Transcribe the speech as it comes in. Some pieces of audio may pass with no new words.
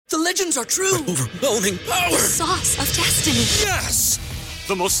The legends are true. Overwhelming power! Sauce of destiny. Yes!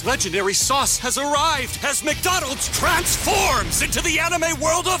 The most legendary sauce has arrived as McDonald's transforms into the anime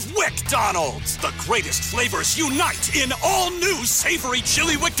world of WickDonald's. The greatest flavors unite in all new savory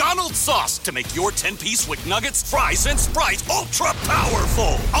chili McDonald's sauce to make your 10-piece Wick Nuggets, fries, and Sprite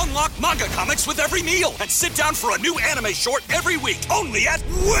ultra-powerful. Unlock manga comics with every meal and sit down for a new anime short every week only at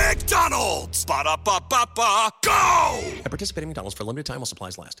WickDonald's. Ba-da-ba-ba-ba, go! At participating McDonald's for a limited time while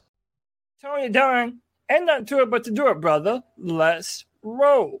supplies last. Tony Dunn, ain't nothing to it but to do it, brother. Let's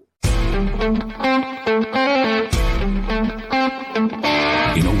roll. In a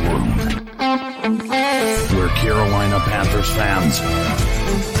world where Carolina Panthers fans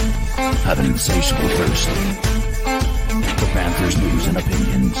have an insatiable thirst for Panthers news and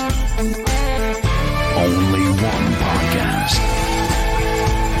opinions, only one podcast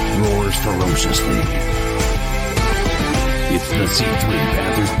roars ferociously. It's the C3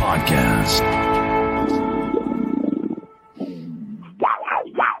 Panthers Podcast.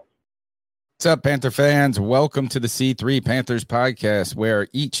 What's up, Panther fans? Welcome to the C3 Panthers podcast, where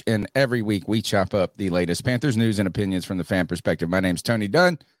each and every week we chop up the latest Panthers news and opinions from the fan perspective. My name's Tony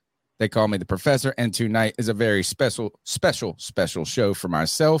Dunn. They call me the Professor, and tonight is a very special show for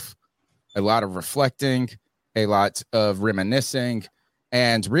myself. A lot of reflecting, a lot of reminiscing,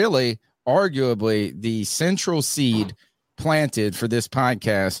 and really, arguably, the central seed planted for this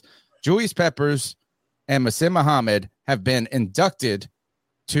podcast. Julius Peppers and Muhsin Muhammad have been inducted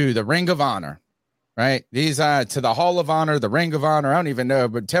to the Ring of Honor, right? These to the Hall of Honor, the Ring of Honor. I don't even know,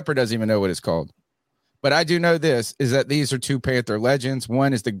 but Tepper doesn't even know what it's called. But I do know this, is that these are two Panther legends.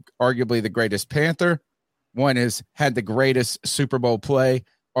 One is arguably the greatest Panther. One has had the greatest Super Bowl play,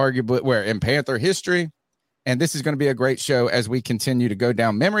 arguably in Panther history. And this is going to be a great show as we continue to go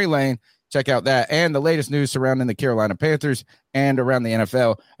down memory lane. Check out that and the latest news surrounding the Carolina Panthers and around the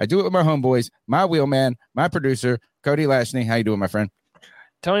NFL. I do it with my homeboys, my wheelman, my producer, Cody Lashney. How you doing, my friend?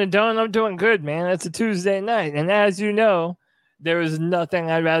 Tony Dunn, I'm doing good, man. It's a Tuesday night. And as you know, there is nothing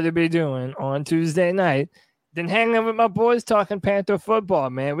I'd rather be doing on Tuesday night than hanging with my boys talking Panther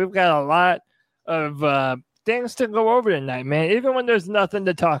football, man. We've got a lot of things to go over tonight, man. Even when there's nothing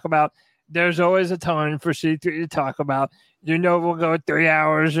to talk about, there's always a ton for C3 to talk about. You know, we'll go 3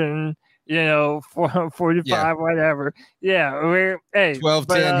 hours and, 45, whatever. Yeah. Hey,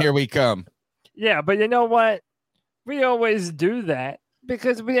 12:10, here we come. Yeah, but you know what? We always do that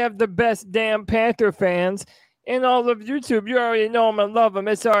because we have the best damn Panther fans in all of YouTube. You already know them and love them.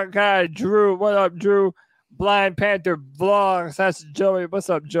 It's our guy, Drew. What up, Drew? Blind Panther Vlogs. That's Joey. What's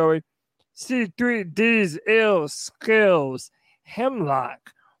up, Joey? C3D's Ill Skills.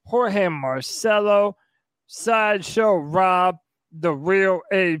 Hemlock. Jorge Marcelo. Sideshow Rob. The Real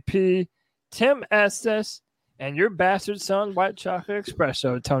AP. Tim Estes. And your bastard son, White Chocolate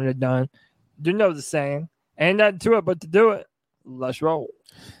Espresso, Tony Dunn. You know the saying. Ain't nothing to it but to do it. Let's roll.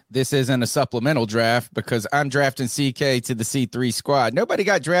 This isn't a supplemental draft because I'm drafting CK to the C3 squad. Nobody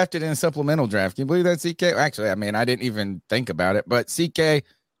got drafted in a supplemental draft. Can you believe that, CK? Actually, I mean, I didn't even think about it. But CK,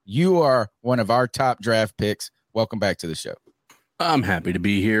 you are one of our top draft picks. Welcome back to the show. I'm happy to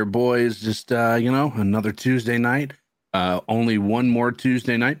be here, boys. Just, another Tuesday night. Only one more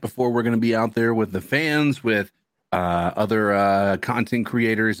Tuesday night before we're going to be out there with the fans, with other content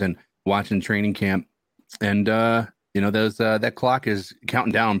creators and watching training camp. And, that clock is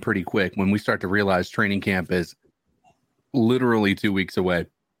counting down pretty quick when we start to realize training camp is literally 2 weeks away.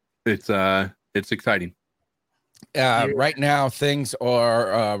 It's exciting. Right now, things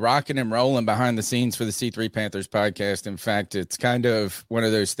are rocking and rolling behind the scenes for the C3 Panthers podcast. In fact, it's kind of one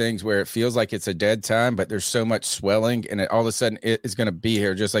of those things where it feels like it's a dead time, but there's so much swelling, and all of a sudden it is going to be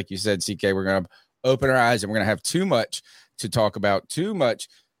here. Just like you said, CK, we're going to open our eyes, and we're going to have too much to talk about, too much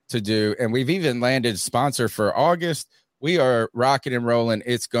to do. And we've even landed a sponsor for August. We are rocking and rolling.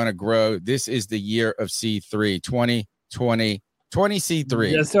 It's going to grow. This is the year of C3, 2020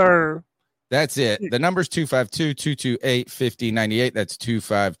 C3. Yes, sir. That's it. The number's 252-228-5098. That's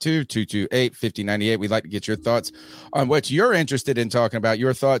 252-228-5098. We'd like to get your thoughts on what you're interested in talking about,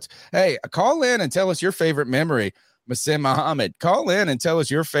 your thoughts. Hey, call in and tell us your favorite memory. Muhsin Muhammad, call in and tell us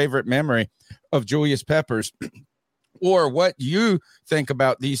your favorite memory of Julius Peppers or what you think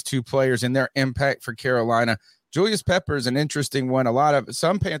about these two players and their impact for Carolina. Julius Peppers, an interesting one.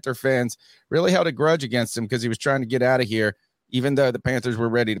 Some Panther fans really held a grudge against him because he was trying to get out of here, even though the Panthers were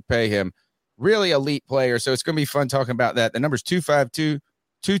ready to pay him. Really elite player. So it's going to be fun talking about that. The number's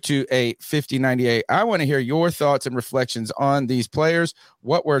 252-228-5098. I want to hear your thoughts and reflections on these players,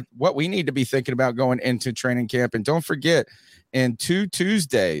 what we need to be thinking about going into training camp. And don't forget, in 2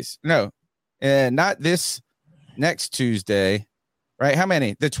 Tuesdays, not this next Tuesday, right? How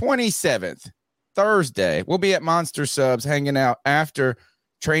many? The 27th, Thursday. We'll be at Monster Subs hanging out after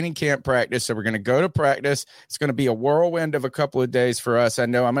training camp practice. So we're going to go to practice. It's going to be a whirlwind of a couple of days for us. I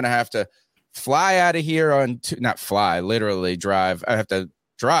know I'm going to have to fly out of here not fly, literally drive. I have to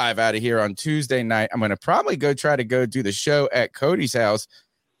drive out of here on Tuesday night. I'm going to probably try to go do the show at Cody's house.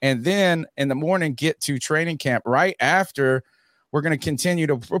 And then in the morning, get to training camp right after. We're going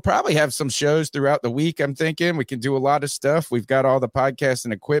to we'll probably have some shows throughout the week. I'm thinking we can do a lot of stuff. We've got all the podcasts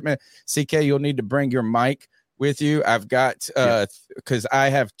and equipment. CK, you'll need to bring your mic with you. I've got, because I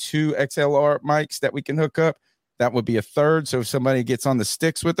have 2 XLR mics that we can hook up. That would be a third. So if somebody gets on the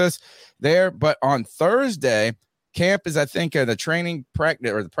sticks with us there, but on Thursday, camp is, I think, the training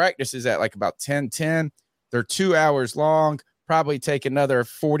practice or the practice is at like about 10:10. They're 2 hours long, probably take another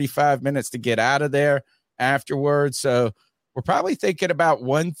 45 minutes to get out of there afterwards. So we're probably thinking about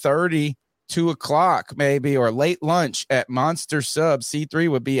 1:30, 2 o'clock maybe, or late lunch at Monster Subs. C3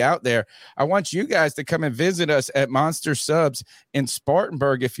 would be out there. I want you guys to come and visit us at Monster Subs in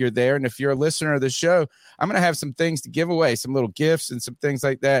Spartanburg if you're there. And if you're a listener of the show, I'm going to have some things to give away, some little gifts and some things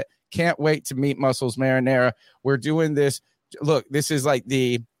like that. Can't wait to meet Muscles Marinara. We're doing this. Look, this is like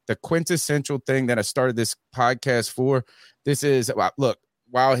the quintessential thing that I started this podcast for. This is, look,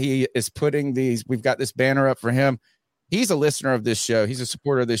 while he is putting these, we've got this banner up for him. He's a listener of this show. He's a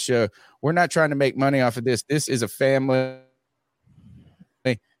supporter of this show. We're not trying to make money off of this. This is a family.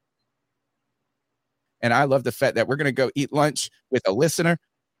 And I love the fact that we're going to go eat lunch with a listener,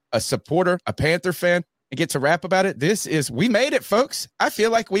 a supporter, a Panther fan, and get to rap about it. We made it, folks. I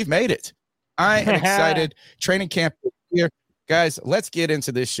feel like we've made it. I am excited. Training camp is here. Guys, let's get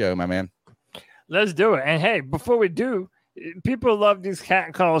into this show, my man. Let's do it. And hey, before we do, people love these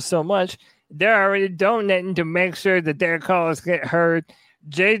cat calls so much. They're already donating to make sure that their calls get heard.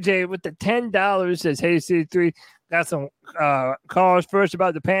 JJ with the $10 says, hey, C3, got some calls. First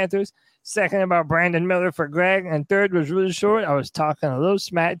about the Panthers. Second about Brandon Miller for Greg. And third was really short. I was talking a little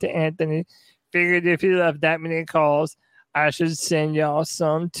smack to Anthony. Figured if he left that many calls, I should send y'all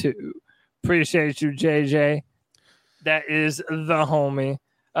some too. Appreciate you, JJ. That is the homie.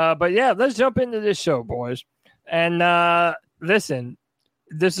 But yeah, let's jump into this show, boys. And listen,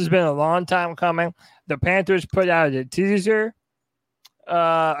 this has been a long time coming. The Panthers put out a teaser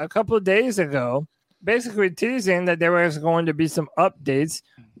a couple of days ago, basically teasing that there was going to be some updates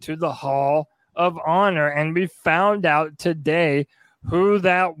to the Hall of Honor. And we found out today who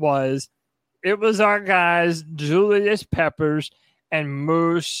that was. It was our guys, Julius Peppers and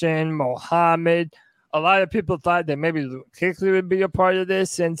Muhsin Mohammed. A lot of people thought that maybe Luke Kuechly would be a part of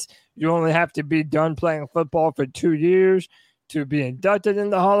this, since you only have to be done playing football for 2 years to be inducted in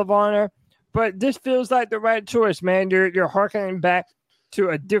the Hall of Honor. But this feels like the right choice, man. You're harkening back to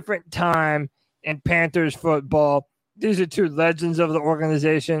a different time in Panthers football. These are 2 legends of the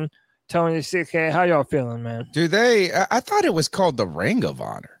organization. Tony, CK, how y'all feeling, man? I thought it was called the Ring of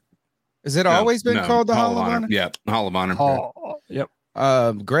Honor. Has it always been called the Hall of Honor? Yeah, Hall of Honor. Yep.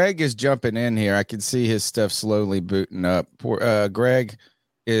 Greg is jumping in here. I can see his stuff slowly booting up. Greg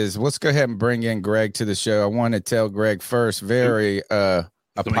let's go ahead and bring in Greg to the show. I want to tell Greg first, very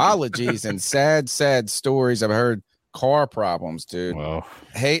apologies and sad stories. I've heard car problems, dude. Whoa.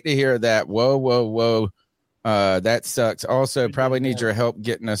 Hate to hear that. Whoa. That sucks. Also, probably need your help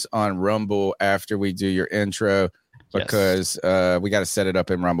getting us on Rumble after we do your intro, because we got to set it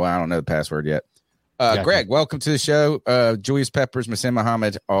up in Rumble. I don't know the password yet. Greg, welcome to the show. Julius Peppers, Muhsin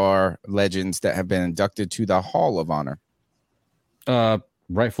Mohammed are legends that have been inducted to the Hall of Honor.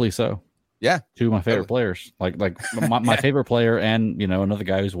 Rightfully so. Yeah. 2 of my favorite players. Like my favorite player, and another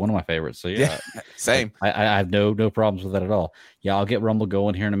guy who's one of my favorites. So yeah. Same. I have no problems with that at all. Yeah, I'll get Rumble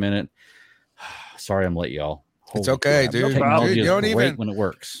going here in a minute. Sorry I'm late, y'all. It's okay, dude. Technology You don't is great even when it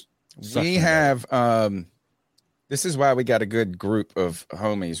works. We have this is why we got a good group of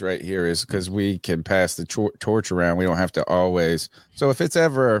homies right here, is because we can pass the torch around. We don't have to always. So if it's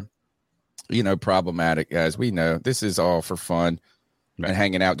ever, problematic, guys, we know this is all for fun and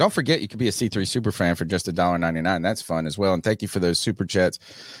hanging out. Don't forget, you can be a C3 super fan for just $1.99. That's fun as well. And thank you for those super chats.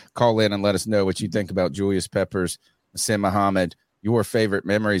 Call in and let us know what you think about Julius Peppers, Muhsin Mohammed, your favorite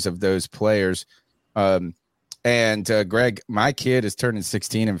memories of those players. And Greg, my kid is turning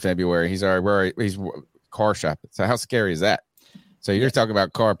 16 in February. He's car shopping. So how scary is that? So you're talking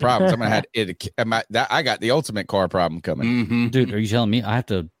about car problems. I'm gonna have it. I got the ultimate car problem coming. Mm-hmm. Dude, are you telling me I have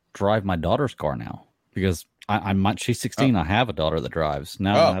to drive my daughter's car now? Because she's 16. I have a daughter that drives.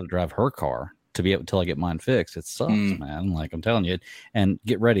 Now I have to drive her car to be able till I get mine fixed. It sucks, man. Like I'm telling you. And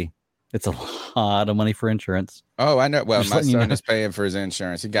get ready. It's a lot of money for insurance. Oh, I know. Well, my son is paying for his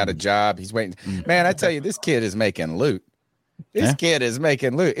insurance. He got a job. He's waiting. Man, I tell you, this kid is making loot. This kid is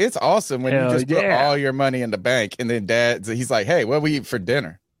making loot. It's awesome when you just put all your money in the bank, and then he's like, "Hey, what we eat for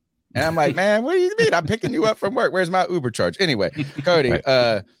dinner?" And I'm like, "Man, what do you mean? I'm picking you up from work. Where's my Uber charge?" Anyway, Cody,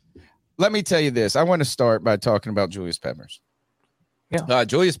 let me tell you this. I want to start by talking about Julius Peppers. Yeah,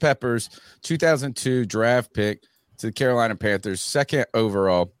 Julius Peppers, 2002 draft pick to the Carolina Panthers, second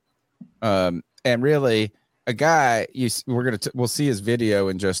overall, and really a guy. We'll see his video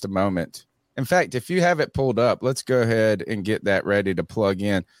in just a moment. In fact, if you have it pulled up, let's go ahead and get that ready to plug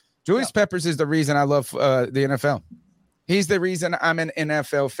in. Julius Peppers is the reason I love the NFL. He's the reason I'm an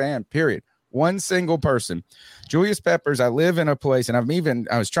NFL fan, period. One single person. Julius Peppers, I live in a place, and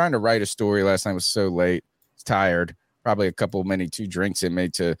I was trying to write a story last night. It was so late. I was tired. Probably a couple, maybe 2 drinks in me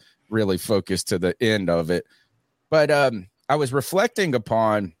to really focus to the end of it. But I was reflecting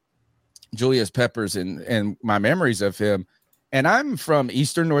upon Julius Peppers and my memories of him. And I'm from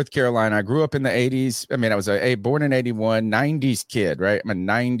Eastern North Carolina. I grew up in the 80s. I mean, I was born in 81, 90s kid, right? I'm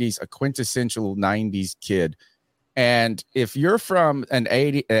a quintessential 90s kid. And if you're from an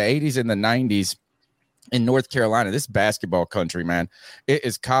 80s and the 90s in North Carolina, this is basketball country, man. It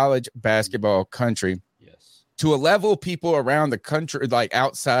is college basketball country. Yes. To a level, people around the country, like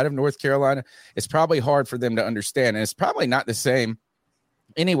outside of North Carolina, it's probably hard for them to understand. And it's probably not the same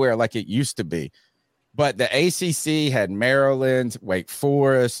anywhere like it used to be. But the ACC had Maryland, Wake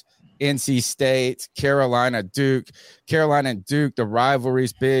Forest, NC State, Carolina and Duke, the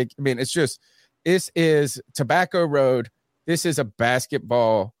rivalry's big. I mean, this is Tobacco Road. This is a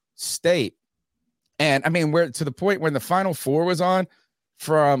basketball state. And I mean, we're to the point when the Final Four was on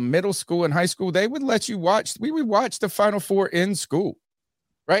from middle school and high school, they would let you watch. We would watch the Final Four in school,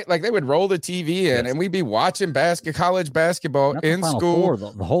 right? Like they would roll the TV in and we'd be watching college basketball in school.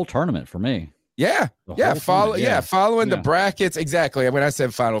 The whole tournament for me. Yeah. Following the brackets. Exactly. When I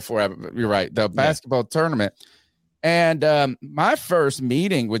said Final Four, you're right. The basketball tournament. And my first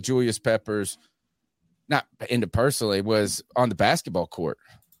meeting with Julius Peppers, not interpersonally, was on the basketball court.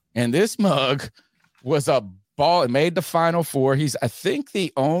 And this mug was a ball. It made the Final Four. He's, I think,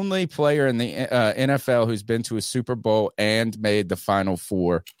 the only player in the NFL who's been to a Super Bowl and made the Final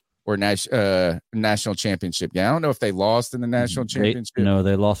Four or national championship. Yeah, I don't know if they lost in the national championship. No,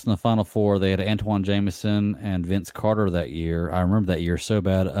 they lost in the Final Four. They had Antoine Jameson and Vince Carter that year. I remember that year so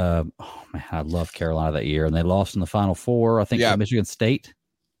bad. Oh man, I loved Carolina that year, and they lost in the Final Four. I think Michigan State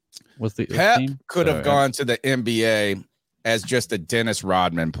was the Pep could have gone to the NBA as just a Dennis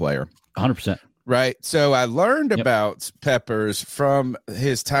Rodman player. 100%. Right. So I learned about Peppers from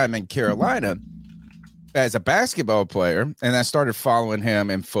his time in Carolina as a basketball player, and I started following him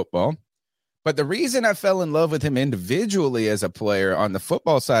in football. But the reason I fell in love with him individually as a player on the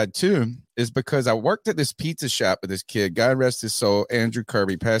football side too is because I worked at this pizza shop with this kid, God rest his soul, Andrew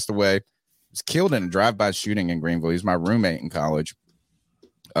Kirby, passed away. He was killed in a drive-by shooting in Greenville. He's my roommate in college.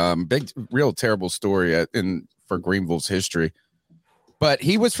 Real terrible story for Greenville's history. But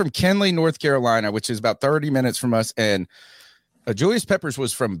he was from Kenly, North Carolina, which is about 30 minutes from us. And Julius Peppers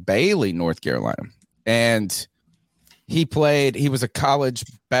was from Bailey, North Carolina. And he was a college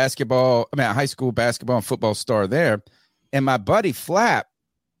basketball, a high school basketball and football star there. And my buddy Flap,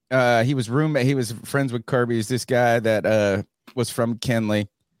 he was friends with Kirby. He's this guy that was from Kenly.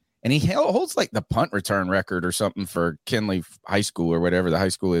 And he holds like the punt return record or something for Kenly High School or whatever the high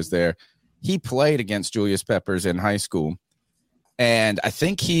school is there. He played against Julius Peppers in high school. And I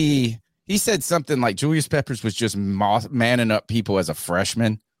think he said something like Julius Peppers was just manning up people as a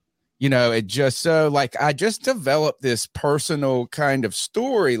freshman. You know, it just so like I just developed this personal kind of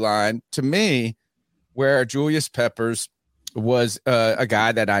storyline to me where Julius Peppers was a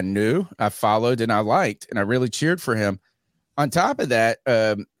guy that I knew, I followed, and I liked, and I really cheered for him. On top of that,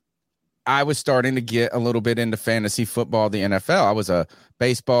 I was starting to get a little bit into fantasy football, the NFL. I was a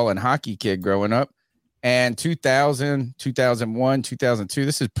baseball and hockey kid growing up. And 2000, 2001, 2002,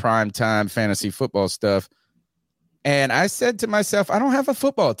 this is prime time fantasy football stuff. And I said to myself, I don't have a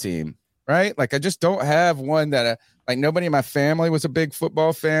football team, right? Like I just don't have one that like nobody in my family was a big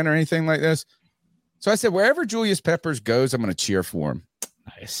football fan or anything like this. So I said, wherever Julius Peppers goes, I'm going to cheer for him.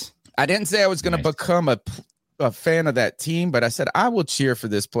 Nice. I didn't say I was going to become a fan of that team, but I said, I will cheer for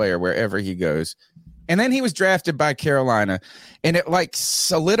this player wherever he goes. And then he was drafted by Carolina, and it like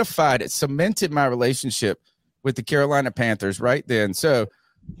cemented my relationship with the Carolina Panthers right then. So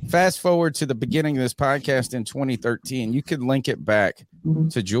fast forward to the beginning of this podcast in 2013, you could link it back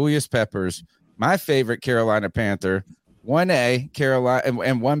to Julius Peppers, my favorite Carolina Panther, 1A Carolina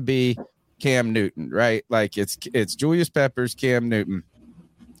and 1B Cam Newton, right? Like it's Julius Peppers, Cam Newton.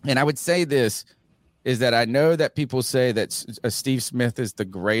 And I would say this is that I know that people say that Steve Smith is the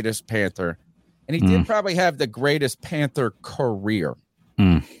greatest Panther. and he did probably have the greatest Panther career.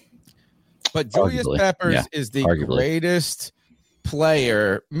 But Julius Peppers is the greatest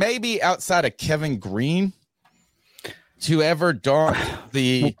player, maybe outside of Kevin Green, to ever don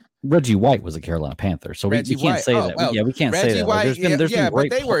the. Reggie White was a Carolina Panther, so we can't say that. We can't say that. White, there's been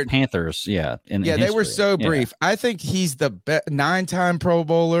great Panthers, in they were so brief. I think he's the 9-time Pro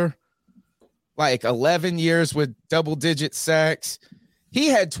Bowler, like 11 years with double-digit sacks. He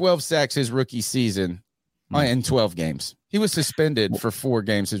had 12 sacks his rookie season in 12 games. He was suspended for 4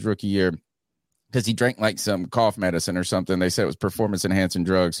 games his rookie year because he drank like some cough medicine or something. They said it was performance-enhancing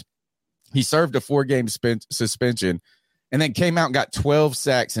drugs. He served a 4-game suspension and then came out and got 12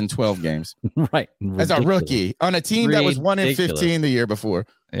 sacks in 12 games. Right. As a rookie on a team that was 1-15 the year before.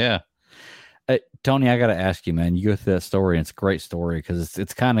 Yeah. Tony, I got to ask you, man, you go through that story and it's a great story because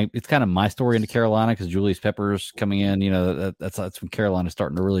it's kind of my story into Carolina because Julius Peppers coming in, that's when Carolina's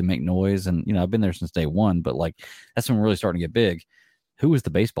starting to really make noise. And, I've been there since day one, but like, that's when we're really starting to get big. Who was the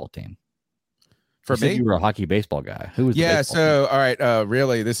baseball team? For me, you were a hockey baseball guy. Who was? So all right.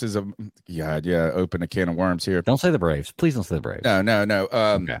 Really, this is open a can of worms here. Don't say the Braves. Please don't say the Braves. No.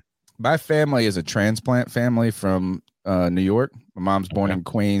 Okay. My family is a transplant family from New York. My mom's born in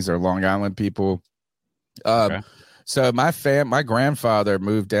Queens. They're Long Island people. So my grandfather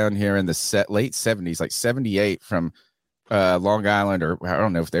moved down here in the late 70s, like 78, from Long Island, or I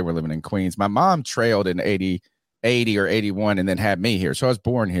don't know if they were living in Queens. My mom trailed in 80 or 81 and then had me here. So I was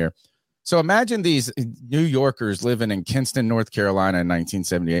born here. So imagine these New Yorkers living in Kinston, North Carolina in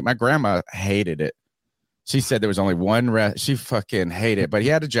 1978. My grandma hated it. She said there was only one she fucking hated it, but he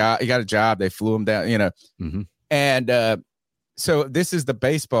had a job. He got a job. They flew him down, Mm-hmm. And so this is the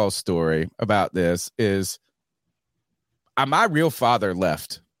baseball story about this is my real father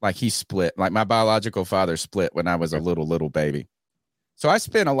left. Like he split, like my biological father split when I was a little baby. So I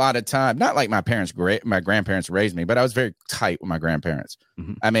spent a lot of time, not like my grandparents raised me, but I was very tight with my grandparents.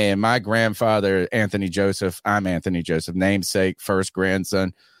 Mm-hmm. I mean, my grandfather, Anthony Joseph, I'm Anthony Joseph, namesake, first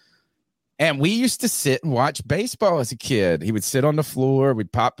grandson. And we used to sit and watch baseball as a kid. He would sit on the floor,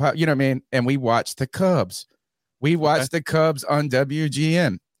 we'd pop, you know what I mean? And we watched the Cubs. We watched the Cubs on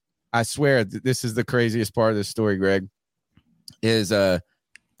WGN. I swear, this is the craziest part of the story, Greg, is I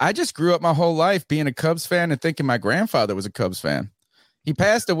just grew up my whole life being a Cubs fan and thinking my grandfather was a Cubs fan. He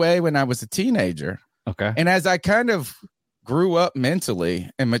passed away when I was a teenager. Okay. And as I kind of grew up mentally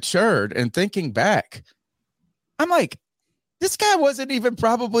and matured and thinking back, I'm like, this guy wasn't even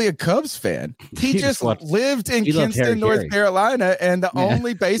probably a Cubs fan. He just lived in Kinston, North Carolina, and the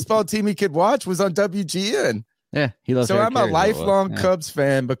only baseball team he could watch was on WGN. Yeah, he loves. So I'm a lifelong Cubs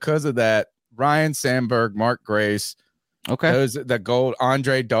fan because of that. Ryan Sandberg, Mark Grace. Okay. Those the gold,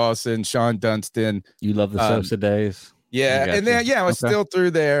 Andre Dawson, Sean Dunston. You love the Sosa days. Yeah, and then I was still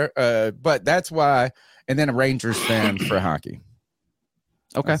through there. But that's why. And then a Rangers fan for hockey.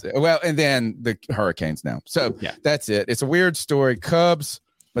 Okay. Well, and then the Hurricanes now. So that's it. It's a weird story. Cubs,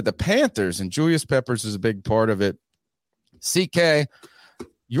 but the Panthers and Julius Peppers is a big part of it. CK,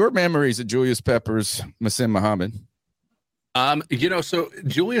 your memories of Julius Peppers, Muhsin Muhammad. So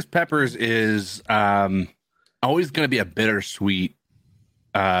Julius Peppers is always going to be a bittersweet,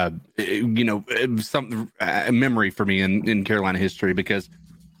 some memory for me in Carolina history because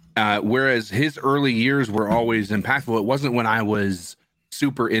whereas his early years were always impactful, it wasn't when I was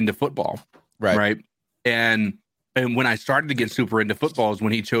super into football, right? And when I started to get super into football is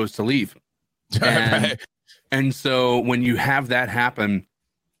when he chose to leave. And so when you have that happen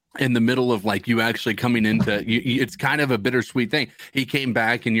in the middle of like you actually coming into it's kind of a bittersweet thing. He came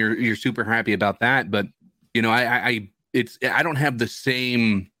back and you're super happy about that, but I don't have the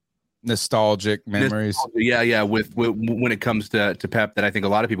same nostalgic memories. With when it comes to Pep that I think a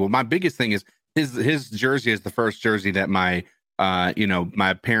lot of people. My biggest thing is his jersey is the first jersey that my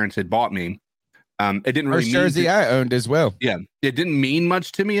parents had bought me. It didn't really first jersey I owned as well. Yeah, it didn't mean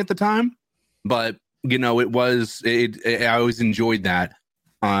much to me at the time, but it was. I always enjoyed that.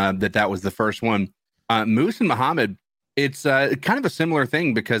 That was the first one. Muhsin Muhammad. It's kind of a similar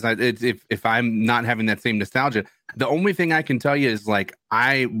thing because if I'm not having that same nostalgia, the only thing I can tell you is like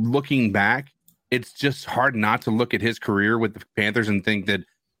looking back, it's just hard not to look at his career with the Panthers and think that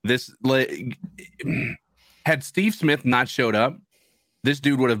this had Steve Smith not showed up, this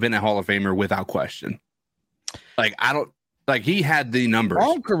dude would have been a Hall of Famer without question. He had the numbers.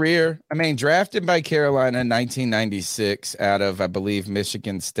 Long career. I mean, drafted by Carolina in 1996 out of, I believe,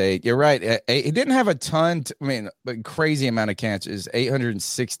 Michigan State. You're right. He didn't have a ton. Crazy amount of catches,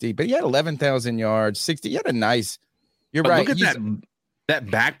 860, but he had 11,000 yards, 60. He had a nice. You're right. Look at that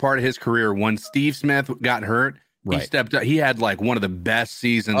back part of his career when Steve Smith got hurt. Right. He stepped up. He had like one of the best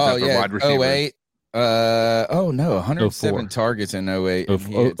seasons of a wide receiver. Oh no, 107 04. targets in 08.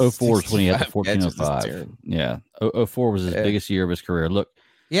 04 is when he had the 1405. Yeah. 04 was his biggest year of his career. Look,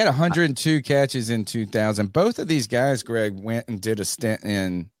 he had 102 catches in 2000. Both of these guys, Greg, went and did a stint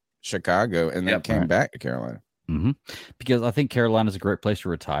in Chicago and then came back to Carolina. Mm-hmm. Because I think Carolina is a great place to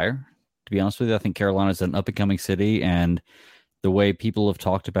retire. To be honest with you, I think Carolina is an up and coming city, and the way people have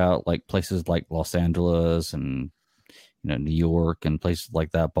talked about like places like Los Angeles and New York and places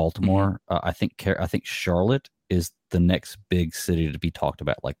like that, Baltimore. I think Charlotte is the next big city to be talked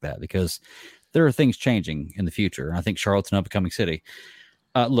about like that, because there are things changing in the future. And I think Charlotte's an up and coming city.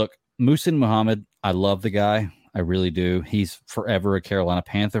 Look, Muhsin Muhammad, I love the guy. I really do. He's forever a Carolina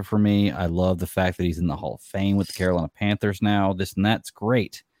Panther for me. I love the fact that he's in the Hall of Fame with the Carolina Panthers now. This and that's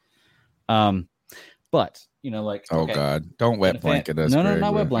great. But God, don't wet blanket us. No,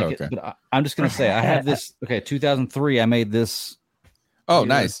 not wet blanket. Okay. But I'm just gonna say I have this. Okay, 2003. I made this. Oh,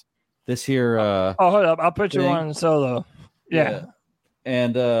 nice. This here. Hold up. I'll put you on solo. Yeah.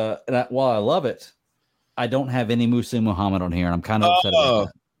 And while I love it, I don't have any Muhsin Muhammad on here, and I'm kind of upset about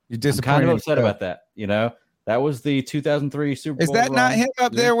that. You're disappointed. I'm kind of upset about that. That was the 2003 Super Bowl. Is that not him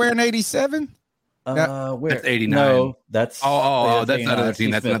up there wearing 87? That's 89. No, that's that's another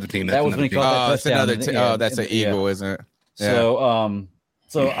team. That's another team. That was when he caught that touchdown. That's another team. That's an Eagle, isn't it? Yeah.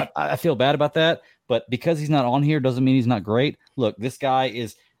 So I feel bad about that, but because he's not on here doesn't mean he's not great. Look, this guy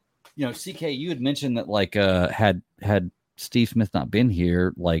is, CK, you had mentioned that had Steve Smith not been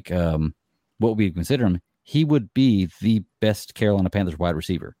here, what would we consider him? He would be the best Carolina Panthers wide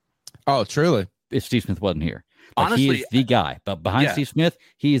receiver. Oh, truly. If Steve Smith wasn't here. Honestly, he is the guy. But behind Steve Smith,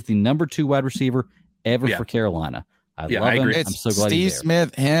 he is the number 2 wide receiver ever for Carolina. I love him. I'm so glad Steve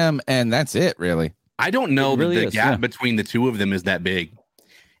Smith, him, and that's it, really. I don't know that the gap between the two of them is that big.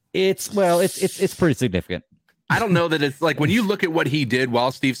 It's pretty significant. I don't know that it's like when you look at what he did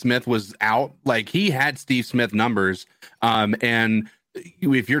while Steve Smith was out, like he had Steve Smith numbers. And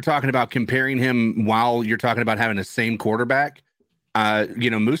if you're talking about comparing him while you're talking about having the same quarterback,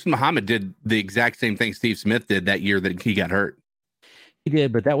 Muhsin Muhammad did the exact same thing Steve Smith did that year that he got hurt. He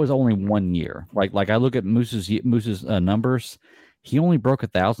did, but that was only 1 year. Like I look at Moose's numbers, he only broke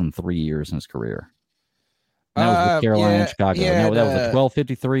 1,000 3 years in his career. And that was with Carolina and Chicago. That was a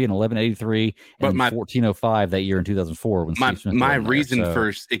 1253 and 1183 and 1405 that year in 2004. When my reason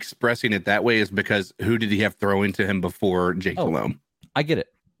for expressing it that way is because who did he have throwing to him before Jake Malone? I get it.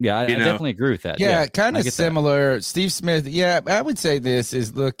 Yeah, I definitely agree with that. Yeah, kind of similar. That. Steve Smith, I would say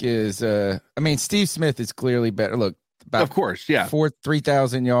Steve Smith is clearly better. Look, about, of course,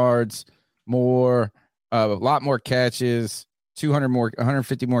 3,000 yards more, a lot more catches,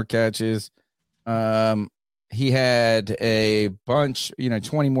 150 more catches. He had a bunch,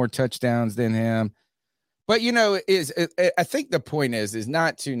 20 more touchdowns than him. But, I think the point is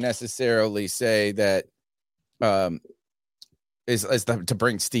not to necessarily say that, is to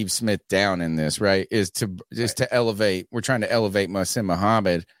bring Steve Smith down in this, right? To elevate. We're trying to elevate Muhsin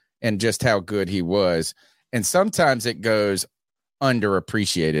Muhammad and just how good he was. And sometimes it goes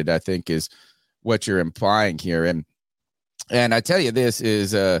underappreciated, I think, is what you're implying here. And I tell you, this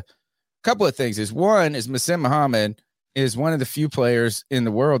is a couple of things. One is Muhsin Muhammad is one of the few players in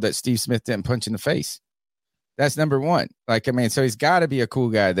the world that Steve Smith didn't punch in the face. That's number one. So he's got to be a cool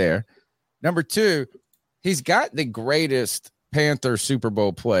guy there. Number two, he's got the greatest Panther Super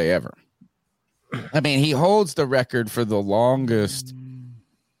Bowl play ever. He holds the record for the longest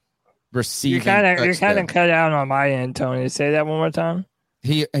receiving. You kind of cut out on my end, Tony. Say that one more time.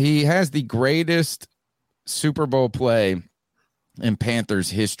 He has the greatest Super Bowl play in Panthers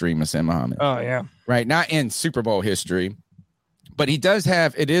history, Muhsin Muhammad. Oh yeah, right. Not in Super Bowl history, but he does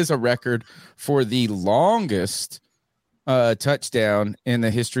have. It is a record for the longest touchdown in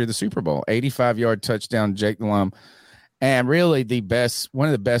the history of the Super Bowl. 85-yard touchdown, Jake Delhomme. And really one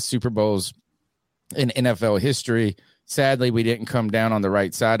of the best Super Bowls in NFL history. Sadly, we didn't come down on the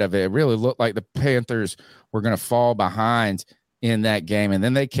right side of it. It really looked like the Panthers were going to fall behind in that game. And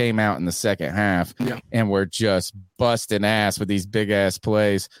then they came out in the second half and were just busting ass with these big ass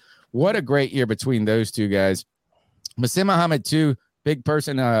plays. What a great year between those two guys. Muhsin Muhammad, too, big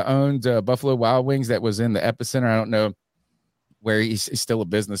person, owned Buffalo Wild Wings that was in the epicenter. I don't know where he's still a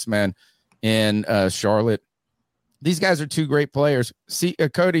businessman in Charlotte. These guys are two great players. See,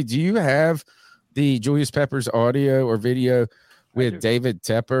 Cody, do you have the Julius Peppers audio or video with David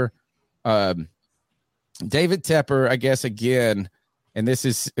Tepper? David Tepper, I guess, again, and this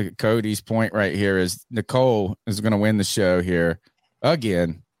is Cody's point right here, is Nicole is going to win the show here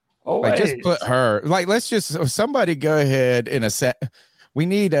again. Just put her, let's just, somebody go ahead in a set. We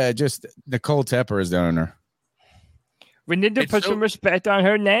need just Nicole Tepper as the owner. We need to put some respect on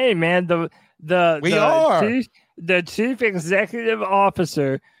her name, man. the chief executive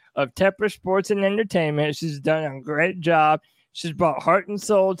officer of Tepper Sports and Entertainment. She's done a great job. She's brought heart and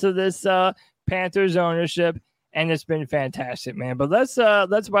soul to this Panthers ownership, and it's been fantastic, man. But let's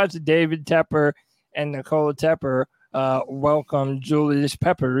watch David Tepper and Nicole Tepper welcome Julius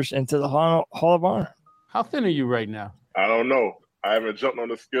Peppers into the Hall of Honor. How thin are you right now? I don't know. I haven't jumped on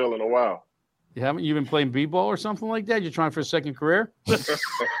the scale in a while. You haven't? You been playing b-ball or something like that? You're trying for a second career? Just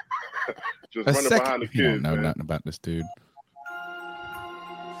running behind the kids. You don't know man. nothing about this dude.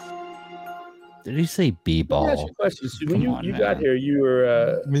 Did he say b-ball? Let me ask you a question. So when you got here, you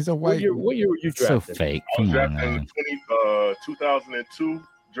were he's a white. What year were you So drafted? fake. I was Come on, drafted in man. the 2002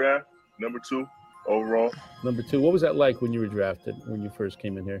 draft, number 2 overall. Number 2. What was that like when you were drafted? When you first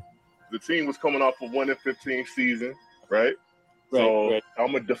came in here? The team was coming off a 1-15 season, right? Right, So right.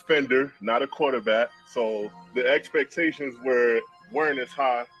 I'm a defender, not a quarterback. So the expectations weren't as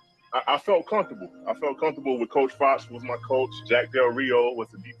high. I felt comfortable. I felt comfortable with Coach Fox was my coach. Jack Del Rio was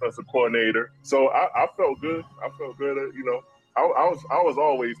the defensive coordinator. So I felt good. I felt good. I was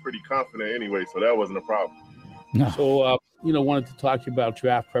always pretty confident anyway, so that wasn't a problem. No. So, wanted to talk to you about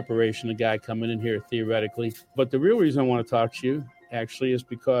draft preparation, a guy coming in here theoretically. But the real reason I want to talk to you, actually, is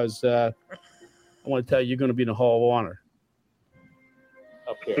because I want to tell you you're going to be in the Hall of Honor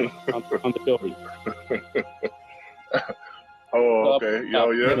up here on the building. Oh, okay.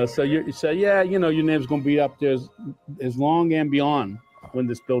 Yeah. So you say, your name's going to be up there as long and beyond when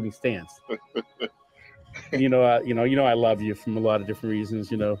this building stands. I love you from a lot of different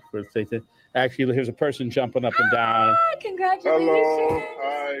reasons. Actually, here's a person jumping up and down. Congratulations. Hello.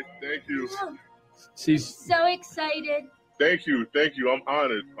 Hi. Thank you. She's So excited. Thank you. I'm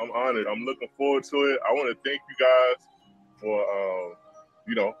honored. I'm looking forward to it. I want to thank you guys for,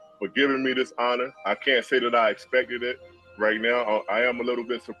 for giving me this honor. I can't say that I expected it right now. I am a little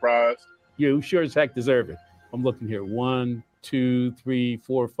bit surprised. You sure as heck deserve it. I'm looking here. 1, 2, 3,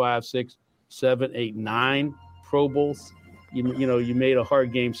 4, 5, 6, 7, 8, 9 Pro Bowls. You made a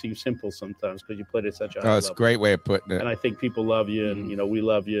hard game seem simple sometimes because you played at such a high Oh, it's a level. great way of putting it. And I think people love you, and we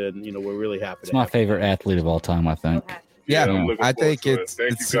love you, and we're really happy. It's my favorite athlete of all time, I think. Yeah, I'm looking I forward think to it. it's.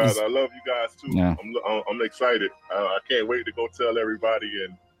 Thank you guys. I love you guys too. Yeah. I'm excited. I can't wait to go tell everybody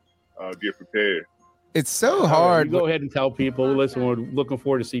and get prepared. It's so hard. You go ahead and tell people. Listen, we're looking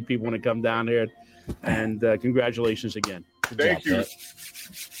forward to see people when they come down here, and congratulations again. Thank you.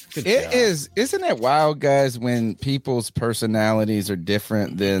 It is, isn't it wild, guys, when people's personalities are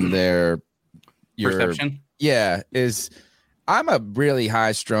different than their Perception. Yeah, I'm a really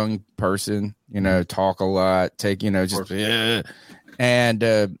high strung person, talk a lot,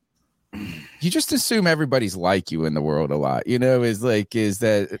 and you just assume everybody's like you in the world a lot,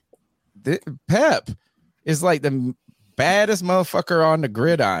 Pep is like the baddest motherfucker on the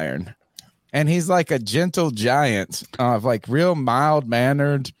gridiron. And he's like a gentle giant, like real mild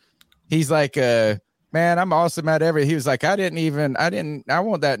mannered. He's like, man, I'm awesome at everything. He was like, I wasn't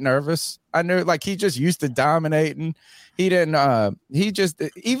that nervous. I knew, like, he just used to dominating. He didn't,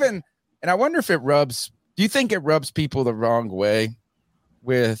 and I wonder if do you think it rubs people the wrong way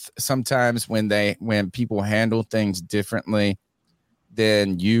with sometimes when people handle things differently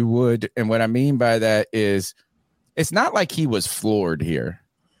than you would? And what I mean by that is it's not like he was floored here.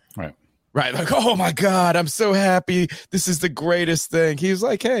 Right. Like, oh my God, I'm so happy. This is the greatest thing. He was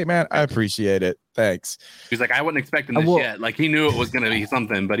like, hey man, I appreciate it. Thanks. He's like, I wasn't expecting this yet. Like he knew it was going to be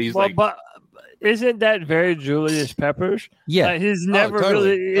something, but he's like, but isn't that very Julius Peppers? Yeah. He's never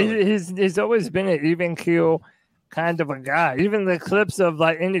totally. He's always been an even keel kind of a guy. Even the clips of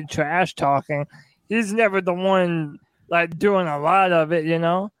like any trash talking, he's never the one like doing a lot of it,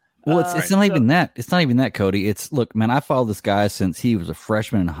 Well, it's not even that. It's not even that, Cody. It's, look, man, I followed this guy since he was a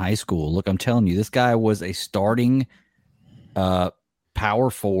freshman in high school. Look, I'm telling you, this guy was a starting power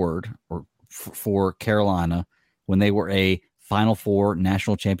forward for Carolina when they were a Final Four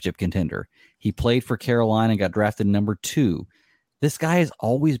national championship contender. He played for Carolina and got drafted number 2. This guy has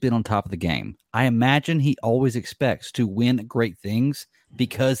always been on top of the game. I imagine he always expects to win great things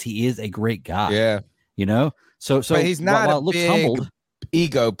because he is a great guy. Yeah. So but he's not while a it looks big humbled.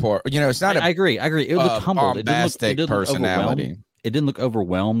 Ego part. It's not I agree. It looked humbled. Bombastic personality. It didn't look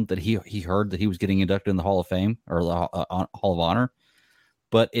overwhelmed that he heard that he was getting inducted in the Hall of Fame or the Hall of Honor,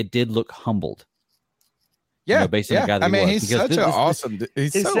 but it did look humbled. Yeah, based on the guy that he was. He's such an awesome.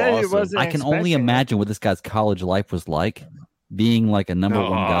 He's so awesome. I can only imagine what this guy's college life was like, being like a number 1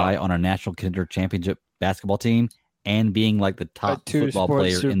 guy on a national contender championship basketball team and being like the top football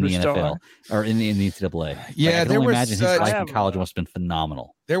player in the NFL or in the NCAA. Yeah, I can only imagine his life in college must have been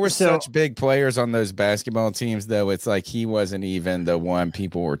phenomenal. There were such big players on those basketball teams, though. It's like he wasn't even the one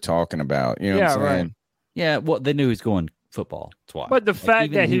people were talking about. You know what I'm saying? Right. Yeah, well, they knew he was going football. That's why. But the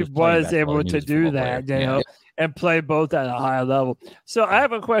fact that he was able to do that, you know, and play both at a high level. So I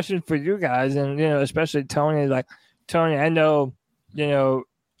have a question for you guys, and especially Tony. Like Tony, I know,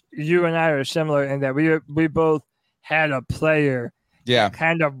 you and I are similar in that we both had a player that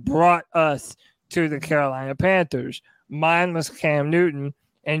kind of brought us to the Carolina Panthers. Mine was Cam Newton,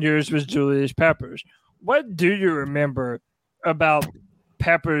 and yours was Julius Peppers. What do you remember about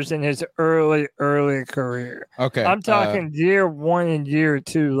Peppers in his early career? Okay, I'm talking year 1 and year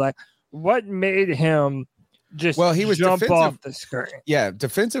 2. Like, what made him just he was jump off the screen? Yeah,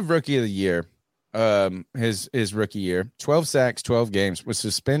 defensive rookie of the year. His rookie year, 12 sacks, 12 games, was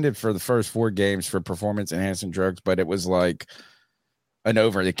suspended for the first 4 games for performance enhancing drugs, but it was like an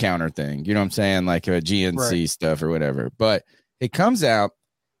over the counter thing. You know what I'm saying? Like a GNC stuff or whatever. But it comes out,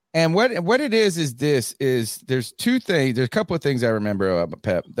 and what it is there's 2 things. There's a couple of things I remember about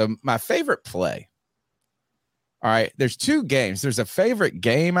Pep. My favorite play. All right, there's 2 games. There's a favorite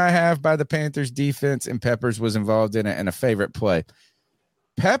game I have by the Panthers defense, and Peppers was involved in it, and a favorite play.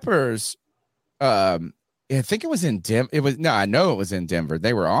 Peppers, I think it was in Denver. I know it was in Denver.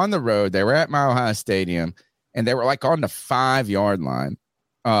 They were on the road. They were at Mile High Stadium, and they were like on the 5-yard line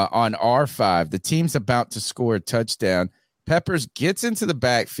on R5. The team's about to score a touchdown. Peppers gets into the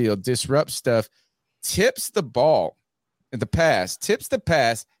backfield, disrupts stuff, tips the ball, tips the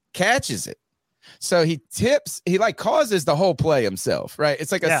pass, catches it. So he causes the whole play himself, right?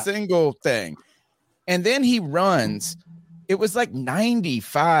 It's like a single thing. And then he runs. It was like 90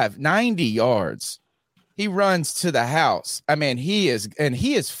 yards. He runs to the house. I mean, he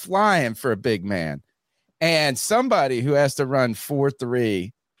is flying for a big man. And somebody who has to run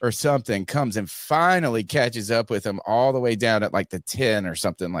 4.3 or something comes and finally catches up with him all the way down at like the 10 or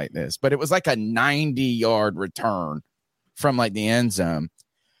something like this. But it was like a 90-yard return from like the end zone.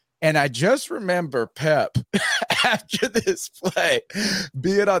 And I just remember Pep after this play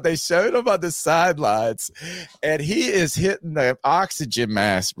they showed him on the sidelines, and he is hitting the oxygen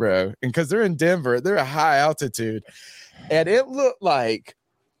mask, bro. And because they're in Denver, they're at high altitude. And it looked like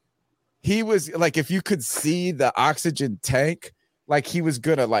he was like, if you could see the oxygen tank, like he was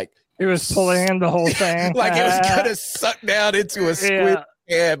going to he was pulling in the whole thing. Like it was going to suck down into a squid.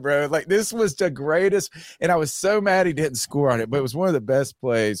 Yeah, bro. Like this was the greatest, and I was so mad he didn't score on it, but it was one of the best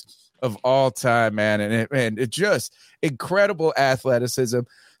plays of all time, man. And it just incredible athleticism.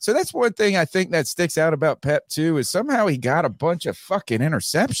 So that's one thing I think that sticks out about Pep too, is somehow he got a bunch of fucking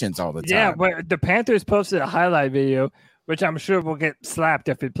interceptions all the time. Yeah, but the Panthers posted a highlight video, which I'm sure will get slapped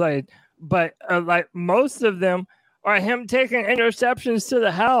if he played. But like most of them are him taking interceptions to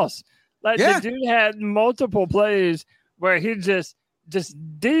the house. Like the dude had multiple plays where he just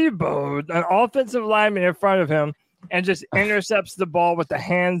deboed an offensive lineman in front of him and just intercepts the ball with the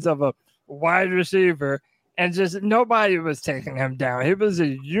hands of a wide receiver, and just nobody was taking him down. He was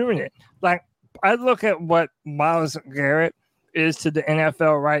a unit. Like, I look at what Myles Garrett is to the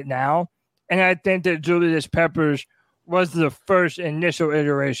NFL right now, and I think that Julius Peppers was the first initial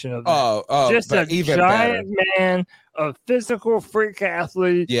iteration of that. Just a giant man, a physical freak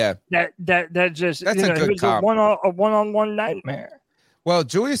athlete. Yeah, that just that's a good he was comp. a one-on-one nightmare. Well,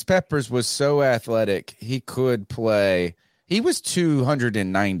 Julius Peppers was so athletic, he could play. He was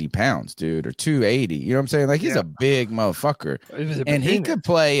 290 pounds, dude, or 280. You know what I'm saying? Like, he's a big motherfucker. And he could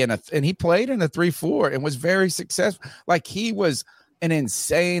play he played in a 3-4 and was very successful. Like, he was an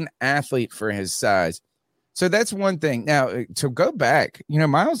insane athlete for his size. So that's one thing. Now, to go back,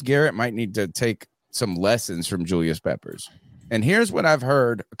 Myles Garrett might need to take some lessons from Julius Peppers. And here's what I've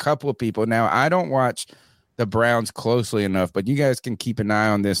heard a couple of people. Now, I don't watch the Browns closely enough, but you guys can keep an eye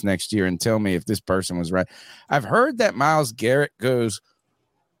on this next year and tell me if this person was right. I've heard that Myles Garrett goes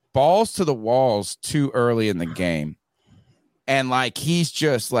balls to the walls too early in the game. And like, he's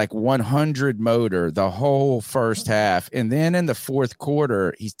just like 100 motor the whole first half. And then in the fourth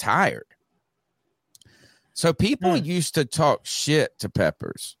quarter, he's tired. So people used to talk shit to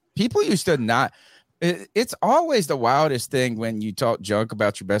Peppers. People used to not. It's always the wildest thing when you talk junk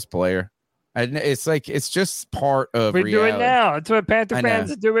about your best player. And it's like, it's just part of reality. Do it now. It's what Panther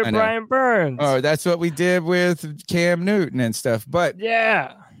fans do with Brian Burns. Oh, that's what we did with Cam Newton and stuff. But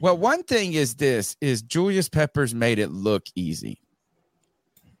yeah. Well, one thing is Julius Peppers made it look easy.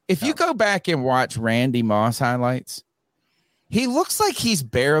 If you go back and watch Randy Moss highlights, he looks like he's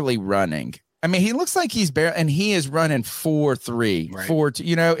barely running. I mean, he looks like he's barely, and he is running 4.3,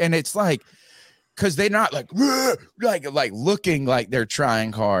 4.2, and it's like, because they're not like looking like they're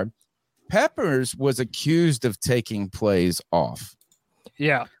trying hard. Peppers was accused of taking plays off.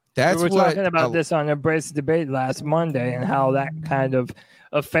 Yeah. That's we were talking about this on Embrace Debate last Monday and how that kind of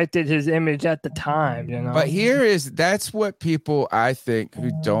affected his image at the time, you know. But that's what people, I think,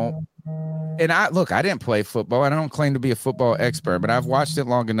 who don't. And I didn't play football. And I don't claim to be a football expert, but I've watched it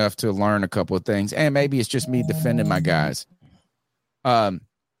long enough to learn a couple of things. And maybe it's just me defending my guys.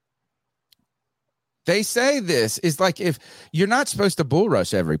 They say this is like, if you're not supposed to bull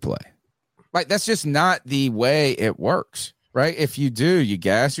rush every play, like that's just not the way it works. Right. If you do, you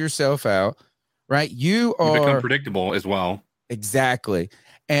gas yourself out. Right. You become predictable as well. Exactly.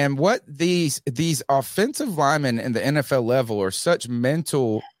 And what these offensive linemen in the NFL level are such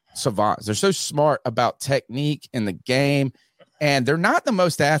mental savants. They're so smart about technique in the game. And they're not the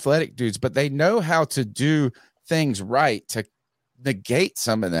most athletic dudes, but they know how to do things right to negate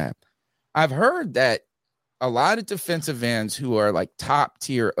some of that. I've heard that a lot of defensive ends who are like top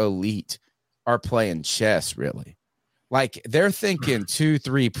tier elite are playing chess, really. Like they're thinking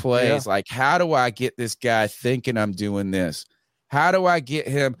 2-3 plays. Like, how do I get this guy thinking I'm doing this? How do I get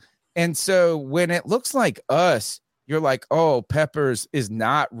him? And so when it looks like us, you're like, oh, Peppers is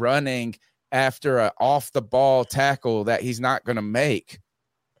not running after an off the ball tackle that he's not going to make.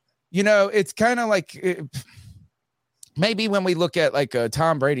 You know, it's kind of like maybe when we look at like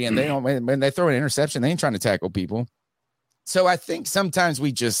Tom Brady and they don't, when they throw an interception, they ain't trying to tackle people. So I think sometimes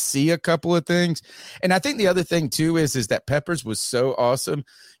we just see a couple of things. And I think the other thing too is that Peppers was so awesome.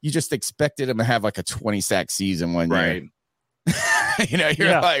 You just expected him to have like a 20 sack season one year. You know,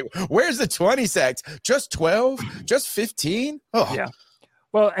 you're like, where's the 20 sacks? Just 12? Just 15? Oh, yeah.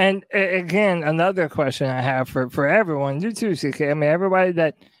 Well, and again, another question I have for everyone, you too, CK. I mean, everybody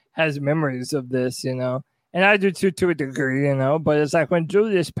that has memories of this, you know, and I do too, to a degree, you know, but it's like when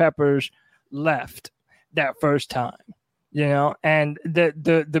Julius Peppers left that first time, you know, and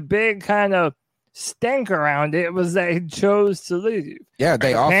the big kind of stink around it was that he chose to leave. Yeah,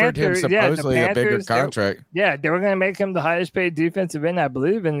 they offered him supposedly a bigger contract. They were going to make him the highest paid defensive end, I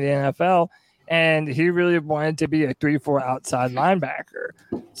believe, in the NFL. And he really wanted to be a 3-4 outside linebacker.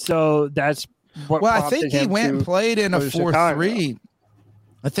 So that's what. Well, I think he went and played in a 4-3.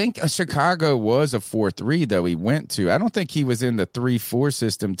 I think Chicago was a 4-3, though, he went to. I don't think he was in the 3-4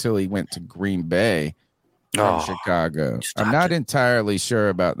 system till he went to Green Bay from Chicago. I'm not entirely sure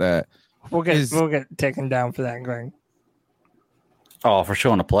about that. We'll get taken down for that, Greg. Oh, for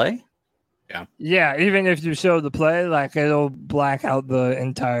showing a play? Yeah. Yeah, even if you show the play, like it'll black out the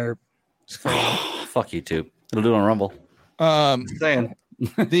entire screen. Fuck YouTube. It'll do on Rumble. Saying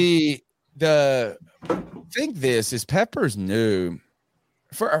the think this is Peppers knew.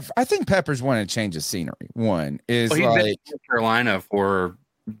 I think Peppers wanted to change the scenery. One is he's been in Carolina for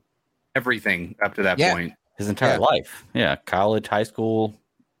everything up to that point. His entire life. Yeah, college, high school.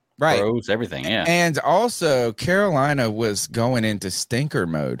 Right. Pros, everything, yeah. And also, Carolina was going into stinker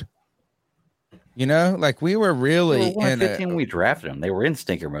mode. You know, like we were really when we drafted him. They were in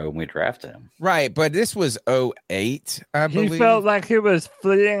stinker mode when we drafted him. Right, but this was 2008, I believe. He felt like he was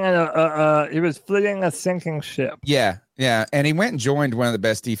fleeing a sinking ship. Yeah, and he went and joined one of the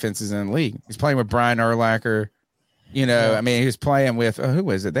best defenses in the league. He's playing with Brian Urlacher. You know, I mean, he was playing with who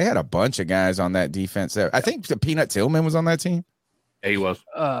was it? They had a bunch of guys on that defense. I think Peanut Tillman was on that team. Yeah, he was.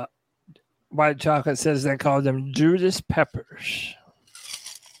 White Chocolate says they called him Julius Peppers.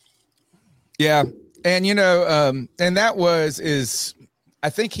 Yeah. And, you know, and that I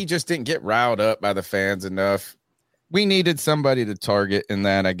think he just didn't get riled up by the fans enough. We needed somebody to target in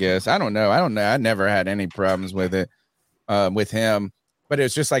that, I guess. I don't know. I never had any problems with it, with him. But it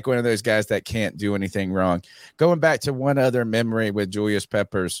was just like one of those guys that can't do anything wrong. Going back to one other memory with Julius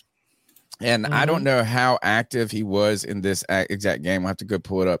Peppers. And I don't know how active he was in this exact game. I'll have to go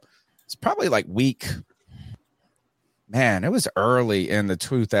pull it up. It's probably like it was early in the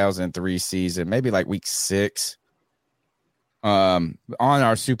 2003 season, maybe like week 6 on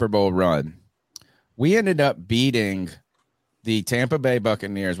our Super Bowl run. We ended up beating the Tampa Bay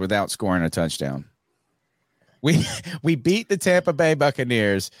Buccaneers without scoring a touchdown. We beat the Tampa Bay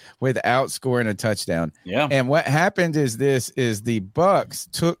Buccaneers without scoring a touchdown. Yeah. And what happened is the Bucs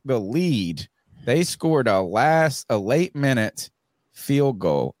took the lead. They scored a late minute field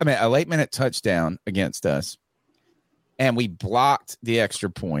goal. I mean, a late minute touchdown against us. And we blocked the extra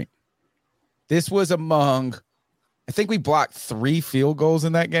point. This was I think we blocked 3 field goals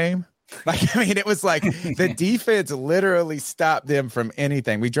in that game. Like, I mean, it was like the defense literally stopped them from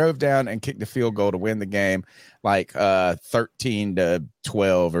anything. We drove down and kicked the field goal to win the game, like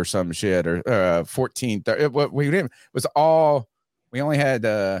 13-12 or some shit, or 14. What we did was all We only had,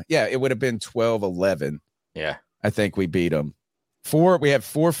 it would have been 12-11. Yeah. I think we beat them. We had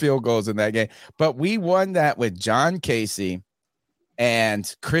 4 field goals in that game, but we won that with John Casey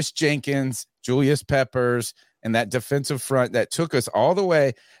and Chris Jenkins, Julius Peppers, and that defensive front that took us all the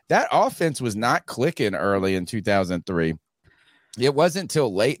way. That offense was not clicking early in 2003. It wasn't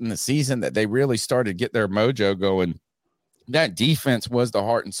until late in the season that they really started to get their mojo going. That defense was the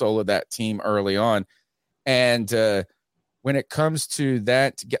heart and soul of that team early on. And when it comes to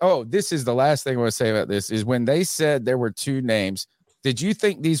that, this is the last thing I want to say about this, is when they said there were 2 names, did you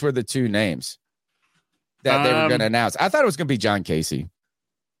think these were the 2 names that they were going to announce? I thought it was going to be John Casey.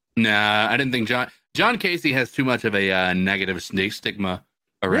 Nah, I didn't think John Casey has too much of a negative stigma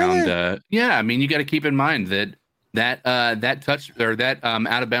around. Really? I mean, you got to keep in mind that touch or that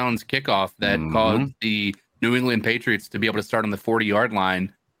out of bounds kickoff that caused the New England Patriots to be able to start on the 40-yard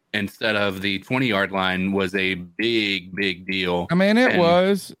line instead of the 20-yard line was a big deal. I mean, it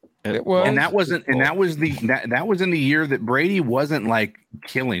was, and that was in the year that Brady wasn't like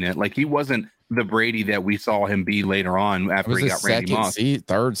killing it. Like he wasn't the Brady that we saw him be later on after he got Randy Moss.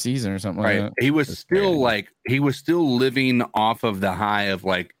 Third season or something right. like that. He was still living off of the high of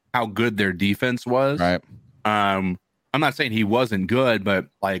like how good their defense was. Right. I'm not saying he wasn't good, but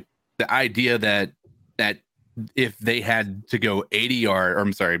like the idea that if they had to go 80 yards, or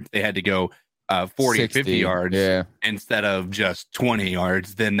I'm sorry, they had to go 40, 50 yards instead of just 20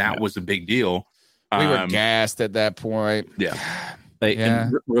 yards, then that was a big deal. We were gassed at that point. Yeah.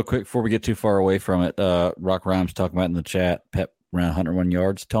 And real quick, before we get too far away from it, Rock Rhymes talking about in the chat, Pep ran 101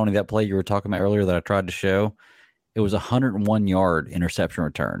 yards. Tony, that play you were talking about earlier that I tried to show, it was a 101-yard interception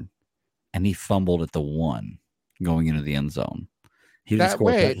return, and he fumbled at the 1 going into the end zone. He didn't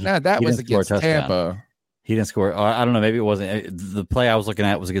score. That was against Tampa. He didn't score. I don't know. Maybe it wasn't. The play I was looking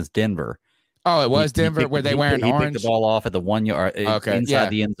at was against Denver. Oh, it was Denver where they wearing orange. He picked the ball off at the 1 yard inside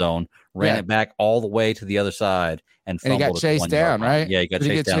the end zone, ran it back all the way to the other side, and he got chased down, right? Yeah, he got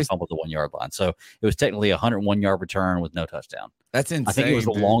chased down, fumbled the 1 yard line. So it was technically a 101-yard return with no touchdown. That's insane. I think it was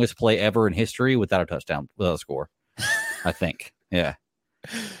the longest play ever in history without a touchdown, without a score. I think. Yeah.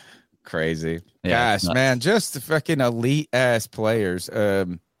 Crazy. Yeah, gosh, man, just the fucking elite ass players.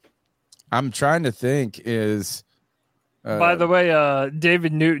 I'm trying to think is. By the way,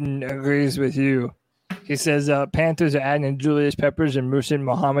 David Newton agrees with you. He says Panthers are adding Julius Peppers and Muhsin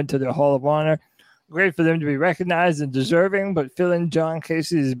Muhammad to their Hall of Honor. Great for them to be recognized and deserving, but feeling John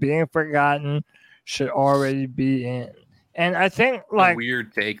Casey is being forgotten should already be in. And I think like a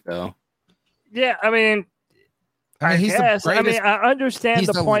weird take though. Yeah, I mean he's guess. the greatest. I understand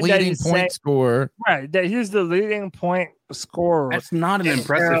the point that he's saying. Scorer. Right, that he's the leading point scorer. That's not an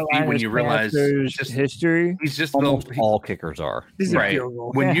impressive feat when you realize history. He's just almost all kickers are. Right.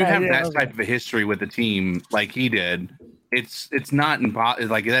 When you have that type of a history with a team like he did, it's not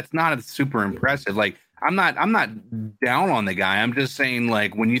like that's not super impressive. Like I'm not down on the guy. I'm just saying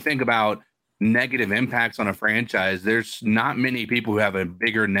like when you think about negative impacts on a franchise, there's not many people who have a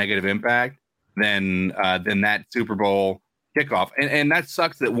bigger negative impact than that Super Bowl kickoff. And that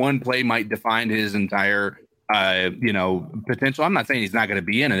sucks that one play might define his entire potential. I'm not saying he's not going to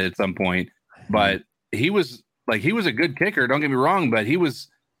be in it at some point, but he was a good kicker. Don't get me wrong, but he was,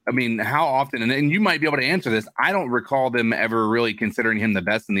 I mean, how often, and you might be able to answer this. I don't recall them ever really considering him the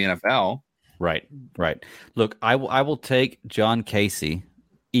best in the NFL. Right. Look, I will take John Casey,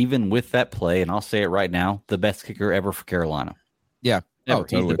 even with that play, and I'll say it right now, the best kicker ever for Carolina. Yeah. Ever.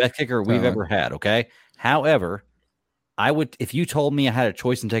 He's the best kicker we've ever had. Okay. However, I would, if you told me I had a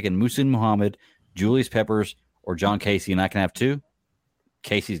choice in taking Muhsin Muhammad, Julius Peppers, or John Casey, and I can have 2,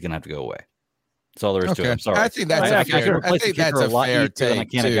 Casey's gonna have to go away. That's all there is to it. I'm sorry. I think that's a fair take. I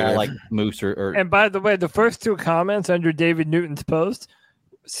can't a guy like Moose or. And by the way, the first 2 comments under David Newton's post,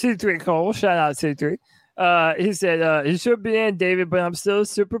 C3 Cole, shout out C3. He said he should be in, David, but I'm still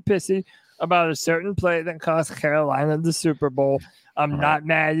super pissy about a certain play that cost Carolina the Super Bowl. I'm not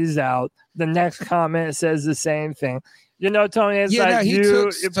mad he's out. The next comment says the same thing. You know, Tony, it's like he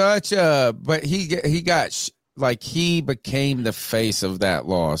took such a, but he got he became the face of that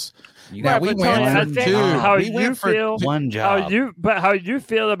loss. Now we went for 2. How you feel? One job. How you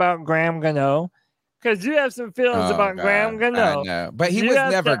feel about Graham Gano? Because you have some feelings about Graham Gano. I know, but he was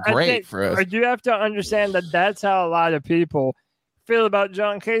never great for us. You have to understand that that's how a lot of people feel about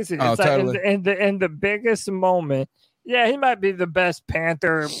John Casey. It's like totally. in the biggest moment. Yeah, he might be the best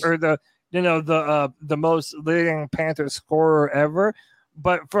Panther or the most leading Panther scorer ever,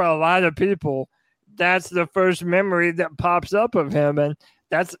 but for a lot of people, that's the first memory that pops up of him, and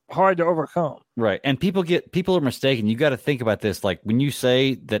That's hard to overcome. Right. And people are mistaken. You got to think about this. Like when you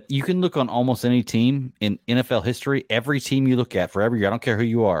say that you can look on almost any team in NFL history, every team you look at for every year, I don't care who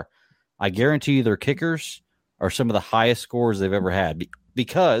you are, I guarantee you their kickers are some of the highest scores they've ever had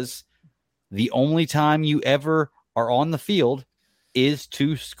because the only time you ever are on the field is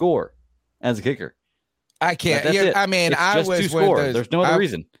to score as a kicker. I can't. That's it. I mean, It's I just was to score. There's no other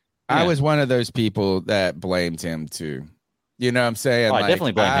reason. I Yeah. was one of those people that blamed him too. You know what I'm saying? Oh, I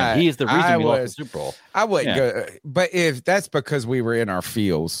definitely blame him. He is the reason we lost the Super Bowl. I wouldn't go, but if that's because we were in our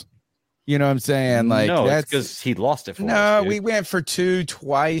feels, you know what I'm saying? Like, no, that's because he lost it for us. No, Dude. we went for 2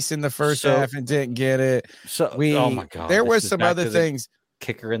 twice in the first half and didn't get it. Oh my God. There this was is some back other to the things.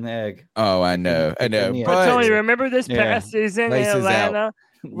 Kicker in the egg. Oh, I know. in the egg. But Tony, remember this past season in Laces Atlanta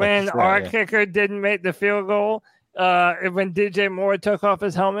when Laces our out, yeah. kicker didn't make the field goal? When DJ Moore took off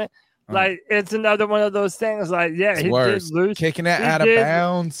his helmet, like it's another one of those things. Like, yeah, it's he worse. did lose. Kicking it He out of did-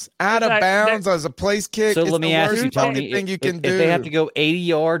 bounds. Out of like, bounds as a place kick. So it's let me the ask worst you, fucking Tony, thing you can if do. they have to go 80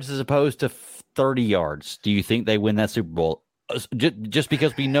 yards as opposed to 30 yards, do you think they win that Super Bowl? Just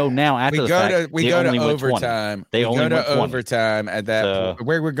because we know now after we the go fact, to we they go to only went 20. overtime. They we only go went to 20. overtime at that point.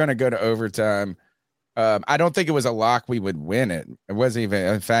 Where we're going to go to overtime. I don't think it was a lock we would win it. It wasn't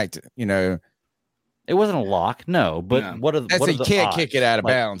even. In fact, it wasn't a lock. No, but what are you the can't odds? kick it out of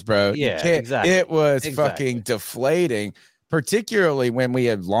bounds, bro. You Yeah, can't. exactly. It was Exactly. fucking deflating, particularly when we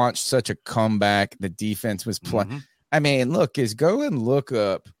had launched such a comeback. The defense was playing. Mm-hmm. I mean, go and look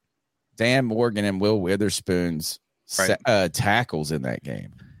up Dan Morgan and Will Witherspoon's tackles in that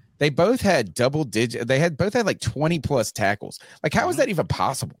game. They both had double digit. Both had like 20 plus tackles. Like, how is that even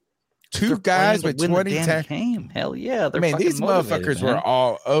possible? Two guys with 20 tackles. Hell yeah. I mean, these motherfuckers were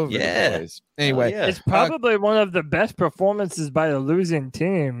all over the place. Anyway, it's probably one of the best performances by a losing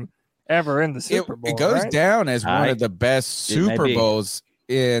team ever in the Super Bowl. It goes right? down as one of the best Super Bowls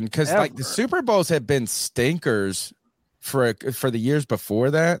because like the Super Bowls have been stinkers for the years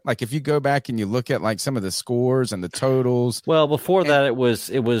before that. Like if you go back and you look at like some of the scores and the totals. Well, before that it was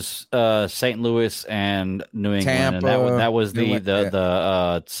St. Louis and New England, Tampa, and that was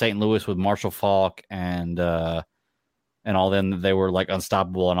the St. Louis with Marshall Faulk and all them. They were like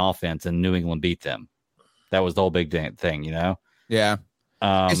unstoppable on offense, and New England beat them. That was the whole big thing, you know. Yeah.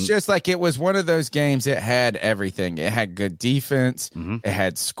 It's just like it was one of those games. It had everything. It had good defense. Mm-hmm. It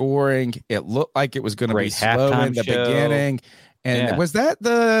had scoring. It looked like it was going to be slow in the show. beginning. And was that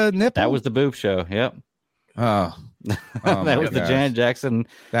the nipple? That was the boob show. Yep. Oh that was the Janet Jackson.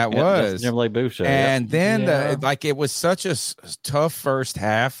 That was Timberlake boob show. And then it was such a tough first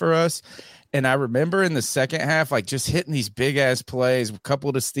half for us. And I remember in the second half, like just hitting these big ass plays, a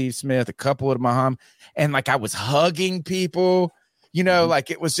couple to Steve Smith, a couple to Muhammad, and like I was hugging people. You know, like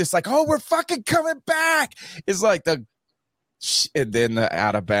it was just like, oh, we're fucking coming back. It's like and then the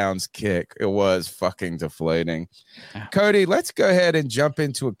out of bounds kick. It was fucking deflating. Cody, let's go ahead and jump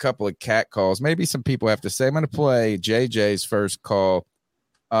into a couple of cat calls. Maybe some people have to say. I'm going to play JJ's first call.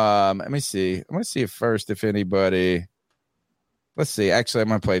 Let me see. I'm going to see if anybody. Let's see. Actually, I'm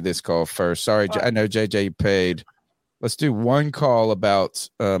going to play this call first. Sorry, I know JJ you paid. Let's do one call about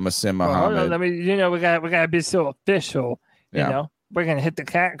Muhsin Muhammad. Hold on, we gotta be so official. You know. We're going to hit the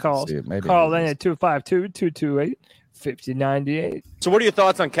cat calls. Call in at 252-228-5098. So what are your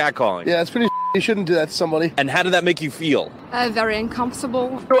thoughts on catcalling? Yeah, it's pretty you shouldn't do that to somebody. And how did that make you feel? Very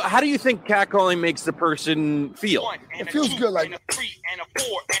uncomfortable. So how do you think catcalling makes the person feel? It feels good like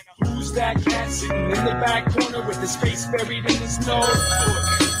Who's that cat sitting in the back corner with his face buried in his nose?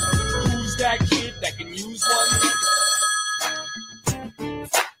 Who's that kid that can use one?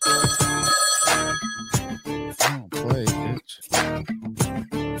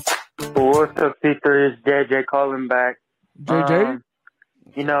 What's up, C3? It's JJ calling back. JJ?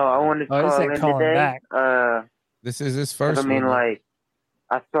 I wanted to call in today. Back. This is his first. I mean, like,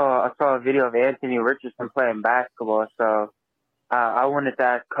 I saw a video of Anthony Richardson playing basketball, so I wanted to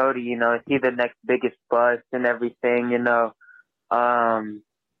ask Cody. Is he the next biggest bust and everything?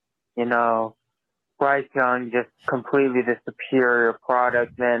 Bryce Young just completely the superior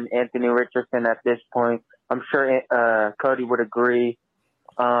product than Anthony Richardson at this point. I'm sure Cody would agree.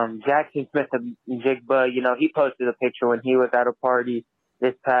 Jackson Smith and Jigba, he posted a picture when he was at a party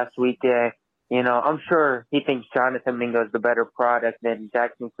this past weekend. I'm sure he thinks Jonathan Mingo is the better product than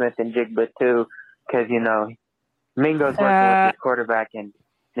Jackson Smith and Jigba too, because Mingo's working with his quarterback, and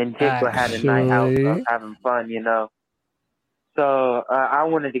then Jigba had a night out of having fun. So I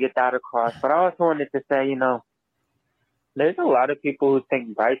wanted to get that across, but I also wanted to say, there's a lot of people who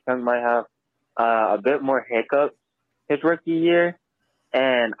think Bryce Young might have a bit more hiccups his rookie year.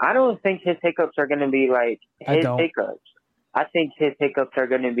 And I don't think his hiccups are going to be like his hiccups. I think his hiccups are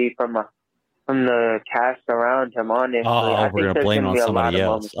going to be from the cast around him. Honestly, I we're think gonna there's blame going to on be a lot somebody of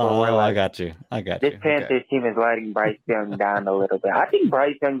else. moments where we're I like, got you. this Panthers team is letting Bryce Young down a little bit. I think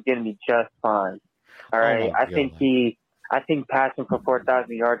Bryce Young's going to be just fine. All right, I think passing for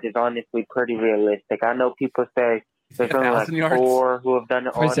 4,000 yards is honestly pretty realistic. I know people say there's only like 4 who have done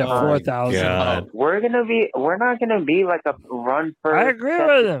it all time. 4,000. We're not gonna be like a run I first agree set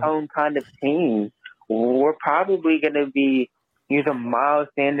with the him. tone kind of team. We're probably gonna be using Miles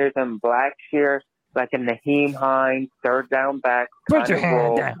Sanders and Blackshear like a Naheem Hines third down back Put kind your of hand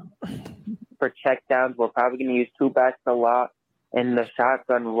role down. for checkdowns. We're probably gonna use 2 backs a lot in the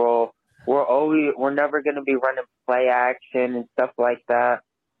shotgun role. We're never gonna be running play action and stuff like that.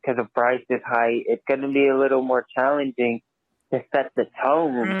 Because of Bryce's height, it's going to be a little more challenging to set the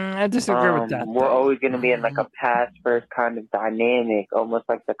tone. I disagree with that. We're always going to be in like a pass-first kind of dynamic, almost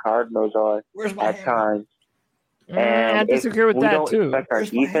like the Cardinals are at times. And I disagree with that, too. If we don't expect our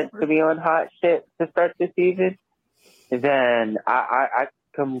defense to be on hot shit to start the season, then I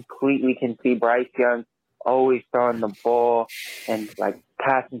completely can see Bryce Young always throwing the ball and like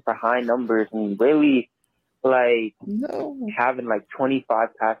passing for high numbers and really having like 25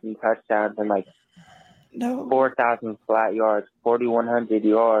 passing touchdowns and like 4,000 flat yards, 4,100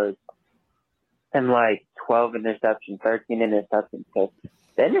 yards, and like 12 interceptions, 13 interceptions. So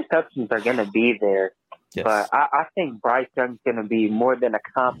the interceptions are going to be there. Yes. But I think Bryce Young's going to be more than a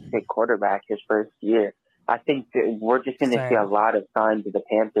competent quarterback his first year. I think that we're just going to see a lot of signs of the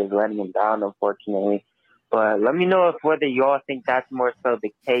Panthers letting him down, unfortunately. But let me know whether y'all think that's more so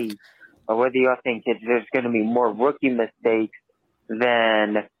the case, or whether y'all think there's going to be more rookie mistakes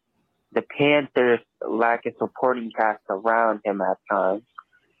than the Panthers lack a supporting cast around him at times.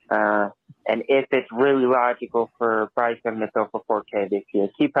 And if it's really logical for Bryce Young to throw for 4K this year.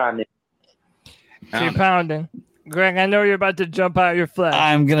 Keep pounding. Keep pounding. Greg, I know you're about to jump out your flesh.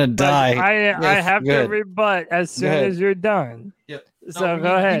 I'm going to die. I have to rebut as soon as you're done. Yep. So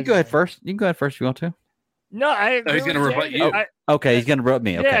go ahead. You can go ahead first. You can go ahead first if you want to. No, I agree. He's going to rebut you. Okay, he's going to rebut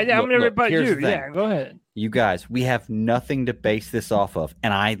me. Okay. Yeah, I'm going to rebut you. The thing. Yeah, go ahead. You guys, we have nothing to base this off of.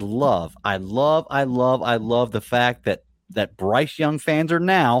 And I love the fact that Bryce Young fans are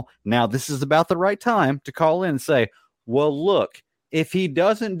now this is about the right time to call in and say, well, look, if he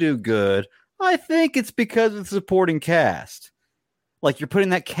doesn't do good, I think it's because of the supporting cast. Like, you're putting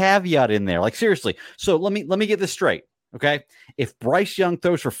that caveat in there. Like, seriously. So let me get this straight. Okay, if Bryce Young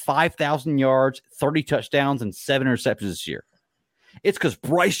throws for 5,000 yards, 30 touchdowns, and 7 interceptions this year, it's because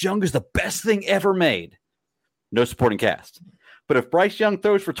Bryce Young is the best thing ever made. No supporting cast. But if Bryce Young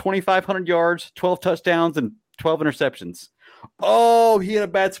throws for 2,500 yards, 12 touchdowns, and 12 interceptions, oh, he had a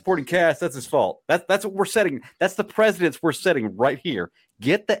bad supporting cast. That's his fault. That's what we're setting. That's the precedence we're setting right here.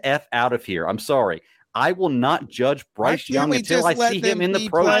 Get the F out of here. I'm sorry. I will not judge Bryce Young until I see him in the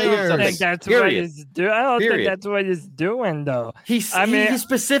pro. I don't think that's what he's doing. I don't think that's what he's doing, though. He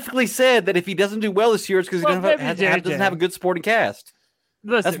specifically said that if he doesn't do well this year, it's because he doesn't have a good supporting cast.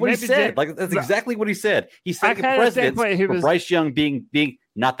 Listen, that's what he said. That's exactly what he said. He said the precedence for Bryce Young being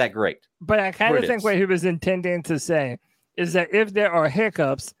not that great. But I kind of think what he was intending to say is that if there are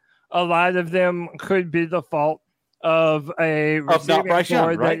hiccups, a lot of them could be the fault of a receiving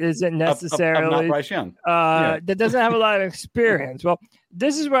core that isn't necessarily not Bryce Young. That doesn't have a lot of experience. Well,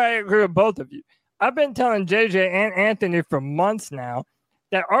 this is where I agree with both of you. I've been telling JJ and Anthony for months now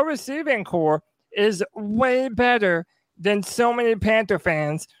that our receiving core is way better than so many Panther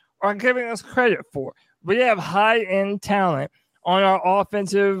fans are giving us credit for. We have high-end talent on our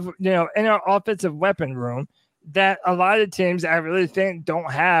offensive, in our offensive weapon room that a lot of teams I really think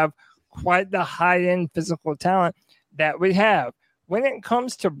don't have quite the high-end physical talent that we have. When it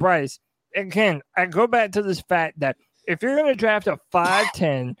comes to Bryce, again, I go back to this fact that if you're going to draft a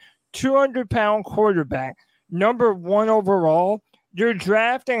 5'10", 200-pound quarterback, number 1 overall, you're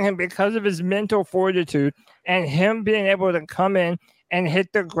drafting him because of his mental fortitude and him being able to come in and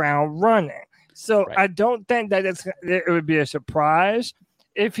hit the ground running. So I don't think that it would be a surprise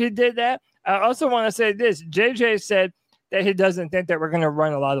if he did that. I also want to say this. JJ said that he doesn't think that we're going to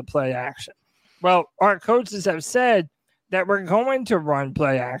run a lot of play action. Well, our coaches have said that we're going to run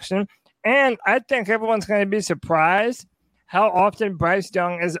play action, and I think everyone's going to be surprised how often Bryce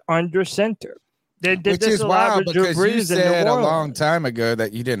Young is under center. They did Which is wild because you said a long time ago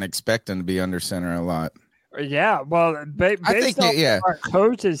that you didn't expect him to be under center a lot. Yeah, well, based on what our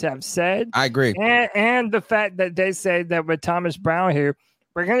coaches have said, I agree, and the fact that they say that with Thomas Brown here,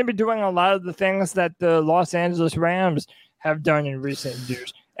 we're going to be doing a lot of the things that the Los Angeles Rams have done in recent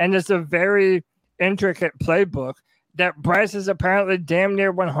years, and it's a very intricate playbook that Bryce is apparently damn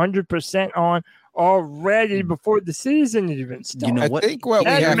near 100% on already before the season even starts. You know I what? think what we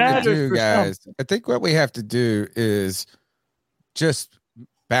That have to matters do, for guys, something. I think what we have to do is just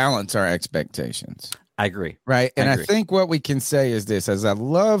balance our expectations. I agree. Right. And I agree. think what we can say is this, as I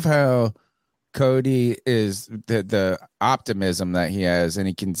love how Cody is the optimism that he has, and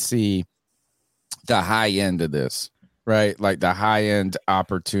he can see the high end of this, right? Like the high end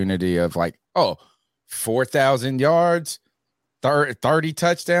opportunity of like, 4,000 yards, 30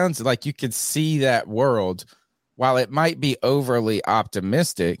 touchdowns. Like you could see that world. While it might be overly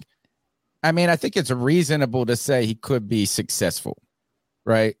optimistic, I mean, I think it's reasonable to say he could be successful,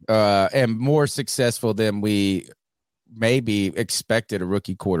 right? And more successful than we maybe expected a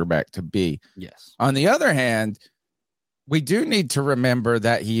rookie quarterback to be. Yes. On the other hand, we do need to remember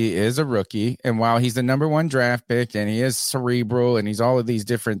that he is a rookie. And while he's the number 1 draft pick and he is cerebral and he's all of these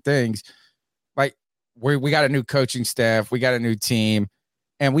different things, like we got a new coaching staff, we got a new team,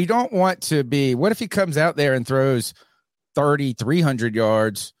 and we don't want to be, what if he comes out there and throws 300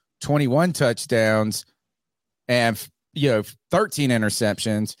 yards, 21 touchdowns, and 13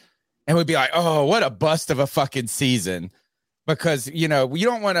 interceptions, and we'd be like, oh, what a bust of a fucking season. Because, we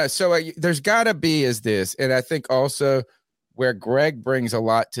don't want to. So there's got to be is this. And I think also where Greg brings a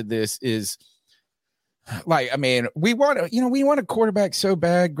lot to this is like, I mean, we want a quarterback so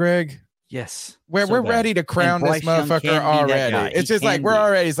bad, Greg. Yes. Where so we're bad. ready to crown this Bryce Young motherfucker can be that guy. already. It's He just like can we're be.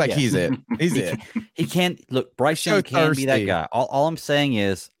 already. It's like Yes. he's it. He's it. He can't look. Bryce Young can be that guy. All I'm saying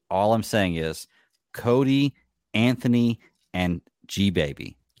is, Cody, Anthony, and G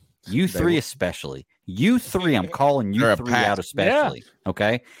Baby, you three especially. You three, I'm calling you three out especially. Yeah.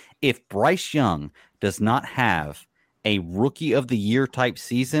 Okay, if Bryce Young does not have a rookie of the year type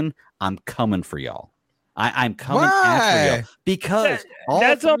season, I'm coming for y'all. I'm coming after y'all because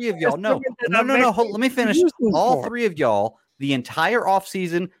all three of y'all. No. Let me finish. All three of y'all, the entire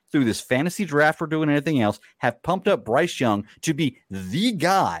offseason through this fantasy draft we're doing and everything else, have pumped up Bryce Young to be the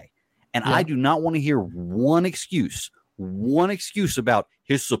guy. And I do not want to hear one excuse about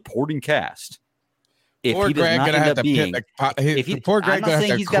his supporting cast. If poor he does Greg not gonna end have up to being, poor Greg gonna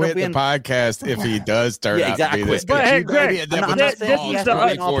have to quit the podcast if he does turn out to be this. But hey, Greg, this is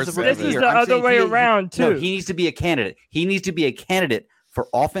the other way around too. No, he needs to be a candidate. He needs to be a candidate for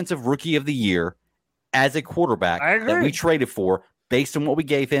offensive rookie of the year as a quarterback that we traded for based on what we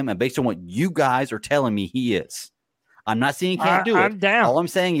gave him and based on what you guys are telling me he is. I'm not saying he can't do it. I'm down. All I'm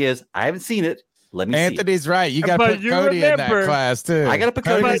saying is I haven't seen it. Let me Anthony's right. You got to put Cody in that class too. I got to put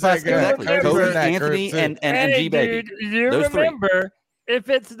Cody in that class. Exactly. Cody, Anthony, and G Baby. You remember if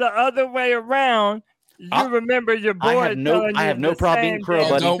it's the other way around. You remember your boy. I have no problem eating crow,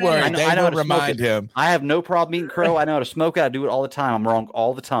 buddy. Don't worry. I know how to remind him. I have no problem eating crow. I know how to smoke it. I do it all the time. I'm wrong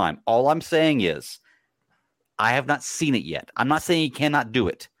all the time. All I'm saying is I have not seen it yet. I'm not saying he cannot do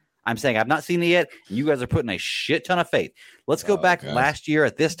it. I'm saying I've not seen it yet. You guys are putting a shit ton of faith. Let's go back last year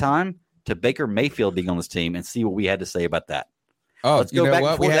at this time to Baker Mayfield being on this team and see what we had to say about that. Let's go back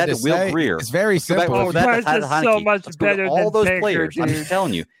before that to Will Greer. It's very simple. Bryce is so much better all than those Baker, players. dude. I'm just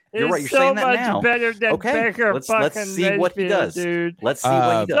telling you. You're right. You're so saying that much now. better than Baker. Let's see what he does. Dude. Let's see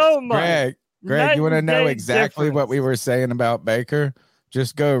what he does. So much. Greg, you want to know exactly difference. what we were saying about Baker?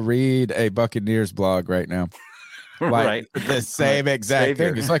 Just go read a Buccaneers blog right now. Like the same exact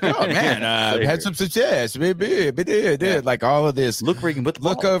thing. It's like, oh man, had some success. Like all of this. Look where you can put the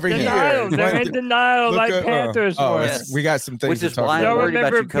look over denial. here. They're in denial like Panthers were. We got some things Which to is talk why about. I'm worried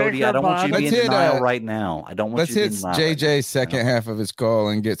about you, Cody. I don't want you to be in denial hit, right now. I don't want you to be in denial. Let's hit JJ's second half of his call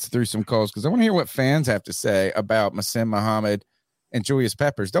and gets through some calls because I want to hear what fans have to say about Muhsin Muhammad and Julius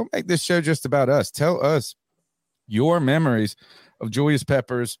Peppers. Don't make this show just about us. Tell us your memories of Julius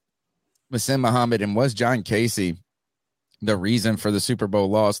Peppers, Muhsin Muhammad, and was John Casey the reason for the Super Bowl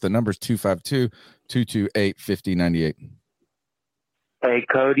loss? The number's 252-228-5098. Hey,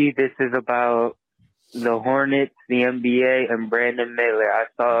 Cody, this is about the Hornets, the NBA, and Brandon Miller. I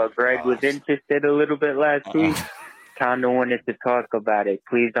saw Greg was interested a little bit last week. Kind of wanted to talk about it.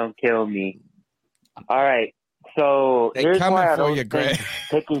 Please don't kill me. All right. So here's why I don't think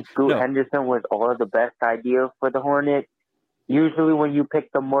picking Scoot Henderson was all the best idea for the Hornets. Usually when you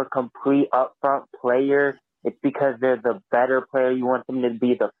pick the more complete upfront player, it's because they're the better player. You want them to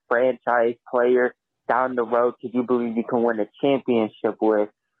be the franchise player down the road because you believe you can win a championship with.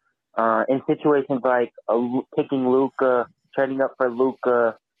 In situations like picking Luka, trading up for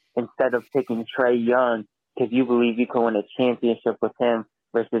Luka instead of picking Trae Young because you believe you can win a championship with him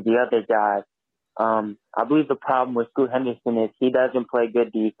versus the other guy. I believe the problem with Scoot Henderson is he doesn't play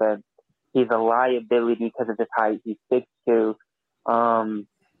good defense. He's a liability because of his height. He's 6'2".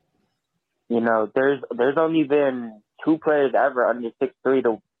 There's only been two players ever under 6'3"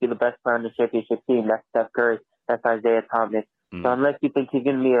 to be the best player on the championship team. That's Steph Curry. That's Isaiah Thomas. So unless you think he's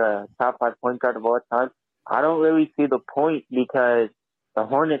going to be a top 5 point guard of all time, I don't really see the point because the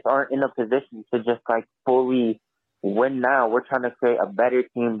Hornets aren't in a position to just like fully win now. We're trying to create a better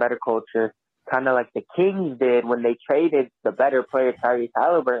team, better culture, kind of like the Kings did when they traded the better player, Tyrese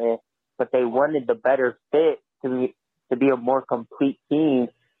Halliburton, but they wanted the better fit to be a more complete team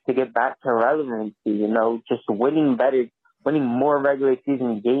to get back to relevancy, just winning more regular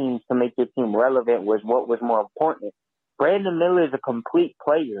season games to make your team relevant was what was more important. Brandon Miller is a complete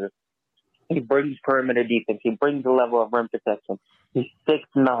player. He brings perimeter defense. He brings a level of rim protection. He's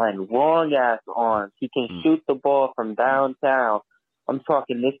 6'9", long-ass arms. He can shoot the ball from downtown. I'm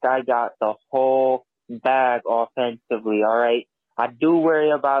talking this guy got the whole bag offensively, all right? I do worry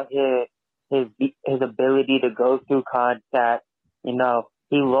about his ability to go through contact. He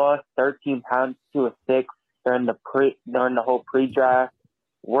lost 13 pounds to a 6 during the whole pre-draft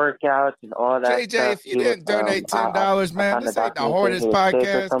workouts and all that JJ, stuff. if you didn't donate $10, man, this ain't the Hornets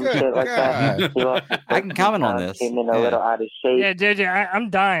podcast. Good God. I can comment on this. Came in a little out of shape. Yeah, JJ,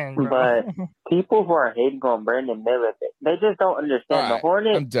 I'm dying, bro. But people who are hating on Brandon Miller, they just don't understand. The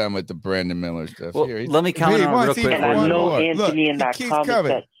Hornets. I'm done with the Brandon Miller stuff. Well, let me comment on it real quick. And I know Anthony in that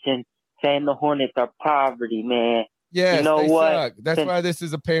comment section saying the Hornets are poverty, man. Yes, you know they what? suck. That's why this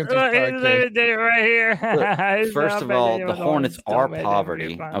is a Panthers Look, podcast. Look, right here. Look, first of all, the Hornets are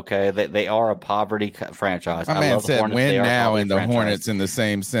poverty. Okay, they are a poverty franchise. My man said win now and the Hornets in the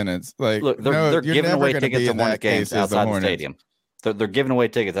same sentence. Like, look, they're giving away tickets to Hornets games outside the stadium. They're giving away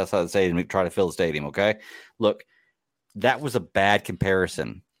tickets outside the stadium to try to fill the stadium. Okay, look, that was a bad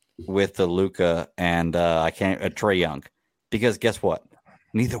comparison with the Luka and Trae Young, because guess what?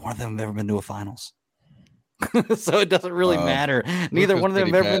 Neither one of them have ever been to a finals. So it doesn't really matter. Neither one of them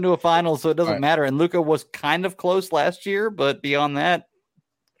have ever been to a final, so it doesn't matter. And Luka was kind of close last year, but beyond that,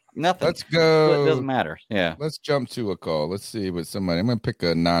 nothing. Let's go. So it doesn't matter. Yeah. Let's jump to a call. Let's see what somebody. I'm going to pick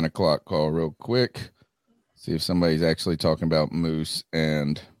a 9:00 call real quick. See if somebody's actually talking about Moose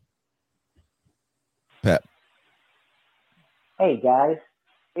and Pep. Hey guys,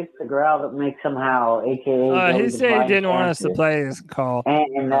 it's the growl that makes somehow, aka. He said he didn't want us to play his call.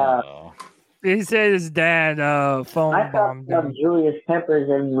 And he said his dad phone bombed him. Julius Peppers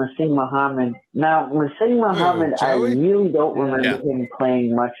and Muhsin Muhammad. Now, Muhsin Muhammad, I really don't remember him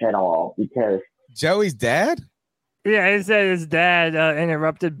playing much at all because Joey's dad. Yeah, he said his dad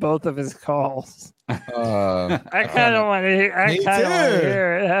interrupted both of his calls. I kind of want to hear. I kind of want to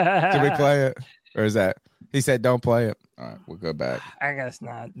hear it. Did we play it, or is that he said don't play it? All right, we'll go back. I guess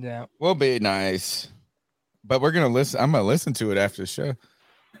not. Yeah, we'll be nice, but we're gonna listen. I'm gonna listen to it after the show.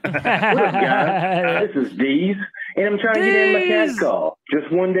 What up, guys? This is Deez, and I'm trying to get in my cat call.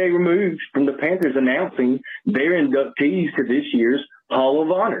 Just one day removed from the Panthers announcing their inductees to this year's Hall of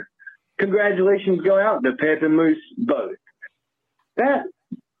Honor. Congratulations go out to Pep and Moose both. That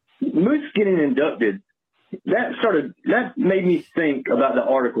Moose getting inducted, that made me think about the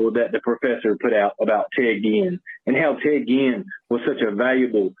article that the professor put out about Ted Ginn and how Ted Ginn was such a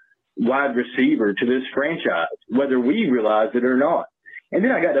valuable wide receiver to this franchise, whether we realize it or not. And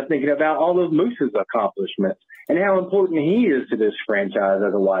then I got to thinking about all of Moose's accomplishments and how important he is to this franchise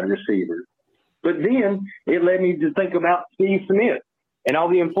as a wide receiver. But then it led me to think about Steve Smith and all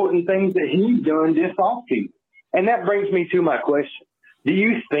the important things that he's done this offseason. And that brings me to my question. Do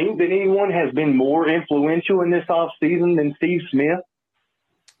you think that anyone has been more influential in this offseason than Steve Smith?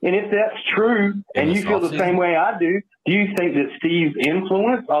 And if that's true, and you feel the same way I do you think that Steve's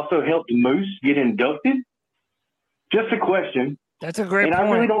influence also helped Moose get inducted? Just a question. That's a great point. And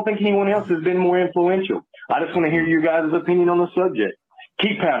I really don't think anyone else has been more influential. I just want to hear your guys' opinion on the subject.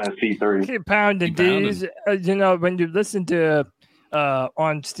 Keep pounding, C3. Keep pounding, D's. When you listen to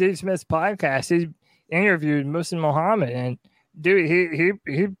on Steve Smith's podcast, he interviewed Muhsin Muhammad, and dude, he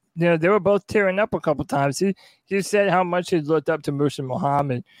they were both tearing up a couple times. He said how much he looked up to Muhsin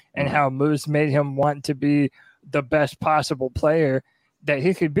Muhammad and how Moose made him want to be the best possible player that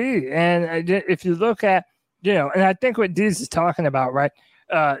he could be. And if you look at and I think what Deez is talking about, right?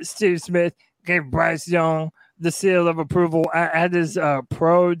 Steve Smith gave Bryce Young the seal of approval at his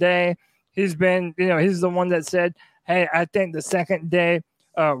pro day. He's been, he's the one that said, hey, I think the second day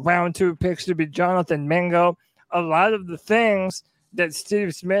round 2 picks should be Jonathan Mingo. A lot of the things that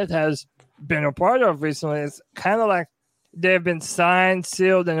Steve Smith has been a part of recently is kind of like they've been signed,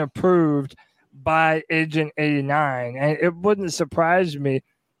 sealed, and approved by Agent 89. And it wouldn't surprise me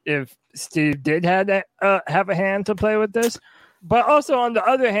if Steve did have a hand to play with this, but also on the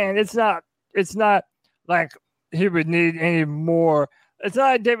other hand, it's not like he would need any more. It's not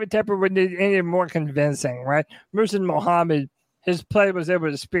like David Tepper would need any more convincing, right? Muhsin Muhammad his play was able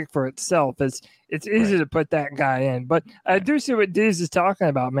to speak for itself. It's easy to put that guy in. But I do see what Deez is talking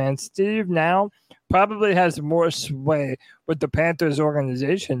about, man. Steve now probably has more sway with the Panthers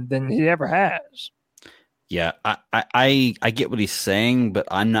organization than he ever has. Yeah, I get what he's saying, but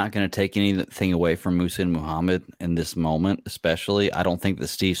I'm not going to take anything away from Muhsin Muhammad in this moment, especially. I don't think that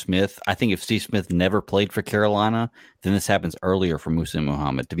Steve Smith, I think if Steve Smith never played for Carolina, then this happens earlier for Muhsin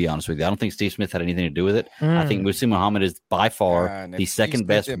Muhammad, to be honest with you. I don't think Steve Smith had anything to do with it. I think Muhsin Muhammad is by far the second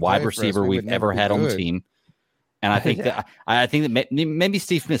best wide receiver we've ever had on the team. And I think that maybe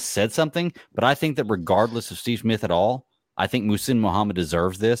Steve Smith said something, but I think that regardless of Steve Smith at all, I think Muhsin Muhammad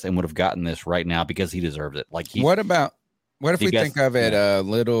deserves this and would have gotten this right now because he deserves it. Like, what if we think of it a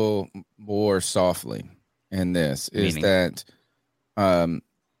little more softly in this? Is that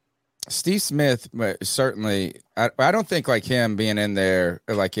Steve Smith certainly? I don't think like him being in there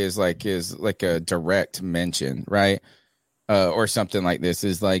is a direct mention, right? Or something like this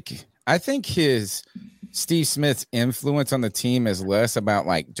is like, I think Steve Smith's influence on the team is less about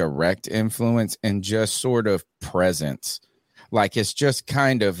like direct influence and just sort of presence. Like, it's just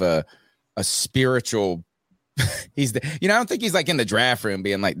kind of a spiritual. I don't think he's like in the draft room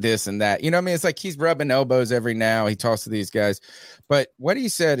being like this and that. You know what I mean? It's like he's rubbing elbows every now. He talks to these guys. But what he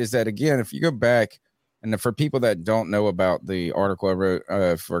said is that, again, if you go back, and for people that don't know about the article I wrote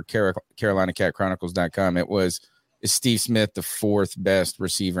for CarolinaCatChronicles.com, is Steve Smith the fourth best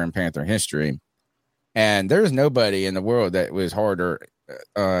receiver in Panther history? And there's nobody in the world that was harder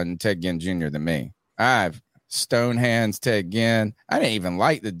on Ted Ginn Jr. than me. I've stone hands Ted Ginn. I didn't even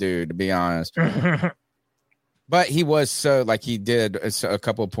like the dude, to be honest. But he was he did a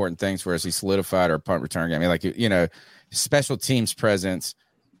couple important things for us. He solidified our punt return game. His special teams presence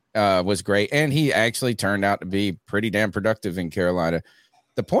was great. And he actually turned out to be pretty damn productive in Carolina.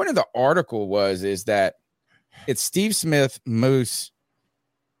 The point of the article is that it's Steve Smith, Moose,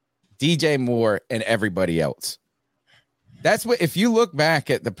 DJ Moore, and everybody else. That's what, if you look back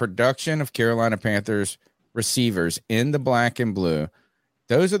at the production of Carolina Panthers receivers in the black and blue,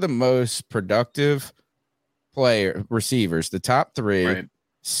 those are the most productive receivers. The top three, right?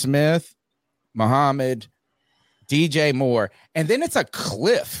 Smith, Muhammad, DJ Moore, and then it's a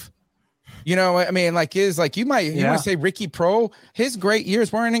cliff. You know, I mean, you might say Ricky Prohl. His great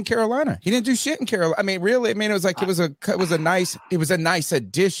years weren't in Carolina. He didn't do shit in Carolina. I mean, really, it was a nice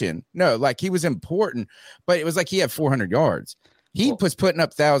addition. No, like, he was important, but it was like he had 400 yards. He was putting up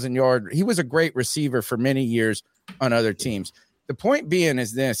 1,000 yards. He was a great receiver for many years on other teams. The point being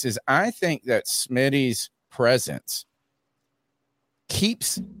is I think that Smitty's presence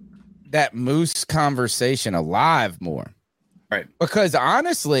keeps that Moose conversation alive more. Right. Because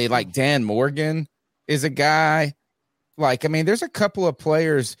honestly, like, Dan Morgan is a guy, there's a couple of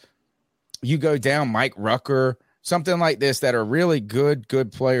players you go down, Mike Rucker, something like this, that are really good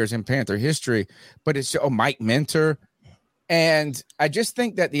players in Panther history, but it's Mike Minter. And I just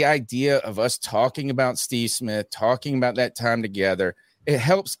think that the idea of us talking about Steve Smith, talking about that time together, it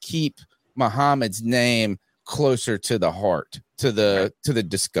helps keep Muhammad's name closer to the heart, to the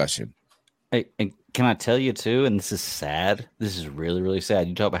discussion. Hey, and can I tell you too, and this is sad, this is really, really sad.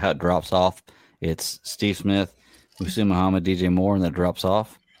 You talk about how it drops off. It's Steve Smith, Muhsin Muhammad, DJ Moore, and that drops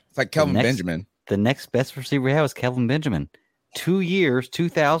off. It's like Kelvin Benjamin. The next best receiver we have is Kelvin Benjamin. 2 years,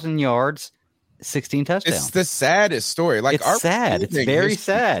 2,000 yards, 16 touchdowns. It's the saddest story. It's sad. It's very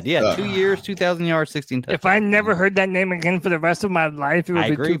sad. Yeah, 2 years, 2,000 yards, 16 touchdowns. If I never heard that name again for the rest of my life, it would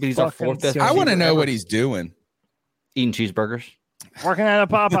be agree, but he's our fourth best. I want to know what he's doing. Eating cheeseburgers. Working at a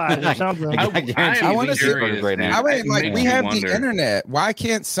Popeyes or something. I want to see right now. We have the internet. Why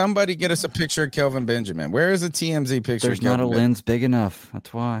can't somebody get us a picture of Kelvin Benjamin? Where is the TMZ picture? There's not a lens big enough.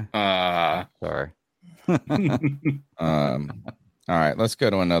 That's why. Sorry. All right, let's go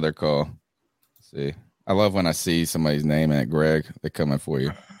to another call. Let's see. I love when I see somebody's name in it. Greg, they're coming for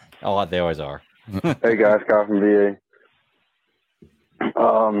you. Oh, they always are. Hey guys, Kyle from VA.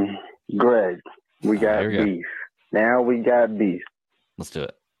 Greg, we got beef. Now we got beef. Let's do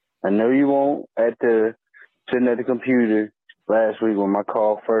it. I know you won't sitting at the computer last week when my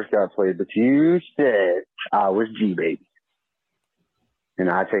call first got played, but you said I was G-Baby.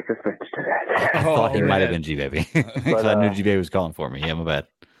 And I take offense to that. I thought he might have been G-Baby. Because I knew G-Baby was calling for me. Yeah, my bad.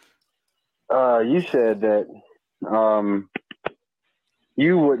 You said that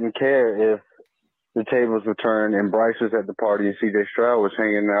you wouldn't care if the tables were turned and Bryce was at the party and CJ Stroud was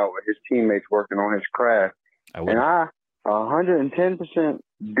hanging out with his teammates working on his craft. And I 110%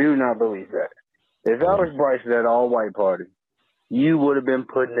 do not believe that. If that was Bryce at that all-white party, you would have been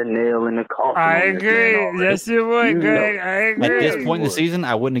putting a nail in the coffin. I agree. Yes, you would, Greg. I agree. At this point in the season,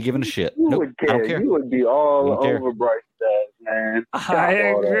 I wouldn't have given a shit. You would care. I don't care. You would be all over Bryce's ass man. I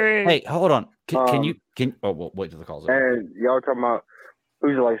agree. Hey, hold on. Can you? Well, wait till the call's over. And y'all talking about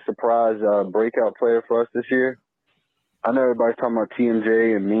who's like surprise breakout player for us this year? I know everybody's talking about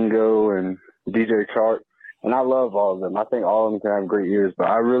TMJ and Mingo and DJ Chark, and I love all of them. I think all of them can have great years, but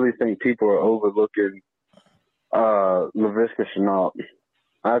I really think people are overlooking Laviska Shenault.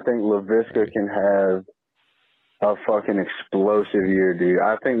 I think Laviska can have a fucking explosive year, dude.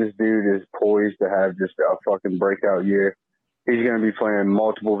 I think this dude is poised to have just a fucking breakout year. He's going to be playing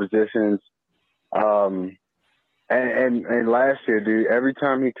multiple positions. And last year, dude, every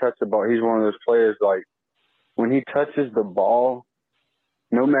time he touched the ball, he's one of those players, like, when he touches the ball,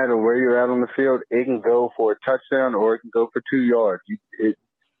 no matter where you're at on the field, it can go for a touchdown or it can go for 2 yards.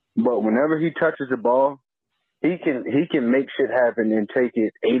 But whenever he touches the ball, he can make shit happen and take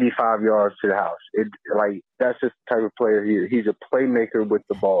it 85 yards to the house. That's just the type of player he is. He's a playmaker with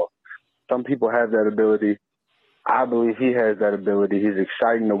the ball. Some people have that ability. I believe he has that ability. He's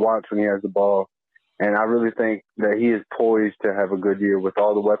exciting to watch when he has the ball. And I really think that he is poised to have a good year with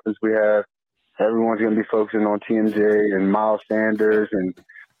all the weapons we have. Everyone's going to be focusing on TMJ and Miles Sanders and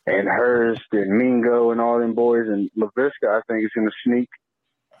Hurst and Mingo and all them boys. And Laviska, I think, is going to sneak.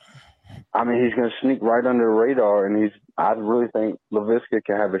 I mean, he's going to sneak right under the radar. And I really think Laviska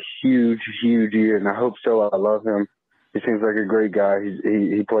can have a huge, huge year. And I hope so. I love him. He seems like a great guy.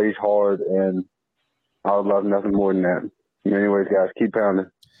 He plays hard. And I would love nothing more than that. Anyways, guys, keep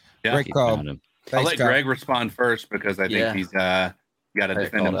pounding. Yeah, great call. Thanks, I'll let Greg respond first because I think he's got to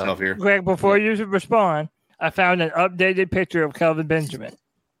defend himself here. Greg, before you respond, I found an updated picture of Kelvin Benjamin.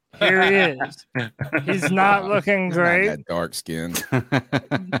 Here he is. He's not looking great. Not that dark skin.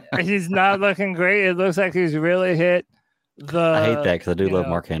 He's not looking great. It looks like he's really hit the. I hate that because I do love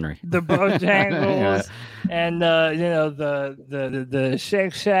Mark Henry. The Bojangles and the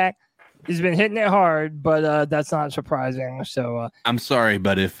Shake Shack. He's been hitting it hard, but that's not surprising. So I'm sorry,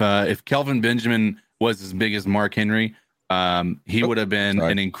 but if Kelvin Benjamin was as big as Mark Henry, he would have been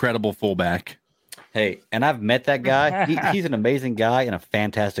an incredible fullback. Hey, and I've met that guy. He's an amazing guy and a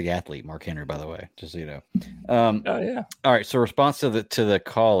fantastic athlete, Mark Henry, by the way, just so you know. All right, so response to the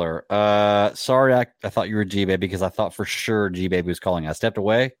caller. Sorry, I thought you were G-Baby because I thought for sure G-Baby was calling. I stepped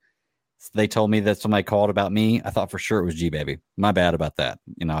away. They told me that somebody called about me. I thought for sure it was G-Baby. My bad about that.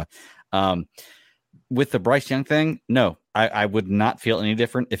 With the Bryce Young thing, no, I would not feel any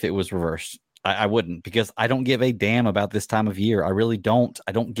different if it was reversed. I wouldn't, because I don't give a damn about this time of year. I really don't.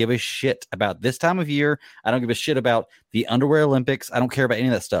 I don't give a shit about this time of year. I don't give a shit about the underwear Olympics. I don't care about any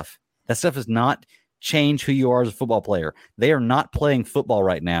of that stuff. That stuff does not change who you are as a football player. They are not playing football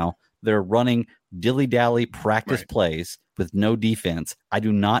right now. They're running dilly-dally practice plays with no defense. I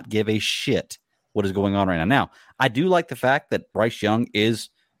do not give a shit what is going on right now. Now, I do like the fact that Bryce Young is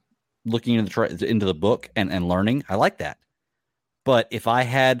looking into the book and learning. I like that. But if I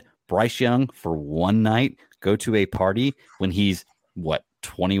had Bryce Young for one night go to a party when he's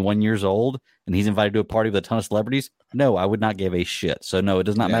 21 years old and he's invited to a party with a ton of celebrities, no, I would not give a shit. So no, it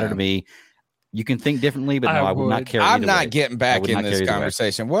does not matter to me. You can think differently, but no, I would not care. I'm not getting back in this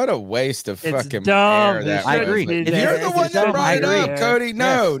conversation. What a waste of fucking air that I agree. If you're the one that brought it up, Cody,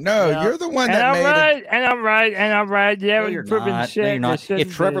 no, you're the one that made it. And I'm right. Yeah, you're not. Shit. No, you're not.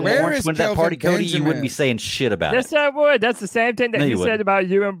 If Trevor Lawrence went to that party, Cody, you wouldn't be saying shit about it. Yes, I would. That's the same thing that he said about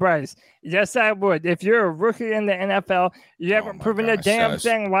you and Bryce. Yes, I would. If you're a rookie in the NFL, you haven't proven a damn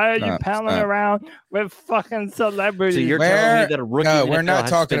thing. Why are you pounding around with fucking celebrities? So you're telling me that a rookie in the we're NFL not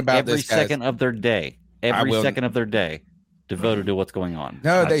has talking spent about every this, guys. second of their day. Every second of their day devoted to what's going on.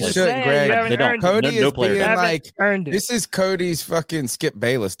 No, they shouldn't, Greg. They don't. Cody no is players being like, this is Cody's fucking Skip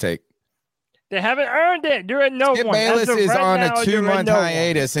Bayless take. They haven't earned it. You're a no Skip one. Bayless is right on now, a 2-month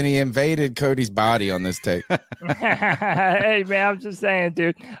hiatus, and he invaded Cody's body on this take. Hey, man, I'm just saying,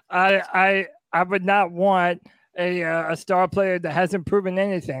 dude. I would not want a star player that hasn't proven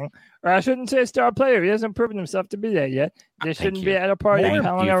anything. Or I shouldn't say star player. He hasn't proven himself to be there yet. They shouldn't be at a party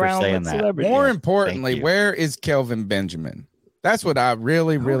pounding around with celebrities. More importantly, where is Kelvin Benjamin? That's what I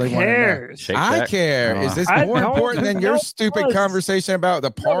really want to know. I care. Is this more important than your stupid conversation about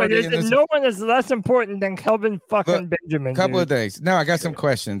the party? No one is less important than Kelvin fucking Benjamin. A couple of things. No, I got some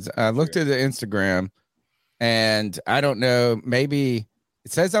questions. I looked at the Instagram, and I don't know. Maybe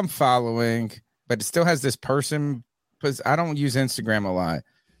it says I'm following, but it still has this person. Because I don't use Instagram a lot.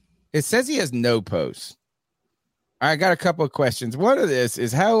 It says he has no posts. I got a couple of questions. One of this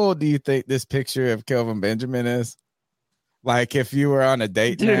is, how old do you think this picture of Kelvin Benjamin is? Like if you were on a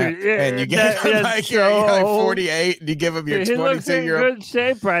date and you get him you're like 48 and you give him your 22-year-old. Good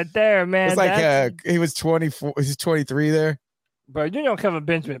shape right there, man. It's like he was 24. He's 23 there. But you know Kelvin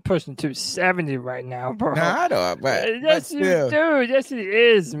Benjamin pushing 270 right now, bro. No, I don't. But, yes, you do. Yes, he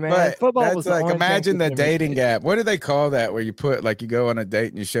is, man. But Football that's was like, imagine the dating gap. gap. What do they call that? Where you put like you go on a date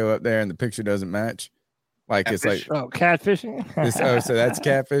and you show up there and the picture doesn't match. Like catfish. It's like catfishing. So that's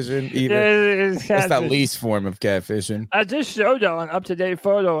catfishing. Even it's that's the least form of catfishing. I just showed y'all an up-to-date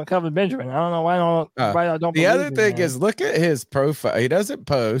photo of Kelvin Benjamin. I don't know why I don't. The other thing is, look at his profile. He doesn't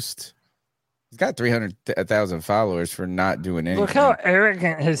post. He's got 300,000 followers for not doing anything. Look how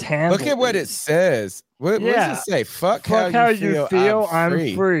arrogant his handle. Look at what it says. What does it say? Fuck how you feel.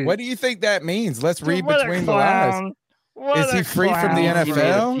 I'm free. What do you think that means? Let's read between the lines. Is he free from the NFL? He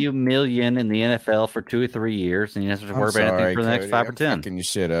made a few million in the NFL for 2 or 3 years, and he doesn't have to worry about anything for the next 5 or 10. Fucking your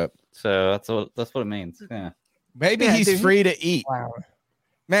shit up. So that's what it means. Yeah. Maybe he's free to eat. Wow.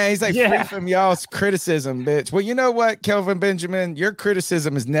 Man, he's like free from y'all's criticism, bitch. Well, you know what, Kelvin Benjamin? Your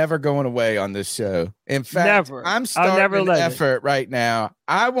criticism is never going away on this show. In fact, I'm starting an effort right now.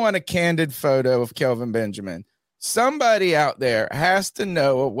 I want a candid photo of Kelvin Benjamin. Somebody out there has to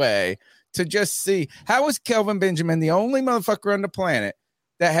know a way to just see, how is Kelvin Benjamin the only motherfucker on the planet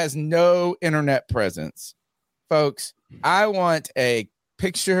that has no internet presence? Folks, I want a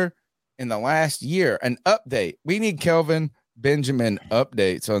picture in the last year, an update. We need Kelvin Benjamin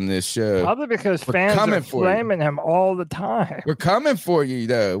updates on this show. Probably because fans are flaming him all the time. We're coming for you,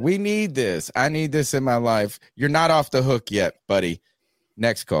 though. We need this. I need this in my life. You're not off the hook yet, buddy.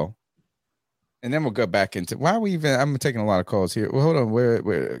 Next call. And then we'll go back into why are we even. I'm taking a lot of calls here. Well, hold on. Where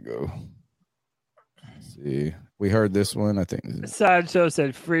did it go? Let's see. We heard this one, I think. Sideshow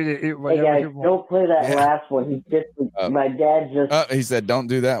said free to eat whatever hey guys, don't play that last one. He just my dad just. He said, "Don't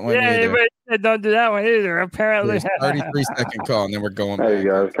do that one." Yeah, he said, "Don't do that one either." Apparently, 33-second call, and then we're going. Hey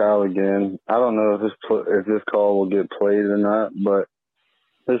guys, Kyle again. I don't know if this call will get played or not, but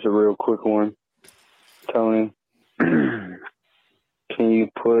this is a real quick one. Tony, can you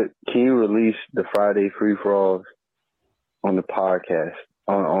release the Friday free for alls on the podcast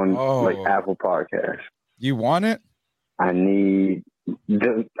on like Apple Podcasts? You want it? I need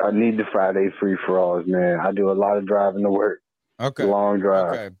the Friday free for alls, man. I do a lot of driving to work. Okay. Long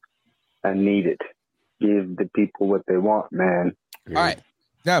drive. Okay. I need it. Give the people what they want, man. All right.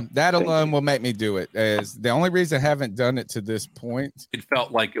 No, that alone will make me do it. As the only reason I haven't done it to this point. It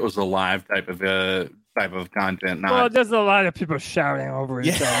felt like it was a live type of content. Well, there's a lot of people shouting over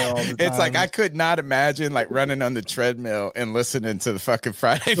each other all the time. It's like I could not imagine like running on the treadmill and listening to the fucking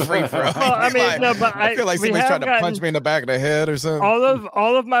Friday free for all. Well, I mean, no, but I feel like somebody's trying to punch me in the back of the head or something.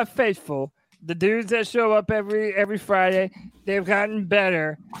 All of my faithful, the dudes that show up every Friday, they've gotten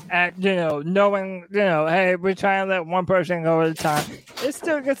better at knowing hey, we're trying to let one person go at a time. It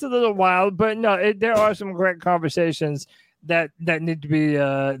still gets a little wild, but no, there are some great conversations that need to be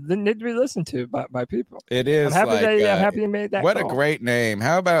listened to by people. It is. I'm happy you made that. What call. A great name!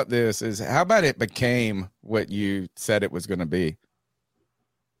 How about this? How about it became what you said it was going to be?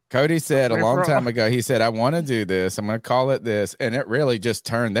 Cody said a long time ago, he said, I want to do this. I'm going to call it this. And it really just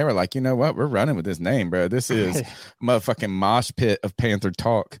turned. They were like, you know what? We're running with this name, bro. This is motherfucking mosh pit of Panther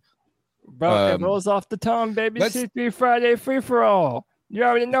talk. Bro, it rolls off the tongue, baby. C3 Friday free for all. You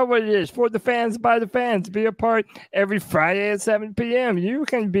already know what it is. For the fans, by the fans. Be a part every Friday at 7 p.m. You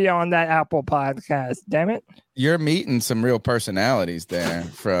can be on that Apple podcast, damn it. You're meeting some real personalities there,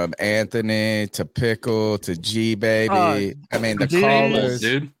 from Anthony to Pickle to G Baby. I mean, the callers,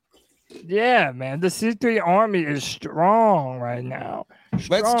 dude. Yeah, man. The C3 Army is strong right now.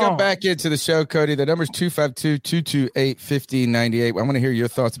 Let's jump back into the show, Cody. The number is 252-228-5098. I want to hear your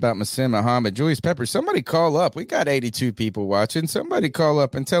thoughts about Muhsin Muhammad, Julius Pepper. Somebody call up. We got 82 people watching. Somebody call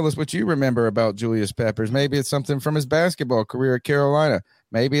up and tell us what you remember about Julius Peppers. Maybe it's something from his basketball career at Carolina.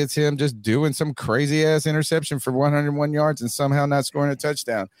 Maybe it's him just doing some crazy-ass interception for 101 yards and somehow not scoring a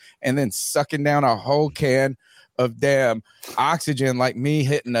touchdown and then sucking down a whole can of damn oxygen like me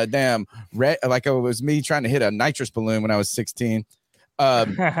hitting a damn like it was me trying to hit a nitrous balloon when I was 16.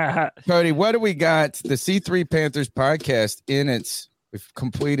 Cody, what do we got? The C3 Panthers podcast we've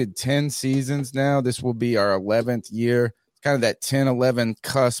completed 10 seasons now. This will be our 11th year. It's kind of that 10-11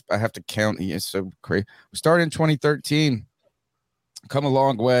 cusp. I have to count. It's so crazy. We started in 2013. Come a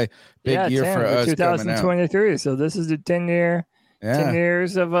long way. Big year for us. 2023. So this is the 10 years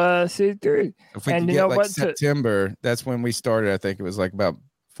of C3. If we could get September, that's when we started. I think it was like about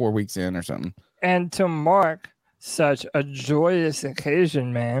 4 weeks in or something. And to mark such a joyous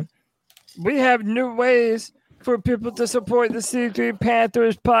occasion, man, we have new ways for people to support the C3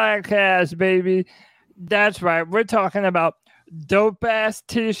 Panthers podcast, baby. That's right. We're talking about dope-ass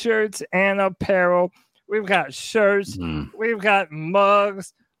T-shirts and apparel. We've got shirts. We've got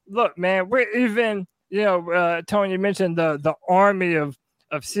mugs. Look, man, we're even Tony, you mentioned the army of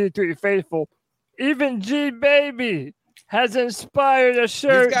C3 faithful. Even G Baby has inspired a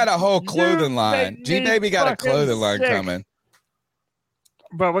shirt. He's got a whole clothing line. G Baby got a clothing line coming.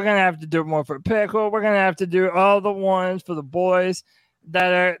 But we're gonna have to do more for Pickle. We're gonna have to do all the ones for the boys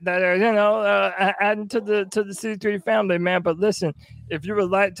that are adding to the C3 family, man. But listen, if you would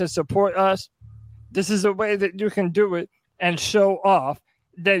like to support us, this is a way that you can do it and show off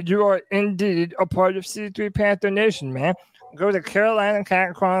that you are indeed a part of C3 Panther Nation, man. Go to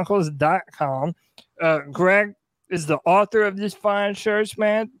CarolinaCatChronicles.com. Greg is the author of these fine shirts,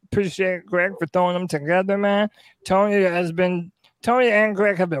 man. Appreciate Greg for throwing them together, man. Tony and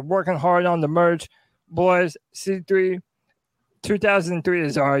Greg have been working hard on the merch. Boys, C3, 2003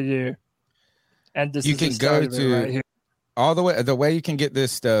 is our year. And this you is can the start go of it to right here. all the way. The way you can get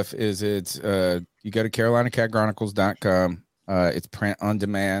this stuff is you go to CarolinaCatChronicles.com. It's print on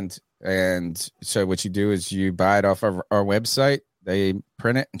demand. And so what you do is you buy it off our website. They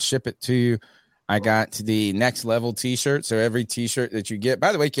print it and ship it to you. I got the Next Level t-shirt. So every t-shirt that you get,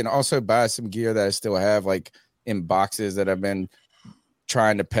 by the way, you can also buy some gear that I still have, like in boxes that I've been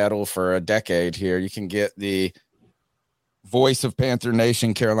trying to peddle for a decade here. You can get the Voice of Panther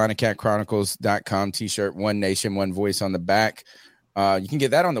Nation, CarolinaCatChronicles.com t-shirt, One Nation, One Voice on the back. You can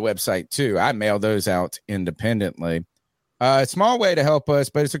get that on the website too. I mail those out independently. A small way to help us,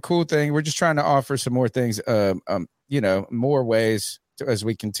 but it's a cool thing. We're just trying to offer some more things, more ways as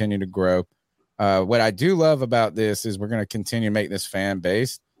we continue to grow. What I do love about this is we're going to continue to make this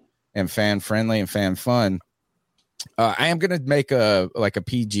fan-based and fan-friendly and fan-fun. I am going to make a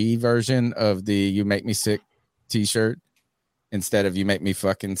PG version of the You Make Me Sick t-shirt instead of You Make Me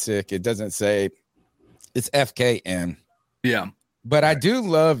Fucking Sick. It doesn't say, it's FKN. Yeah. But I do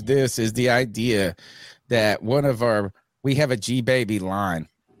love this is the idea that we have a G Baby line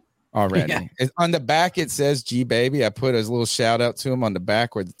already. Yeah. On the back, it says G Baby. I put a little shout out to him on the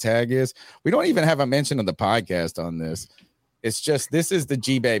back where the tag is. We don't even have a mention of the podcast on this. It's just, this is the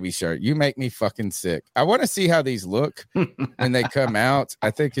G Baby shirt. You Make Me Fucking Sick. I want to see how these look when they come out. I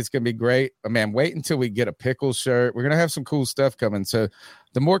think it's going to be great. Man, wait until we get a Pickle shirt. We're going to have some cool stuff coming. So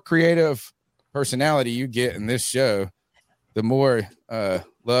the more creative personality you get in this show, the more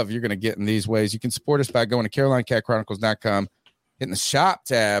love you're going to get in these ways. You can support us by going to CarolinaCatChronicles.com, hitting the shop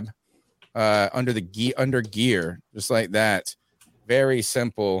tab under gear, just like that. Very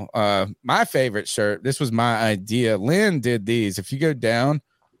simple. My favorite shirt. This was my idea. Lynn did these. If you go down,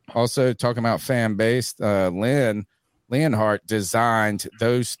 also talking about fan based, Lynn Hart designed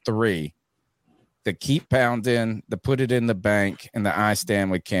those three: the Keep Pounding, the Put It in the Bank, and the I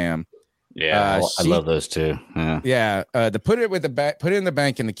Stand with Cam. Yeah, I love those too. Yeah. The Put It in the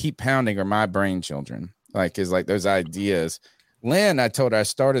Bank and the Keep Pounding are my brain children. Like those ideas. Lynn, I told her I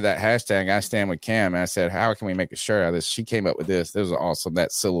started that hashtag I Stand with Cam, and I said, how can we make a shirt out of this? She came up with this. This was awesome.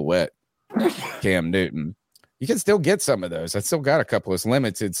 That silhouette, Cam Newton. You can still get some of those. I still got a couple. It's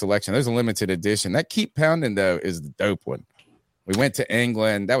limited selection. There's a limited edition. That Keep Pounding, though, is the dope one. We went to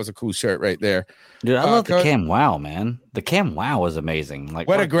England. That was a cool shirt right there. Dude, I love the Cam Wow, man. The Cam Wow was amazing. Like,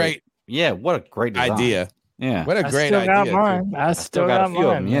 what a great design. idea. Yeah. What a great idea. I still got a few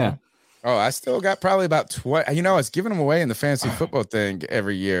of them. Yeah. Oh, I still got probably about 20. I was giving them away in the fantasy football thing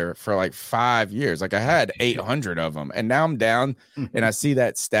every year for like 5 years. Like I had 800 of them, and now I'm down and I see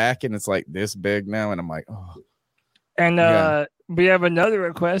that stack and it's like this big now. And I'm like, oh. And we have another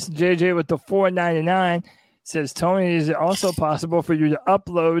request. JJ with the $4.99 says, Tony, is it also possible for you to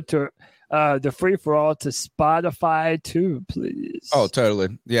upload to the free for all to Spotify too, please? Oh,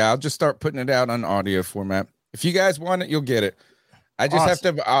 totally. Yeah. I'll just start putting it out on audio format. If you guys want it, you'll get it. I just have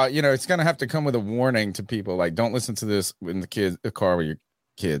to, it's going to have to come with a warning to people. Like, don't listen to this in the car with your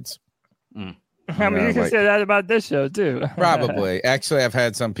kids. I mean, you can say that about this show too. Probably. Actually, I've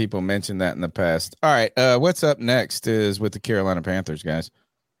had some people mention that in the past. All right. What's up next is with the Carolina Panthers, guys.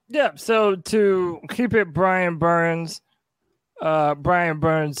 Yeah. So to keep it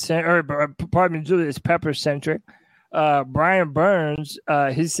Julius Pepper centric. Brian Burns,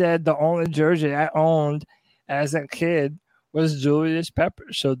 he said the only jersey I owned as a kid was Julius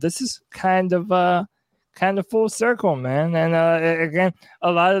Pepper. So this is kind of full circle, man. And again,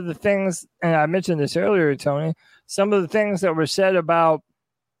 a lot of the things, and I mentioned this earlier, Tony, some of the things that were said about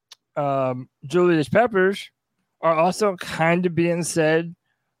Julius Peppers are also kind of being said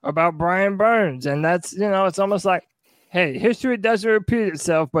about Brian Burns. And that's, it's almost like, hey, history doesn't repeat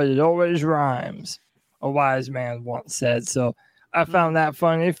itself, but it always rhymes, a wise man once said. So I found that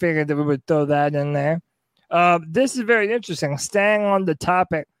funny. Figured that we would throw that in there. This is very interesting. Staying on the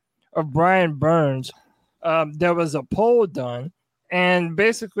topic of Brian Burns, there was a poll done, and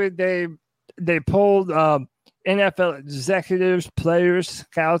basically they they polled NFL executives, players,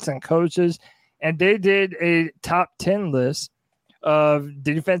 scouts, and coaches, and they did a top 10 list of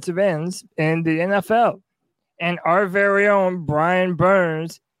defensive ends in the NFL. And our very own Brian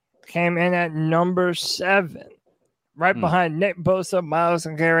Burns came in at number 7, right behind Nick Bosa, Myles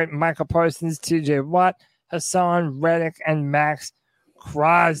Garrett, Michael Parsons, TJ Watt, Hassan Reddick, and Max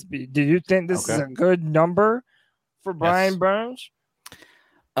Crosby. Do you think this is a good number for Brian Burns?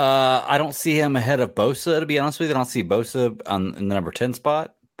 I don't see him ahead of Bosa, to be honest with you. I don't see Bosa in the number 10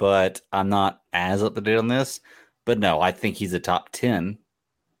 spot, but I'm not as up to date on this. But no, I think he's a top 10,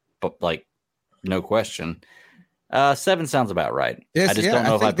 but like, no question. 7 sounds about right. I just don't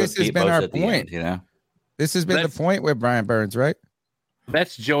know if I put Bosa at the end, you know? This has been the point with Brian Burns, right?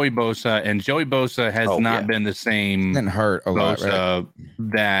 That's Joey Bosa, and Joey Bosa has not been the same been hurt a Bosa lot,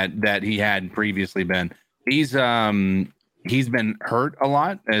 right? that he had previously been. He's been hurt a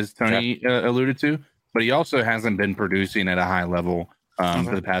lot, as Tony alluded to, but he also hasn't been producing at a high level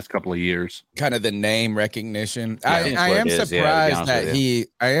for the past couple of years. Kind of the name recognition. I am surprised I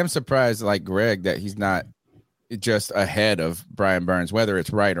am surprised, like Greg, that he's not just ahead of Brian Burns, whether it's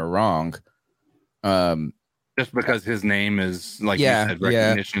right or wrong. Just because his name is like you said,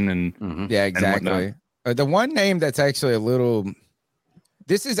 recognition and exactly. And the one name that's actually a little.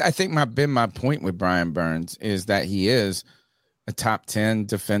 This is, I think, been my point with Brian Burns is that he is a top 10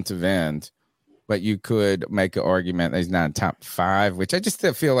 defensive end, but you could make an argument that he's not a top 5, which I just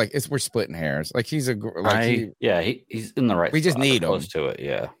still feel like we're splitting hairs. Like he's he's in the right. We just need him close to it.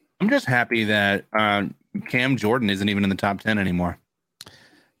 Yeah, I'm just happy that Cam Jordan isn't even in the top 10 anymore.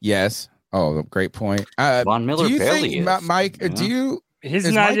 Yes. Oh, great point. Von Miller do you barely think, is. Mike? Do you?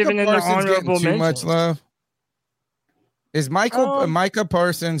 He's not even in the honorable too much love. Is Micah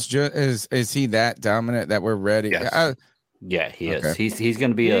Parsons is he that dominant that we're ready? Yes. Yeah, he is. He's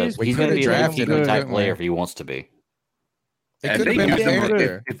going to be a drafted type player if he wants to be.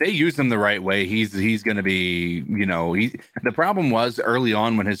 If they use him the right way, he's going to be. You know, the problem was early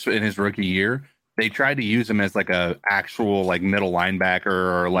on when in his rookie year, they tried to use him as like a actual like middle linebacker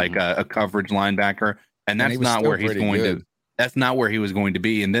or like a coverage linebacker, and that's not where he's going to. That's not where he was going to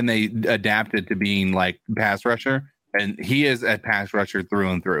be. And then they adapted to being like pass rusher, and he is a pass rusher through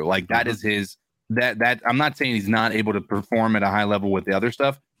and through. Like that is his. That I'm not saying he's not able to perform at a high level with the other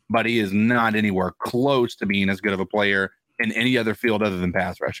stuff, but he is not anywhere close to being as good of a player in any other field other than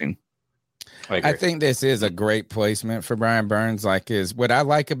pass rushing. I think this is a great placement for Brian Burns. What I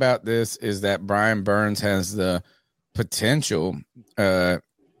like about this is that Brian Burns has the potential,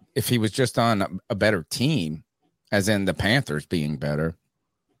 if he was just on a better team, as in the Panthers being better,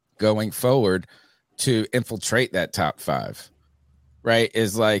 going forward to infiltrate that top 5. Right?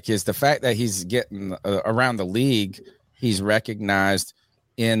 Is the fact that he's getting around the league, he's recognized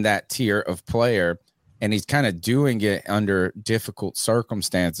in that tier of player. And he's kind of doing it under difficult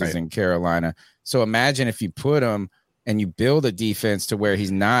circumstances in Carolina. So imagine if you put him and you build a defense to where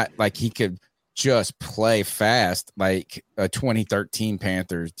he's not like he could just play fast like a 2013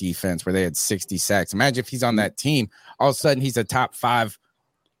 Panthers defense where they had 60 sacks. Imagine if he's on that team, all of a sudden he's a top 5.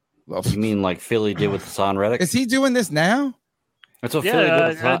 You mean like Philly did with Hassan Reddick? Is he doing this now? That's what Philly did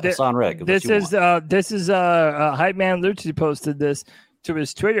with Hassan Reddick. This is Hype Man Lucci posted this to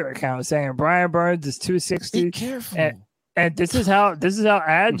his Twitter account saying Brian Burns is 260. Be careful. And this is how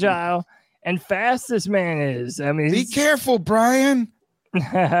agile and fast this man is. I mean, be careful, Brian.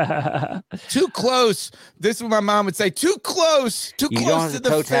 Too close. This is what my mom would say. Too close. Too close don't have to to the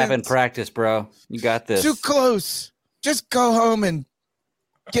toe tap in fence. practice, bro. You got this. Too close. Just go home and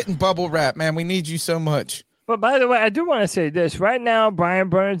get in bubble wrap, man. We need you so much. But by the way, I do want to say this. Right now, Brian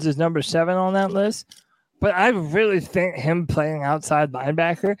Burns is number 7 on that list. But I really think him playing outside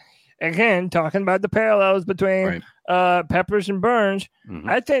linebacker, again, talking about the parallels between Peppers and Burns,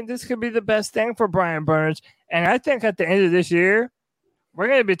 I think this could be the best thing for Brian Burns. And I think at the end of this year, we're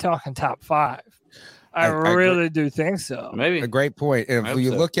going to be talking top 5. I really do think so. Maybe a great point. If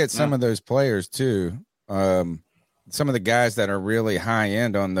you look at some of those players too, some of the guys that are really high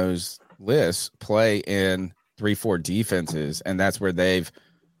end on those lists play in 3-4 defenses, and that's where they've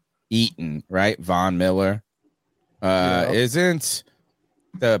eaten, right? Von Miller isn't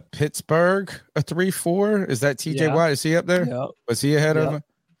the Pittsburgh a 3-4? Is that TJ Watt? Is he up there? Yep. Was he ahead of him?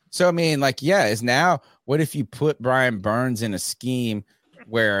 So I mean, is now what if you put Brian Burns in a scheme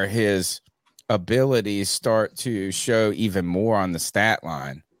where his abilities start to show even more on the stat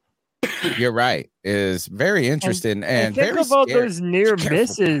line? You're right. Is very interesting and think very of all scary. those near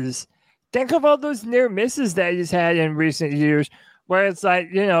misses. Think of all those near misses that he's had in recent years, where it's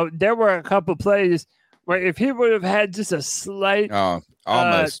like, there were a couple plays where if he would have had just a slight,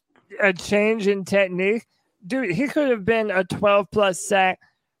 almost a change in technique, dude, he could have been a 12+ sack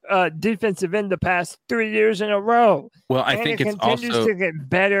defensive end the past 3 years in a row. Well, I think he it's continues also to get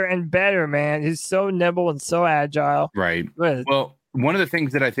better and better, man. He's so nimble and so agile. right. But, Well, one of the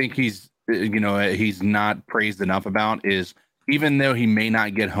things that I think he's not praised enough about is even though he may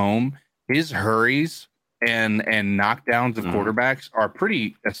not get home, his hurries and knockdowns of quarterbacks are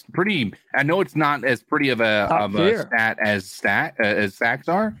pretty. I know it's not as pretty of a stat as sacks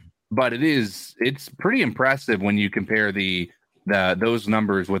are, but it's pretty impressive when you compare those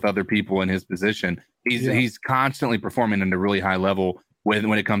numbers with other people in his position. He's constantly performing at a really high level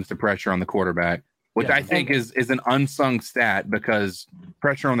when it comes to pressure on the quarterback, which I think is an unsung stat because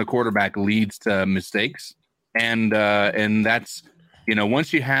pressure on the quarterback leads to mistakes, and that's.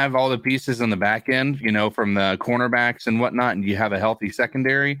 Once you have all the pieces on the back end, from the cornerbacks and whatnot, and you have a healthy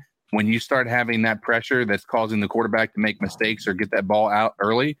secondary, when you start having that pressure that's causing the quarterback to make mistakes or get that ball out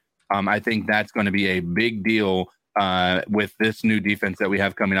early, I think that's going to be a big deal with this new defense that we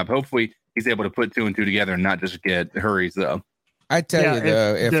have coming up. Hopefully he's able to put 2 and 2 together and not just get hurries, though. I tell you,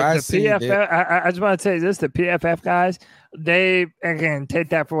 though, if I see PFF, I just want to say this, the PFF guys, they, again,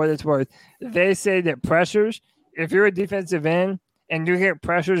 take that for what it's worth. They say that pressures, if you're a defensive end, and you get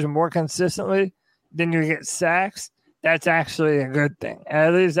pressures more consistently than you get sacks, that's actually a good thing.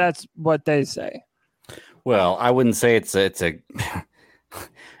 At least that's what they say. Well, I wouldn't say it's a okay.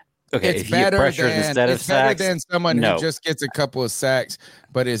 It's if you get pressures instead of sacks, better than someone who just gets a couple of sacks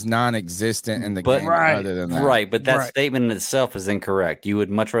but is non-existent in the game. Other than that, right? But that statement in itself is incorrect. You would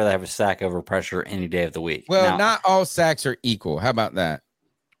much rather have a sack over pressure any day of the week. Well, not all sacks are equal. How about that?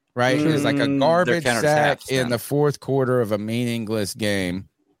 Right, it's like a garbage sack in the fourth quarter of a meaningless game.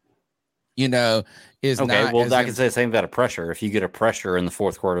 Is okay. Not. Well, I can say the same about a pressure. If you get a pressure in the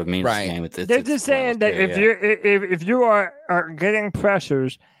fourth quarter of a meaningless game, they're just saying that if you are getting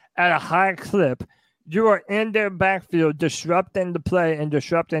pressures at a high clip, you are in their backfield disrupting the play and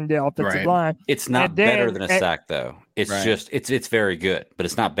disrupting the offensive line. It's not better than a sack, though. It's just it's very good, but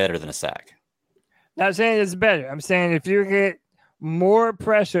it's not better than a sack. Not saying it's better. I'm saying if you get more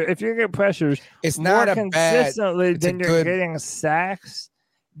pressure, if you get pressures, it's more not consistently than you're getting sacks.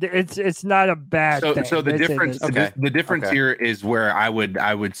 It's not a bad thing. So the difference, the difference here is where I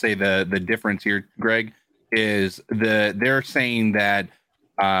would say the difference here, Greg, is they're saying that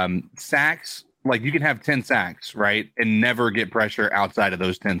sacks, like you can have 10 sacks, right, and never get pressure outside of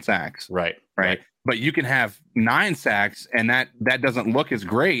those 10 sacks, right. But you can have 9 sacks, and that doesn't look as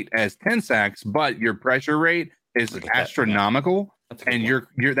great as 10 sacks, but your pressure rate is astronomical, and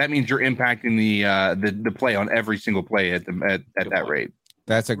that means you're impacting the play on every single play at that rate.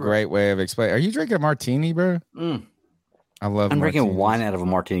 That's a great way of explaining. Are you drinking a martini, bro? I'm drinking wine out of a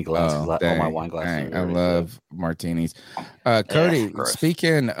martini glass. All my wine glasses. I love martinis. Cody,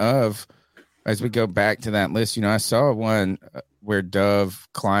 speaking of, as we go back to that list, I saw one where Dove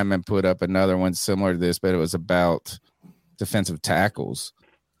Kleiman put up another one similar to this, but it was about defensive tackles,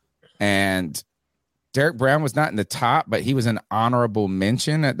 and Derek Brown was not in the top, but he was an honorable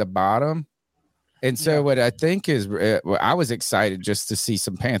mention at the bottom. And so what I think is I was excited just to see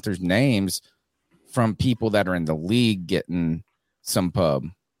some Panthers names from people that are in the league getting some pub.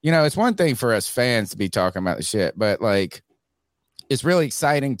 It's one thing for us fans to be talking about the shit, but like it's really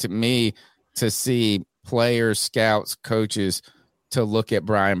exciting to me to see players, scouts, coaches to look at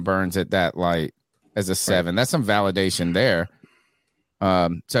Brian Burns at that light as a 7. That's some validation there.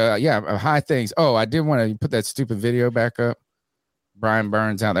 High things. Oh, I did want to put that stupid video back up. Brian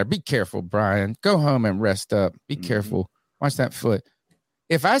Burns out there. Be careful, Brian. Go home and rest up. Be careful. Watch that foot.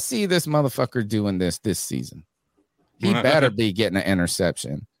 If I see this motherfucker doing this season, he better be getting an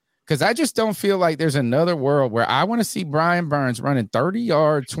interception. Because I just don't feel like there's another world where I want to see Brian Burns running 30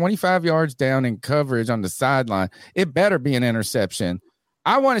 yards, 25 yards down in coverage on the sideline. It better be an interception.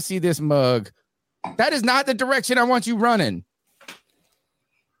 I want to see this mug. That is not the direction I want you running.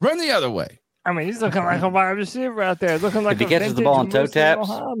 Run the other way. I mean, he's looking like a wide receiver out there. Looking like if he catches the ball on toe taps,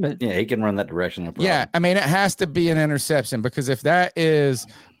 he can run that direction. No problem. Yeah, I mean, it has to be an interception because if that is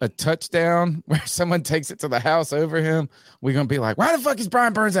a touchdown where someone takes it to the house over him, we're going to be like, why the fuck is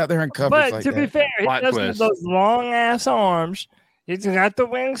Brian Burns out there in coverage like that? But to be fair, he does have those long-ass arms. He's got the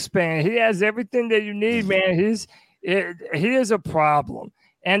wingspan. He has everything that you need, man. He is a problem.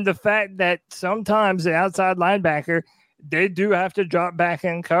 And the fact that sometimes the outside linebacker, they do have to drop back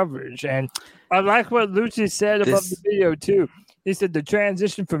in coverage. And I like what Lucci said above the video, too. He said the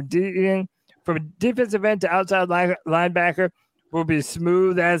transition from defensive end to outside linebacker will be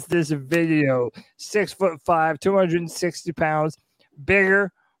smooth as this video. 6'5", 260 pounds,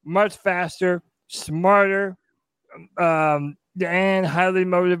 bigger, much faster, smarter, and highly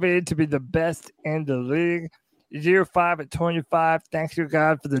motivated to be the best in the league. Year 5 at 25. Thank you,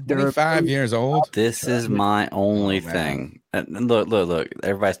 God, for the 25 years old. This is my only thing. And look.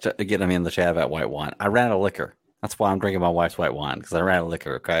 Everybody's getting me in the chat about white wine. I ran out of liquor. That's why I'm drinking my wife's white wine, because I ran out of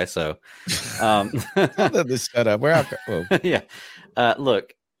liquor. Okay, so shut up. We're out there. Yeah.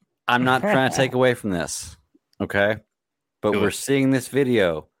 Look, I'm not trying to take away from this. Okay, but we're seeing this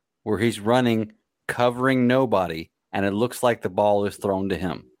video where he's running, covering nobody, and it looks like the ball is thrown to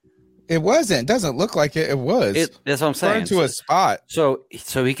him. It wasn't. It doesn't look like it. It was. That's what I'm saying. To a spot. So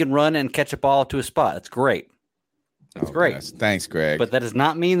he can run and catch a ball to a spot. That's great. That's great. Yes. Thanks, Greg. But that does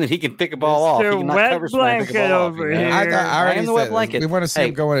not mean that he can pick a ball off. He can not cover somebody and pick a ball over off. here. I already am the wet said blanket. we want to see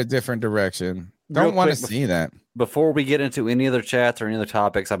him go in a different direction. Don't want to see that. Before we get into any other chats or any other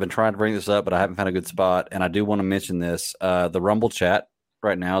topics, I've been trying to bring this up, but I haven't found a good spot. And I do want to mention this. The Rumble chat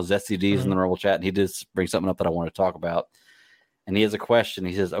right now, ZCD is in the Rumble chat, and he did bring something up that I want to talk about. And he has a question.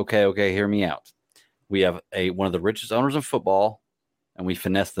 He says, okay, hear me out. We have one of the richest owners in football, and we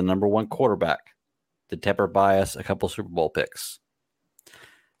finessed the number one quarterback. Did Tepper buy us a couple Super Bowl picks?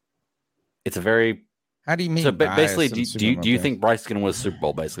 It's a very... How do you mean? So basically, do you think Bryce is going to win a Super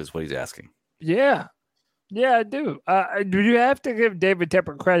Bowl? Basically, is what he's asking. Yeah, I do. Do you have to give David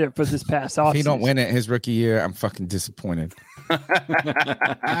Tepper credit for this past offseason? If he don't win it his rookie year, I'm fucking disappointed.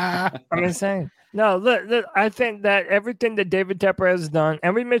 I'm insane. No, look, I think that everything that David Tepper has done,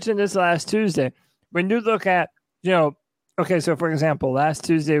 and we mentioned this last Tuesday, when you look at, okay, so for example, last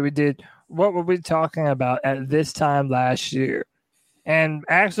Tuesday we did, what were we talking about at this time last year? And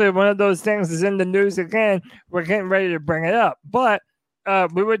actually, one of those things is in the news again. We're getting ready to bring it up. But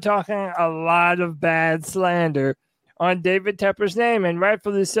we were talking a lot of bad slander on David Tepper's name, and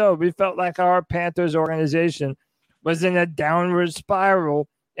rightfully so. We felt like our Panthers organization was in a downward spiral,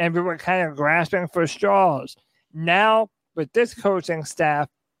 and we were kind of grasping for straws. Now, with this coaching staff,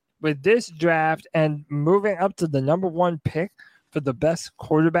 with this draft, and moving up to the number one pick for the best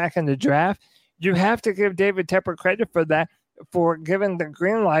quarterback in the draft, you have to give David Tepper credit for that, for giving the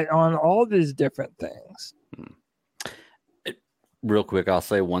green light on all these different things. Real quick, I'll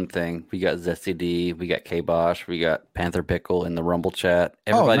say one thing. We got ZCD, we got K-Bosh, we got Panther Pickle in the Rumble chat.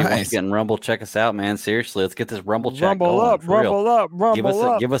 Everybody wants to get in Rumble. Check us out, man. Seriously, let's get this Rumble chat going. Rumble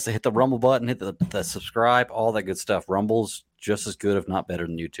up. Give us hit the Rumble button, hit the subscribe, all that good stuff. Rumble's just as good, if not better,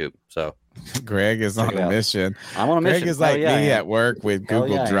 than YouTube. So Greg is on a mission. I'm on a mission. Greg is like me at work with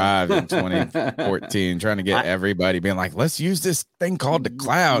Google Drive in 2014, trying to get everybody being like, let's use this thing called the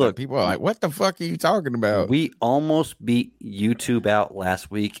cloud. Look, and people are like, what the fuck are you talking about? We almost beat YouTube out last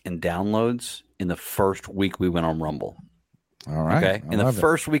week in downloads in the first week we went on Rumble. All right. Okay. In the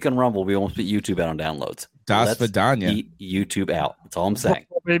first week on Rumble, we almost beat YouTube out on downloads. Das Vidania. Beat YouTube out. That's all I'm saying.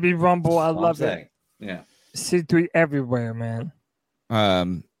 Baby Rumble. I love it. Yeah. C3 everywhere, man.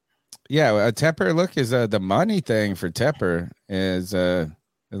 Yeah, Tepper, look, is the money thing for Tepper is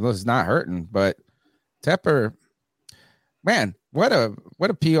it's not hurting, but Tepper, man, what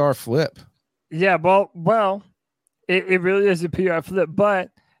a PR flip. Yeah, well, it really is a PR flip, but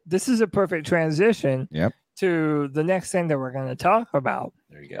this is a perfect transition to the next thing that we're going to talk about.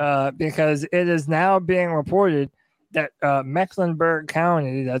 There you go. Because it is now being reported that Mecklenburg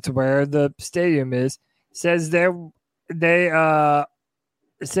County, that's where the stadium is, says they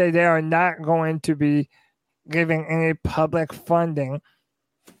say they are not going to be giving any public funding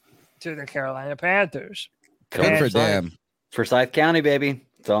to the Carolina Panthers. Good for them. Forsyth County, baby.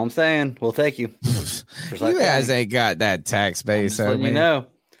 That's all I'm saying. We'll take you. You guys ain't got that tax base. You know.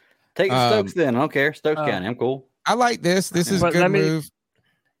 Take the Stokes then. I don't care. Stokes County. I'm cool. I like this. This is a good move.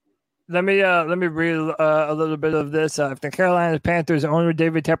 Let me read a little bit of this. If the Carolina Panthers owner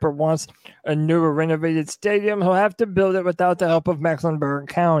David Tepper wants a new or renovated stadium, he'll have to build it without the help of Mecklenburg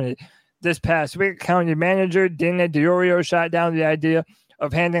County. This past week, County Manager Dina DiOrio shot down the idea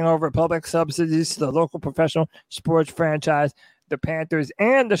of handing over public subsidies to the local professional sports franchise, the Panthers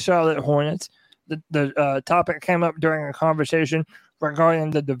and the Charlotte Hornets. The topic came up during a conversation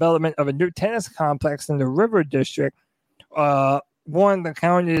regarding the development of a new tennis complex in the River District. One the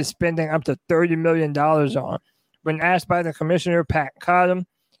county is spending up to $30 million on. When asked by the commissioner, Pat Cottom,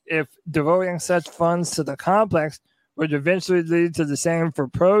 if devoting such funds to the complex would eventually lead to the same for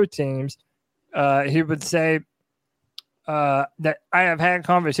pro teams, he would say that I have had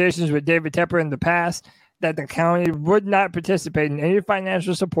conversations with David Tepper in the past that the county would not participate in any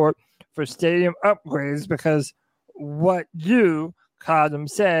financial support for stadium upgrades because what you, Cottom,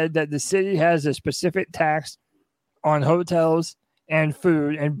 said that the city has a specific tax on hotels and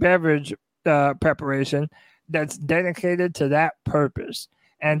food and beverage preparation that's dedicated to that purpose,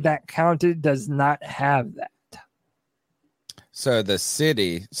 and that county does not have that. So the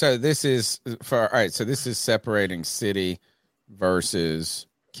city. So this is for all right. So this is separating city versus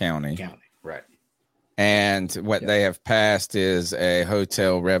county. County, right? And what they have passed is a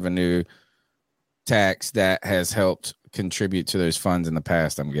hotel revenue tax that has helped contribute to those funds in the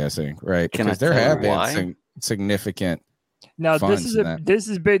past. I'm guessing, right? Because there have been significant. Now this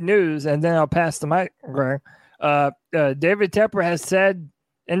is big news, and then I'll pass the mic, Greg. David Tepper has said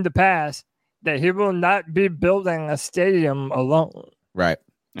in the past that he will not be building a stadium alone. Right.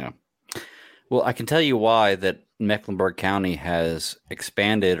 Yeah. Well, I can tell you why that Mecklenburg County has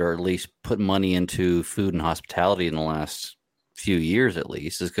expanded or at least put money into food and hospitality in the last few years, at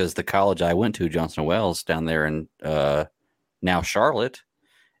least, is because the college I went to, Johnson Wells, down there in now Charlotte,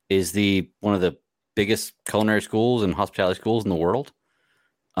 is one of the biggest culinary schools and hospitality schools in the world.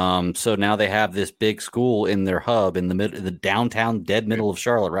 So now they have this big school in their hub in the downtown dead middle of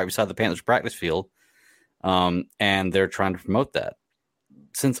Charlotte, right beside the Panthers practice field. And they're trying to promote that.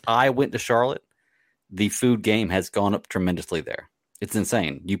 Since I went to Charlotte, the food game has gone up tremendously there. It's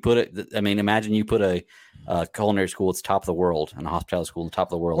insane. Imagine you put a culinary school at the top of the world and a hospitality school at the top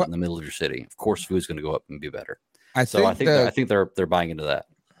of the world in the middle of your city. Of course, food's going to go up and be better. I think they're buying into that.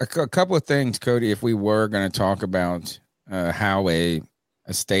 A couple of things, Cody. If we were going to talk about how a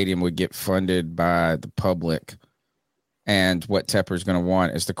stadium would get funded by the public and what Tepper's going to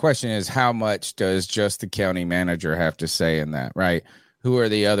want, is the question is, how much does just the county manager have to say in that, right? Who are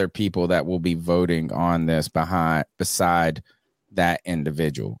the other people that will be voting on this beside that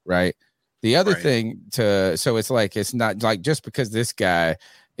individual, right? The other thing so it's not like just because this guy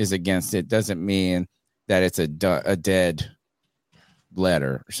is against it doesn't mean that it's a dead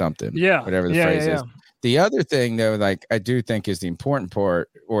letter or something. Yeah. Whatever the phrase is. The other thing, though, like I do think is the important part,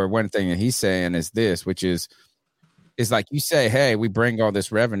 or one thing that he's saying is this, which is like you say, hey, we bring all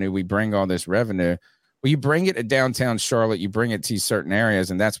this revenue. Well, you bring it to downtown Charlotte, you bring it to certain areas,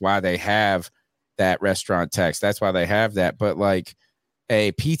 and that's why they have that restaurant tax. That's why they have that. But like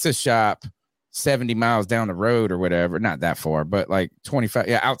a pizza shop 70 miles down the road or whatever, not that far, but like 25,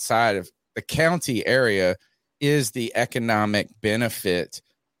 outside of the county area, is the economic benefit.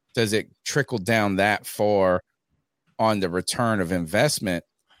 Does it trickle down that far on the return of investment?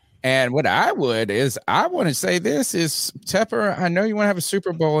 And what I want to say this is, Tepper, I know you want to have a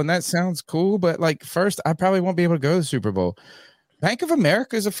Super Bowl, and that sounds cool, but like, first, I probably won't be able to go to the Super Bowl. Bank of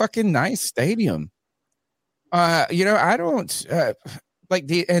America is a fucking nice stadium. I don't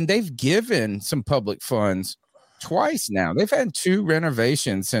and they've given some public funds twice now. They've had 2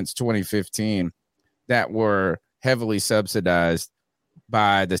 renovations since 2015 that were heavily subsidized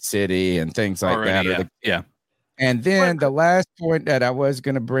by the city and things like that. Yeah. And then the last point that I was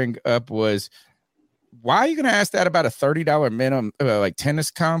going to bring up was, why are you going to ask that about a $30 minimum, like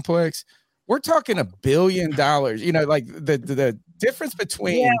tennis complex? We're talking $1 billion, like the difference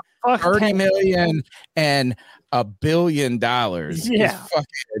between 30 million and $1 billion is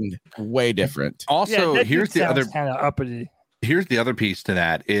fucking way different. Also, here's the other kind of uppity. Here's the other piece to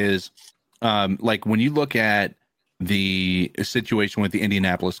that is, like when you look at the situation with the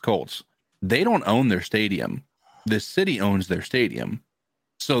Indianapolis Colts, they don't own their stadium. The city owns their stadium.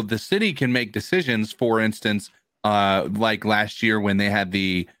 So the city can make decisions, for instance, like last year when they had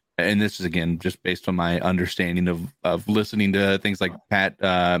and this is again just based on my understanding of listening to things like Pat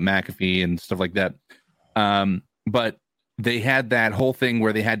McAfee and stuff like that. But they had that whole thing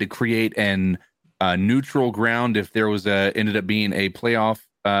where they had to create an neutral ground if there was ended up being a playoff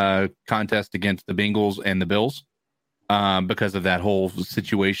contest against the Bengals and the Bills, because of that whole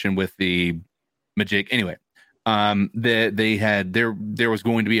situation with the Magic. Anyway, there was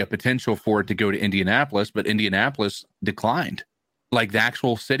going to be a potential for it to go to Indianapolis, but Indianapolis declined. Like the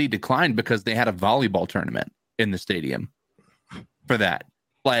actual city declined because they had a volleyball tournament in the stadium for that.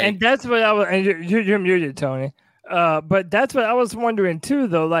 Like, and that's what I was. And you're muted, Tony. But that's what I was wondering too,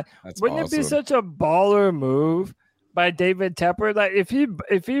 though. Like, wouldn't it be such a baller move by David Tepper? Like, if he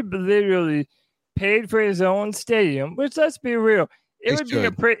literally paid for his own stadium, which, let's be real, it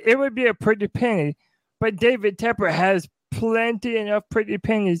would be a pretty penny. But David Tepper has plenty enough pretty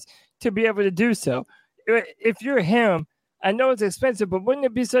pennies to be able to do so. If you're him, I know it's expensive, but wouldn't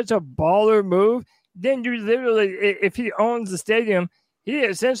it be such a baller move? Then you literally, if he owns the stadium, he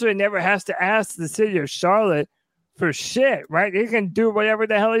essentially never has to ask the city of Charlotte for shit, right? He can do whatever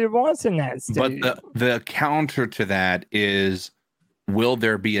the hell he wants in that stadium. But the counter to that is, will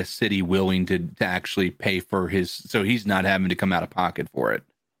there be a city willing to actually pay for his, so he's not having to come out of pocket for it?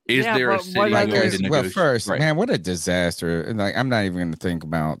 Is there a city willing to negotiate? Well, first, man, what a disaster. And like, I'm not even going to think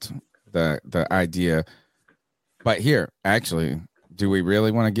about the idea. But here, actually, do we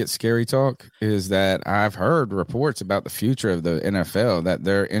really want to get scary talk? Is that I've heard reports about the future of the NFL that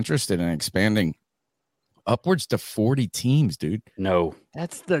they're interested in expanding upwards to 40 teams, dude. No,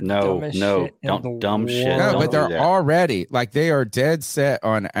 that's the dumbest shit dumb shit. No, Don't but they're do that. already like they are dead set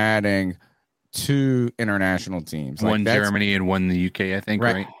on adding 2 international teams, like one Germany and one in the UK, I think.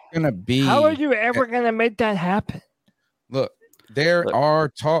 Right? Gonna be. How are you ever gonna make that happen? Look, there are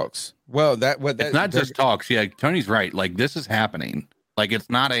talks. Well, it's not just talks. Yeah, Tony's right. Like this is happening. Like it's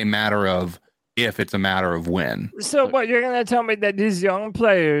not a matter of if, it's a matter of when. So what you're gonna tell me that these young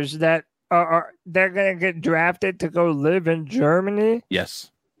players that they're gonna get drafted to go live in Germany?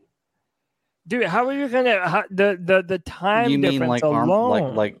 Yes. Dude, how are you gonna the time You mean difference like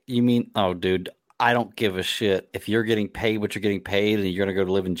alone? like you mean? Oh, dude, I don't give a shit if you're getting paid what you're getting paid, and you're gonna go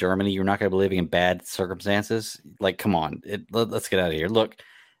to live in Germany. You're not gonna be living in bad circumstances. Like, come on, let's get out of here. Look,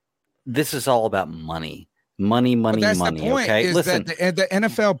 this is all about money. Money. That's money. the point, Okay, is listen. that the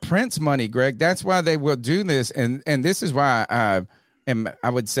NFL prints money, Greg. That's why they will do this, and this is why I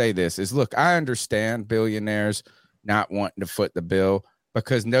would say this is, look, I understand billionaires not wanting to foot the bill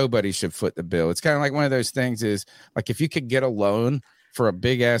because nobody should foot the bill. It's kind of like one of those things is like if you could get a loan for a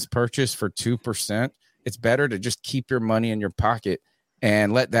big ass purchase for 2%, it's better to just keep your money in your pocket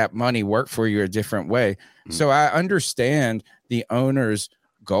and let that money work for you a different way. Mm-hmm. So I understand the owner's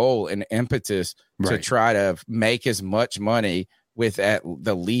goal and impetus to try to make as much money with at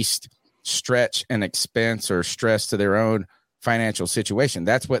the least stretch and expense or stress to their own financial situation.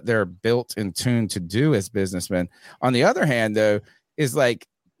 That's what they're built and tuned to do as businessmen. On the other hand, though, is like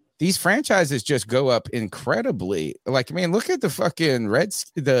these franchises just go up incredibly. Like, I mean, look at the fucking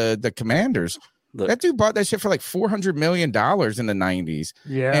the Commanders. Look, that dude bought that shit for like $400 million in the 90s.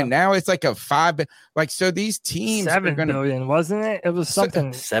 Yeah. And now it's like a so these teams $7 billion, wasn't it? It was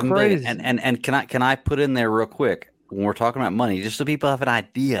something $7 crazy. billion. And can I put in there real quick when we're talking about money, just so people have an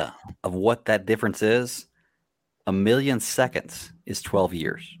idea of what that difference is? 1 million seconds is 12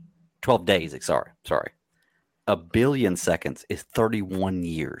 years. 12 days, sorry. 1 billion seconds is 31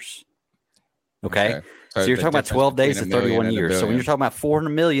 years. Okay? So you're talking about 12 days to 31 years. So when you're talking about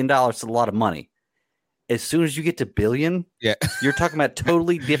 $400 million, it's a lot of money. As soon as you get to billion, you're talking about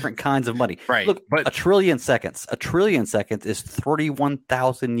totally different kinds of money. Right. Look, but a trillion seconds is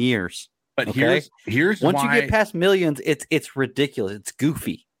 31,000 years. But okay? here's once why, you get past millions, it's ridiculous. It's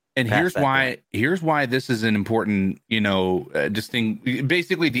goofy. And here's why this is an important, distinct.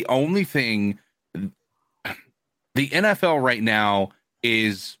 Basically, the only thing the NFL right now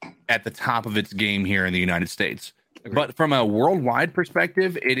is at the top of its game here in the United States. Agreed. But from a worldwide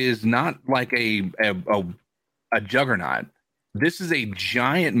perspective, it is not like a juggernaut. This is a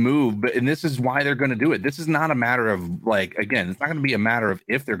giant move, and this is why they're going to do it. This is not a matter of again, it's not going to be a matter of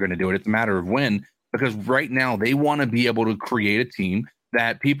if they're going to do it. It's a matter of when, because right now they want to be able to create a team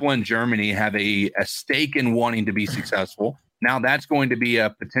that people in Germany have a stake in wanting to be successful. Now that's going to be a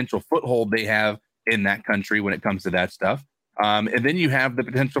potential foothold they have in that country when it comes to that stuff. And then you have the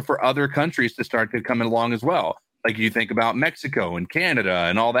potential for other countries to start to come along as well. Like you think about Mexico and Canada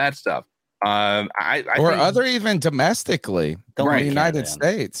and all that stuff. I or think, other even domestically, the United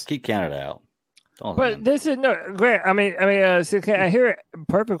States. Keep Canada out. But this is great. I mean, I hear it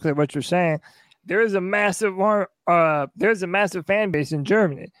perfectly what you're saying. There is a massive there's a massive fan base in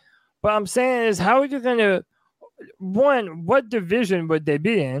Germany. But I'm saying is, how are you going to, one, what division would they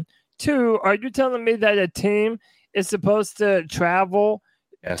be in? Two, are you telling me that a team is supposed to travel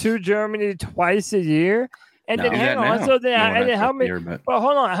to Germany twice a year? And then hang on, so then how many? Well,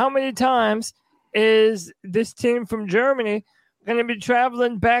 hold on, how many times is this team from Germany going to be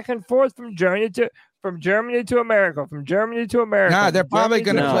traveling back and forth from Germany to America, from Germany to America? Nah, they're probably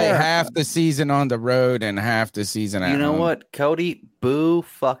going to play half the season on the road and half the season at home. You know what, Cody? Boo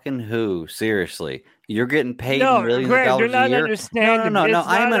fucking who? Seriously. You're getting paid millions Greg, of dollars you're not a year. Understanding. No,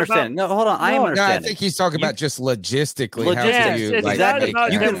 I'm understanding. No, hold on. I am understanding. I think he's talking about just logistically. Exactly.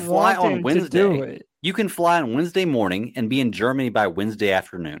 You can fly on Wednesday. You can fly on Wednesday morning and be in Germany by Wednesday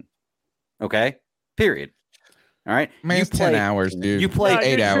afternoon. Okay? Period. All right. Man, it's 10 hours, dude. You play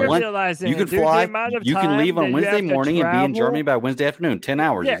 8 hours. You can fly. You can leave on Wednesday morning and be in Germany by Wednesday afternoon. 10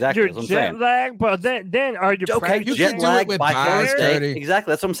 hours, exactly. That's what I'm saying. Jet lag, but then are you okay? Jet lag by Thursday.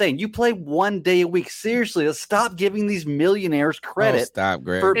 Exactly. That's what I'm saying. You play 1 day a week. Seriously, let's stop giving these millionaires credit. Stop,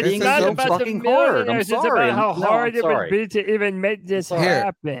 Greg. For being so fucking hard. I'm sorry. It's about how hard it would be to even make this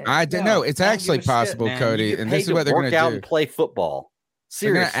happen. I don't know. It's actually possible, Cody, and this is what they're going to do. Work out and play football.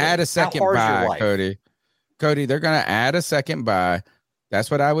 Seriously, they're going to add a second bye, Cody. Cody, they're going to add a second bye. That's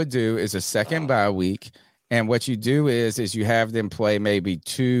what I would do, is a second bye week. And what you do is you have them play maybe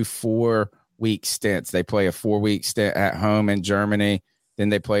 2-4 4-week stints. They play a 4-week stint at home in Germany. Then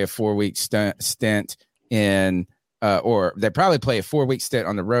they play a 4-week stint in, or they probably play a 4-week stint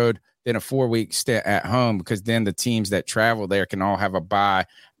on the road, then a 4-week stint at home, because then the teams that travel there can all have a bye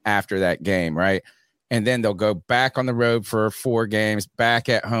after that game, right? And then they'll go back on the road for 4 games, back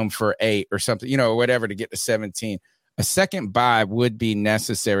at home for 8 or something, whatever, to get to 17. A second bye would be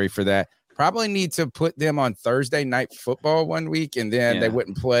necessary for that. Probably need to put them on Thursday night football one week, and then they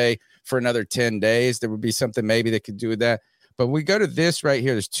wouldn't play for another 10 days. There would be something maybe they could do with that. But we go to this right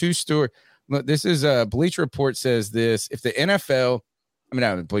here. There's 2 stories. Look, this is a Bleacher Report says this. If the NFL,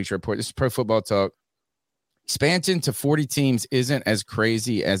 not Bleacher Report, this is Pro Football Talk. Expansion to 40 teams isn't as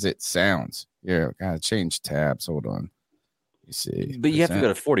crazy as it sounds. Yeah, gotta change tabs. Hold on. You see. But you have to go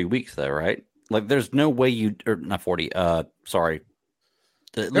to 40 weeks, though, right? Like, there's no way or not 40. Sorry.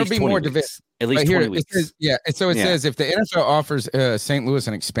 There'll be more divisions. At least 20 weeks. It says if the NFL offers St. Louis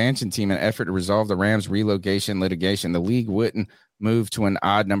an expansion team in an effort to resolve the Rams relocation litigation, the league wouldn't move to an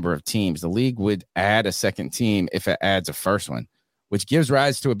odd number of teams. The league would add a second team if it adds a first one, which gives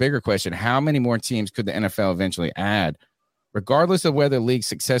rise to a bigger question. How many more teams could the NFL eventually add? Regardless of whether the league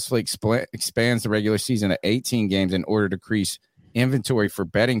successfully expands the regular season to 18 games in order to increase inventory for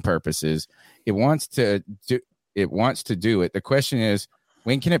betting purposes, it wants to do it. The question is,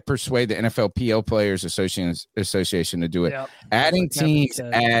 when can it persuade the NFLPA Players Association to do it? Yep. Adding teams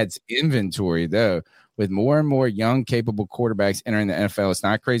adds inventory, though. With more and more young, capable quarterbacks entering the NFL, it's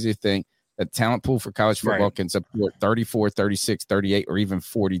not crazy to think that talent pool for college football can support 34, 36, 38, or even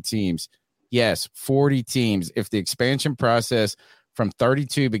 40 teams. Yes, 40 teams. If the expansion process from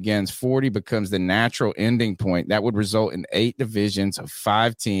 32 begins, 40 becomes the natural ending point. That would result in 8 divisions of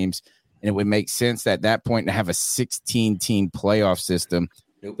 5 teams, and it would make sense at that point to have a 16-team playoff system.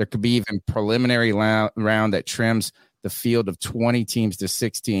 Nope. There could be even preliminary round that trims the field of 20 teams to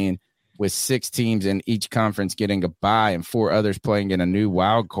 16, with 6 teams in each conference getting a bye and 4 others playing in a new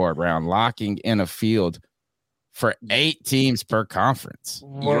wild card round, locking in a field for 8 teams per conference.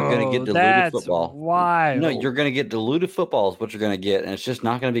 You're going to get diluted football. Why? No, you're going to get diluted football is what you're going to get, and it's just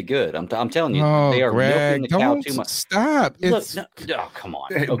not going to be good. I'm telling you, they are milking the cow too much. Stop. Look, come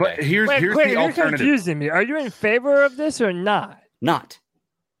on. Okay. But here's the you're alternative. Confusing me. Are you in favor of this or not? Not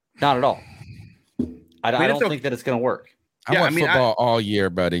at all. I don't think that it's going to work. I want football all year,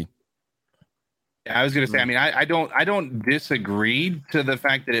 buddy. I was going to say, I don't disagree to the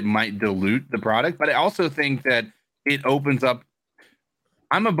fact that it might dilute the product, but I also think that it opens up.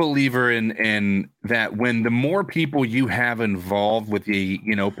 I'm a believer in that when the more people you have involved with the,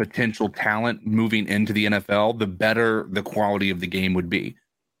 potential talent moving into the NFL, the better the quality of the game would be.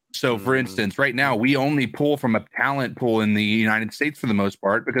 So for instance, right now, we only pull from a talent pool in the United States for the most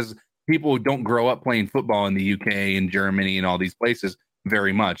part, because people don't grow up playing football in the UK and Germany and all these places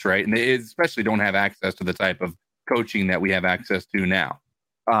very much, right? And they especially don't have access to the type of coaching that we have access to now.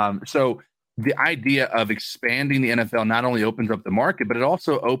 So the idea of expanding the NFL not only opens up the market, but it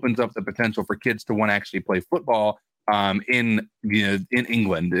also opens up the potential for kids to want to actually play football in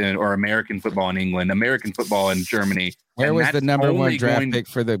England, or American football in England, American football in Germany. Where was the number 1 draft pick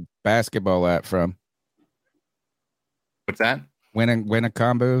for the basketball at from? What's that?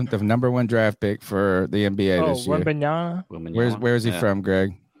 Winnakombu, the number 1 draft pick for the NBA this year. Wembanyama? Where is he from,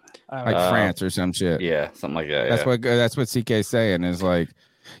 Greg? Like France or some shit. Yeah, something like that. That's what CK's saying is like,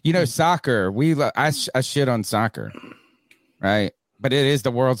 soccer. I shit on soccer, right? But it is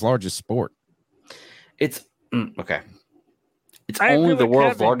the world's largest sport. It's okay. It's only the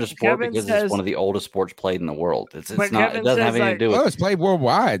world's largest sport because it's one of the oldest sports played in the world. It doesn't have anything to do with. Oh, it's played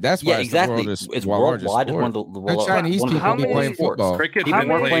worldwide. That's why exactly. It's worldwide. It's one of the Chinese people playing football. Cricket, people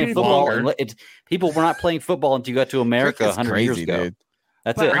weren't playing football. People were not playing football until you got to America 100 years ago. Dude.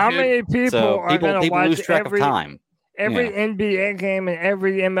 That's it. How many people are going to watch lose track of time? Every NBA game and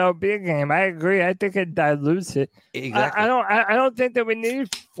every MLB game? I agree. I think it dilutes it. Exactly. I don't think that we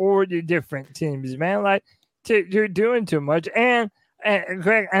need 40 different teams, man. Like, you're doing too much. And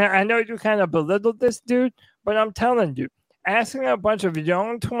Greg, I know you kind of belittled this dude, but I'm telling you, asking a bunch of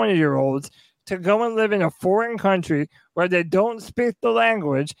young 20-year-olds to go and live in a foreign country where they don't speak the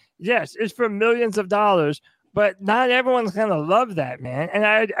language, yes, it's for millions of dollars, but not everyone's going to love that, man. And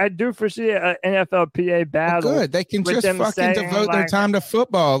I do foresee an NFLPA battle. Well, good. They can just fucking devote their time to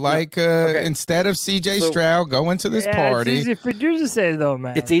football. Instead of CJ Stroud going to this party. It's easy for you to say, though,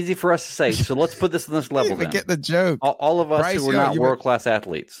 man. It's easy for us to say. So let's put this on this level then. Get the joke. All of us Bryce, who are not world-class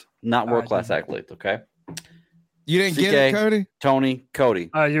athletes. Not world-class athletes, okay? You didn't get it, Cody? Tony, Cody.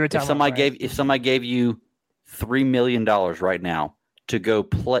 Oh, you were talking if somebody gave you $3 million right now to go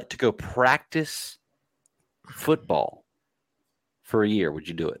practice football for a year, would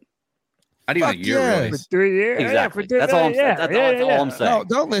you do it? Not even a year, really. For 3 years. Exactly. Yeah, for 3 That's all I'm, yeah, that's yeah, all, yeah. all I'm saying. No,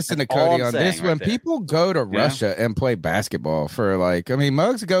 don't listen That's to Cody all I'm on this saying one. right there. People go to Russia and play basketball for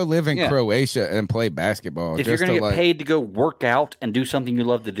mugs go live in Croatia and play basketball. If you're just going to to get paid to go work out and do something you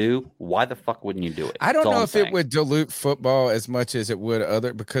love to do, why the fuck wouldn't you do it? I don't That's all know I'm if saying. it would dilute football as much as it would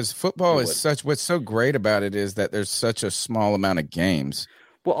other, because football It is would. such, what's so great about it is that there's such a small amount of games.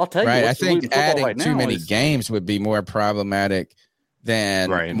 Well, I'll tell you, Right. I what's think diluting football adding right too now many is- games would be more problematic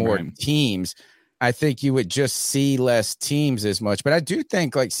than more teams. I think you would just see less teams as much. But I do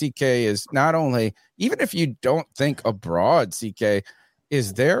think like CK is not only, even if you don't think abroad, CK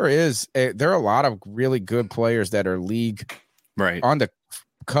is there are a lot of really good players that are league on the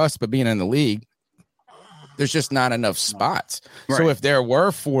cusp of being in the league. There's just not enough spots. So if there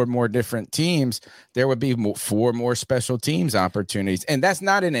were 4 more different teams, there would be 4 more special teams opportunities. And that's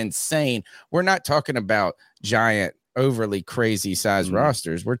not an insane, we're not talking about giant, overly crazy size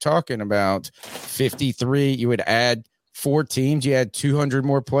rosters. We're talking about 53. You would add 4 teams, you add 200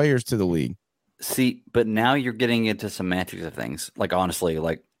 more players to the league. See, but now you're getting into semantics of things. Like, honestly,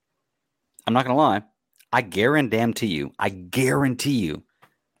 like, I'm not going to lie. I guarantee you,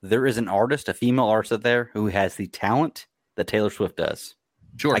 there is an artist, a female artist out there who has the talent that Taylor Swift does.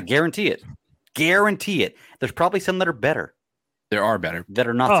 Sure. I guarantee it. Guarantee it. There's probably some that are better. There are better. That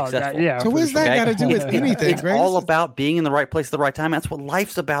are not successful. So what does that got to do with anything, It's all about being in the right place at the right time. That's what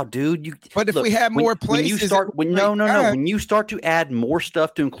life's about, dude. But if we have more places, when you start to add more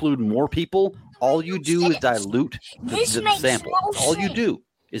stuff to include more people, all you do is dilute the sample. All you do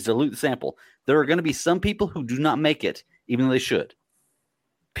is dilute the sample. There are going to be some people who do not make it, even though they should.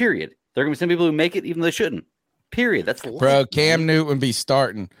 Period. There are going to be some people who make it, even though they shouldn't. Period. That's life. Bro, Cam Newton would be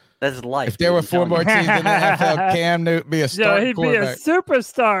starting. That's life. If there were 4 more teams in the NFL, Cam Newton be a starting he'd quarterback. be a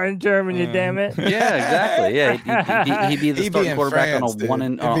superstar in Germany, damn it. Yeah, exactly. Yeah, he'd be the starting quarterback on a 1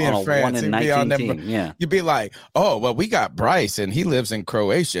 in 19 team. Yeah, you'd be like, oh, well, we got Bryce and he lives in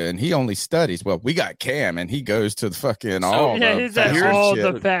Croatia and he only studies. Well, we got Cam and he goes to the fucking he's at all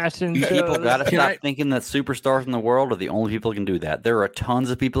the fashion shows. People got to stop thinking that superstars in the world are the only people who can do that. There are tons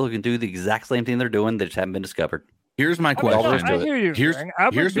of people who can do the exact same thing they're doing. They just haven't been discovered. Here's my question. I hear you. Greg. I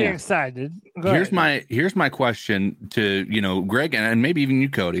would be excited. Here's my question to Greg and maybe even you,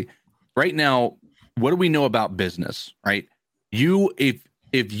 Cody. Right now, what do we know about business? Right, if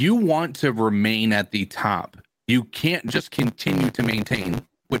you want to remain at the top, you can't just continue to maintain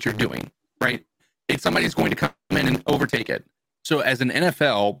what you're doing. Right, if somebody's going to come in and overtake it. So as an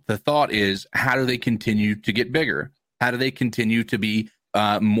NFL, the thought is, how do they continue to get bigger? How do they continue to be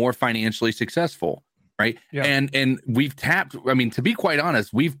more financially successful? Right. Yeah. And we've tapped. I mean, to be quite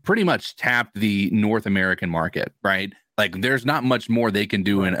honest, we've pretty much tapped the North American market. Right. Like there's not much more they can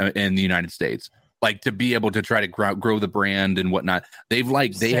do in the United States, like to be able to try to grow the brand and whatnot. They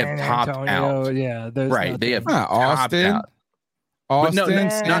have topped out. Yeah. Right. They have Austin.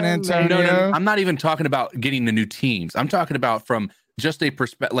 San Antonio. No, I'm not even talking about getting the new teams. I'm talking about from just a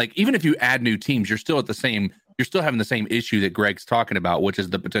perspective. Like even if you add new teams, you're still having the same issue that Greg's talking about, which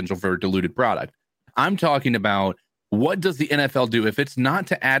is the potential for a diluted product. I'm talking about, what does the NFL do if it's not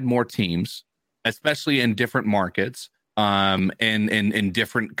to add more teams, especially in different markets, and in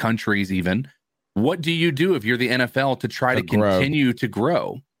different countries even? What do you do if you're the NFL to try to continue to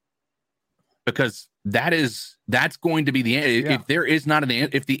grow? Because that's going to be the if there is not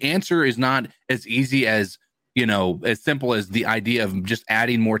if the answer is not as easy as as simple as the idea of just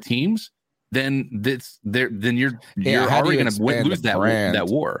adding more teams, then you're already going to lose that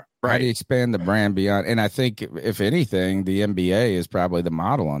war. Right. How do you expand the brand beyond? And I think, if anything, the NBA is probably the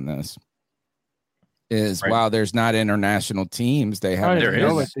model on this. While there's not international teams, they have. There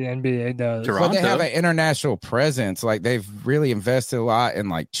is what the NBA does. Well, they have an international presence. Like they've really invested a lot in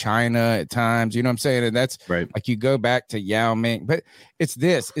like China at times. You know what I'm saying? And that's like you go back to Yao Ming, but it's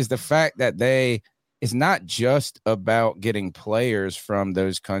the fact that it's not just about getting players from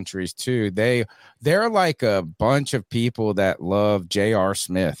those countries too. They're like a bunch of people that love J.R.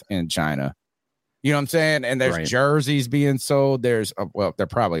 Smith in China. You know what I'm saying? And there's jerseys being sold. They're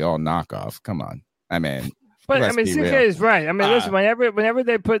probably all knockoff. Come on. I mean, CK is right. I mean, listen, whenever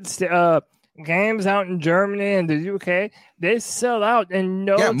they put games out in Germany and the UK, they sell out in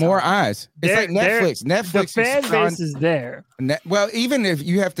no time. More eyes. It's like Netflix. Netflix, the fan base is there. Well, even if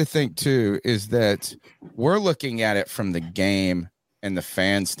you have to think too, is that we're looking at it from the game and the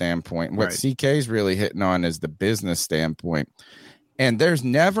fan standpoint. What CK is really hitting on is the business standpoint. And there's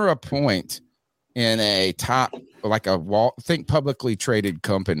never a point in a top, like think publicly traded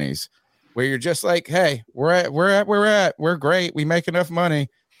companies, where you're just like, hey, we're great. We make enough money.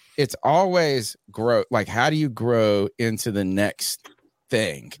 It's always grow. Like, how do you grow into the next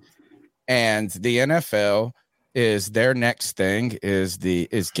thing? and the NFL is their next thing is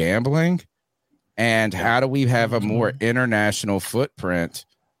gambling, and how do we have a more international footprint?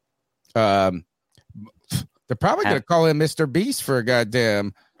 They're probably going to call him Mr. Beast for a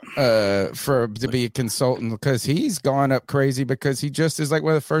goddamn to be a consultant, because he's gone up crazy, because he just is like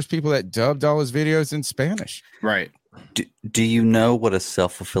one of the first people that dubbed all his videos in Spanish. Right. Do you know what a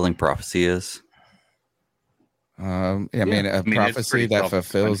self-fulfilling prophecy is? I mean, a prophecy that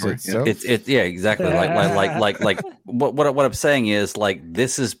fulfills itself. It's exactly like what I'm saying is, like,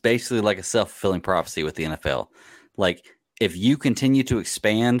 this is basically like a self-fulfilling prophecy with the NFL. Like, if you continue to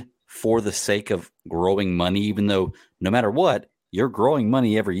expand for the sake of growing money, even though no matter what, you're growing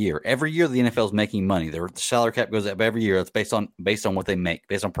money every year. Every year the NFL is making money. The salary cap goes up every year. That's based on what they make,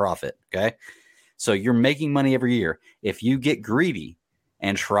 based on profit. Okay, so you're making money every year. If you get greedy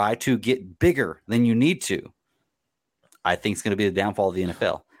and try to get bigger than you need to, I think it's going to be the downfall of the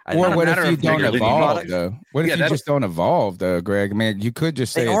NFL. Or what if you don't evolve, though? What if you just don't evolve, though, Greg? I mean, you could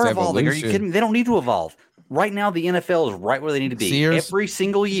just say they it's are evolving. evolution. Are you kidding me? They don't need to evolve. Right now, the NFL is right where they need to be. Sears? Every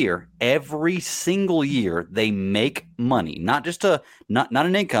single year, they make money. Not just not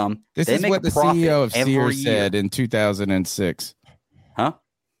an income. This they is make what the CEO of Sears said in 2006. Huh?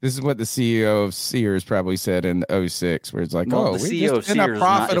 This is what the CEO of Sears probably said in 06, where it's like, Well, we've CEO just been a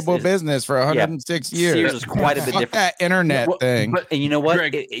profitable business for 106 years. Sears is quite a bit different. That internet thing. And you know what?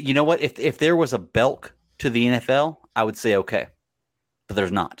 Greg, you know what? If there was a Belk to the NFL, I would say okay, but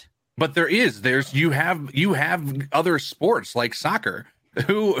there's not. But you have other sports like soccer.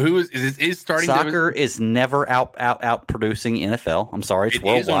 Who is starting? Soccer is never out producing NFL. I'm sorry, it's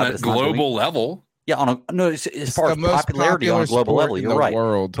worldwide, on a global level. Yeah, as far as popularity on a global level, you're right.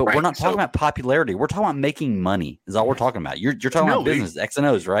 But we're not talking about popularity. We're talking about making money. Is all we're talking about. You're talking about business, X and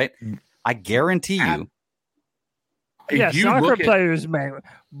O's, right? I guarantee you. Soccer players, man.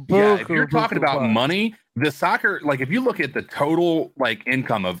 If you're talking about money, the soccer, like if you look at the total like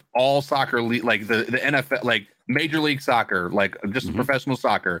income of all soccer league, like the NFL, like Major League Soccer, like just professional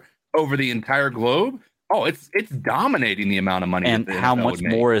soccer over the entire globe. Oh, it's dominating the amount of money. And how much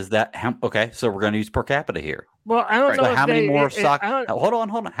more is that? Okay, so we're going to use per capita here. Well, I don't know. So how many more soccer? Hold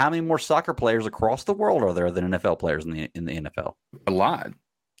on. How many more soccer players across the world are there than NFL players in the NFL? A lot.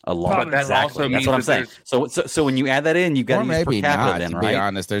 But that also means that's what I'm saying. So when you add that in, you got to use per capita. Not, then, to right? be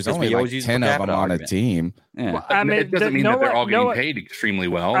honest, there's only like 10 of them on a team. Yeah. Well, I mean, it doesn't mean that they're all getting paid extremely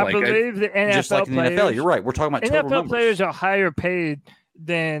well. I believe the NFL just like in the NFL, you're right. We're talking about total numbers. Players are higher paid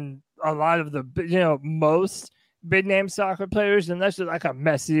than a lot of the most big name soccer players, unless it's like a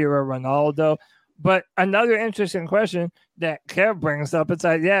Messi or a Ronaldo. But another interesting question that Kev brings up, it's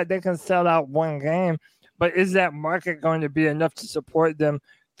like, yeah, they can sell out one game, but is that market going to be enough to support them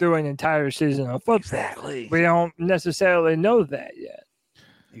through an entire season of football? Exactly. We don't necessarily know that yet.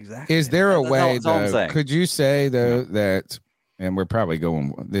 Exactly. Is there a way, though, could you say, though, that, and we're probably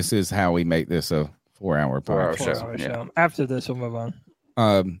going, this is how we make this a 4-hour podcast. Show. After this, we'll move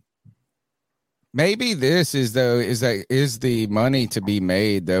on. Maybe this is the money to be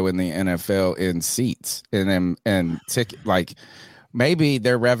made though in the NFL in seats and ticket, like maybe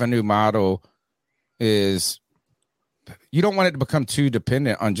their revenue model is, you don't want it to become too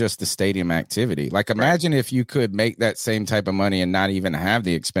dependent on just the stadium activity. Like imagine if you could make that same type of money and not even have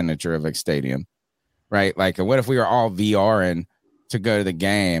the expenditure of a stadium, right? Like what if we were all VRing to go to the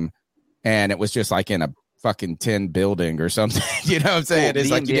game and it was just like in a fucking 10 building or something? You know what I'm saying?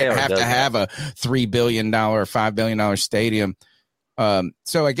 It's like you didn't have to have a $3 billion or $5 billion stadium.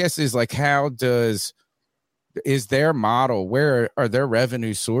 So I guess is like, is their model, where are their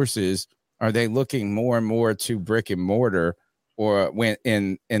revenue sources? Are they looking more and more to brick and mortar, or when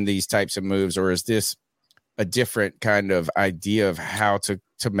in these types of moves, or is this a different kind of idea of how to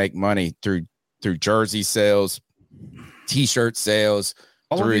make money through jersey sales, t-shirt sales,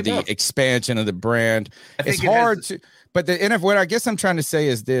 through the expansion of the brand? It's hard to, but the NFL, what I guess I'm trying to say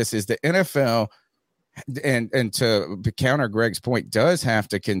is this, is the NFL, and to counter Greg's point, does have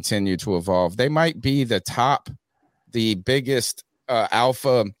to continue to evolve. They might be the biggest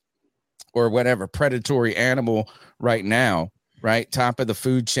alpha or whatever predatory animal right now, right? Top of the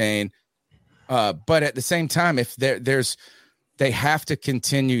food chain. But at the same time, if they have to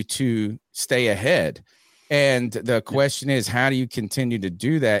continue to stay ahead. And the question is, how do you continue to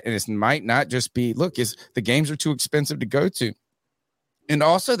do that? And it might not just be, look, the games are too expensive to go to. And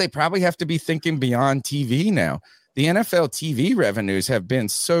also they probably have to be thinking beyond TV now. The NFL TV revenues have been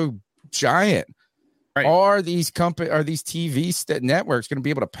so giant. Right. Are these TV networks going to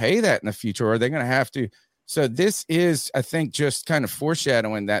be able to pay that in the future? Or are they going to have to? So this is, I think, just kind of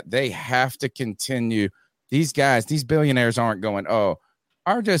foreshadowing that they have to continue. These guys, these billionaires aren't going, oh,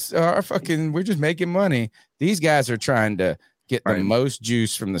 we're just making money. These guys are trying to get the most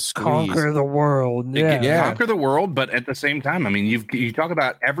juice from the squeeze. Conquer the world. Yeah. Conquer the world, but at the same time, I mean, you talk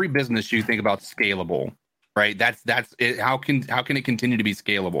about every business, you think about scalable, right? That's it. How can it continue to be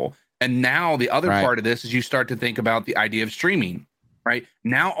scalable? And now the other part of this is you start to think about the idea of streaming, right?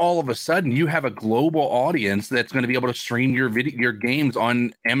 Now all of a sudden you have a global audience that's going to be able to stream your games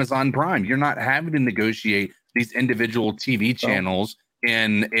on Amazon Prime. You're not having to negotiate these individual TV channels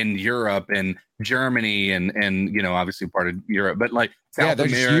in Europe and Germany and obviously part of Europe, but like South America.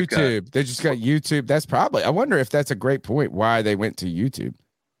 Just YouTube. They just got YouTube. That's probably, I wonder if that's a great point why they went to YouTube.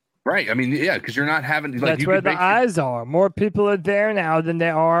 Right. I mean, yeah, because you're not having like that's where the eyes are. More people are there now than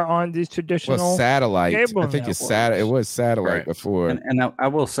there are on these traditional satellite. I think networks. it was satellite before. And I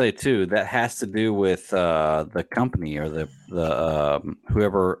will say too, that has to do with the company or the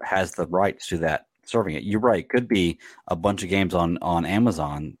whoever has the rights to that serving it. You're right. It could be a bunch of games on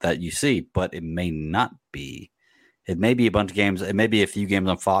Amazon that you see, but it may not be. It may be a bunch of games. It may be a few games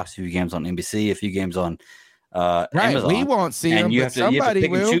on Fox, a few games on NBC, a few games on Amazon. We won't see and them, you but have to somebody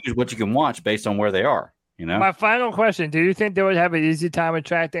pick will. and choose what you can watch based on where they are. You know. My final question: do you think they would have an easy time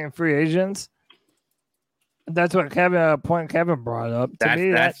attracting free agents? That's what Kevin brought up. I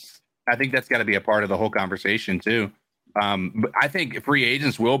think that's got to be a part of the whole conversation too. But I think free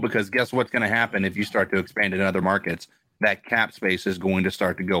agents will, because guess what's going to happen if you start to expand in other markets? That cap space is going to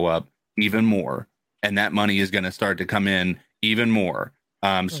start to go up even more, and that money is going to start to come in even more.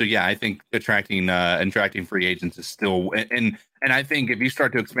 So yeah, I think attracting free agents is still, and I think if you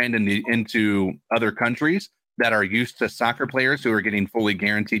start to expand into other countries that are used to soccer players who are getting fully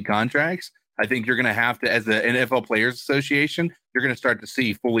guaranteed contracts, I think you're going to have to, as the NFL Players Association, you're going to start to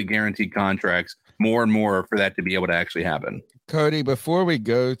see fully guaranteed contracts more and more for that to be able to actually happen. Cody, before we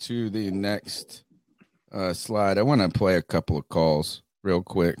go to the next slide, I want to play a couple of calls real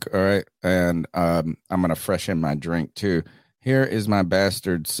quick. All right. And I'm going to freshen my drink too. Here is my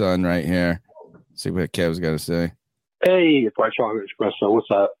bastard son right here. See what Kev's got to say. Hey, it's White Chocolate Espresso. What's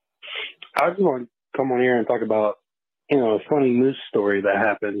up? I just want to come on here and talk about, a funny news story that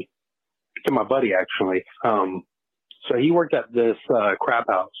happened to my buddy, actually. So he worked at this crab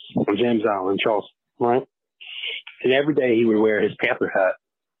house on James Island, Charleston, right? And every day he would wear his Panther hat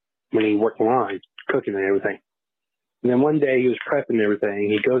when he worked the line, cooking and everything. And then one day he was prepping and everything.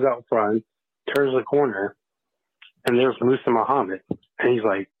 He goes out front, turns the corner, and there's Muhsin Muhammad. And he's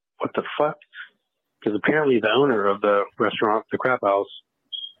like, what the fuck? Because apparently the owner of the restaurant, the crab house,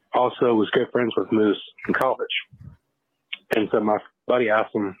 also was good friends with Moose in college. And so my buddy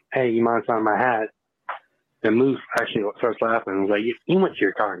asked him, hey, you mind signing my hat? And Moose actually starts laughing. He's like, you went to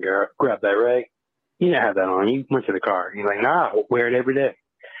your car and grabbed that, right? You didn't have that on. You went to the car. He's like, nah, I wear it every day.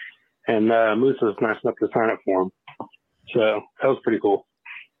 And Moose was nice enough to sign it for him. So that was pretty cool.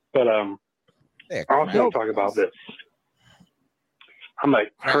 But I also want to talk about this. I'm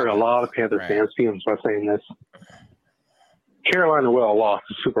like, heard a lot of Panther fans feelings by saying this. Carolina will have lost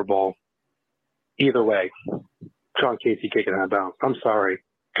the Super Bowl either way. Sean Casey kicking out of bounds. I'm sorry.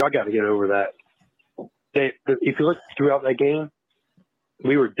 I got to get over that. If you look throughout that game,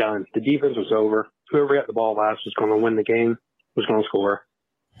 we were done. The defense was over. Whoever got the ball last was going to win the game, was going to score.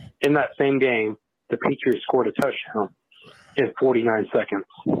 In that same game, the Patriots scored a touchdown in 49 seconds.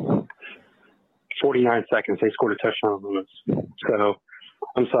 49 seconds, they scored a touchdown on us. So,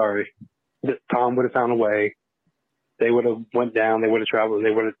 I'm sorry. Tom would have found a way. They would have went down. They would have traveled. And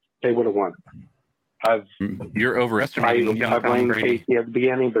they would have won. You're overestimating. I blamed Casey at the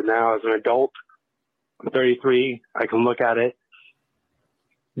beginning, but now as an adult, I'm 33. I can look at it.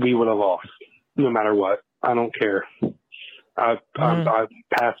 We would have lost, no matter what. I don't care. I've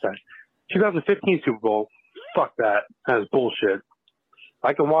passed that. 2015 Super Bowl, fuck that. That's bullshit.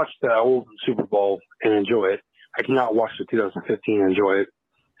 I can watch the old Super Bowl and enjoy it. I cannot watch the 2015 and enjoy it.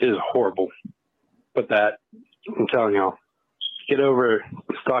 It is horrible. But that, I'm telling y'all, get over it.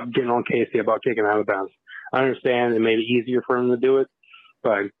 Stop getting on Casey about kicking out of bounds. I understand it made it easier for him to do it,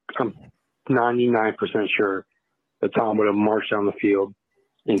 but I'm 99% sure that Tom would have marched down the field.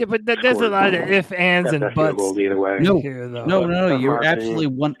 Yeah, but there's a lot of ifs, ands, and buts. Either way. No, That's you're my absolutely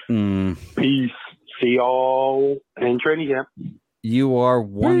opinion. Peace. See y'all in training camp. You are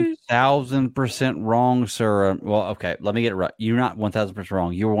 1,000% wrong, sir. Well, okay, let me get it right. You're not 1,000%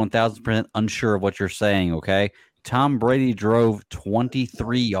 wrong. You're 1,000% unsure of what you're saying, okay? Tom Brady drove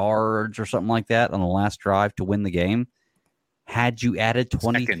 23 yards or something like that on the last drive to win the game. Had you added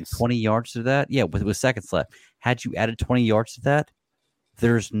 20 yards to that? Yeah, with seconds left. Had you added 20 yards to that,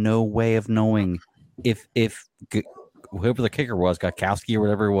 there's no way of knowing if whoever the kicker was, Gostkowski or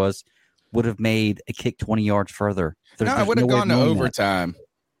whatever it was, would have made a kick 20 yards further. No, it would have gone to overtime.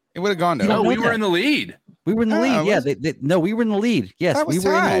 It would have gone to overtime. No, we were in the lead. We were in the lead. Yeah, we were in the lead. Yes, we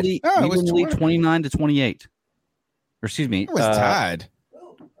were in the lead. No, we were in the lead 29-28. Or excuse me. It was tied.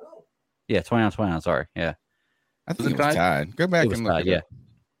 Yeah, 29-29. Sorry. Yeah. I think it was tied. Go back and look at it.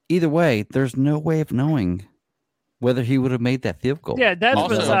 Either way, there's no way of knowing whether he would have made that field goal. Yeah, that's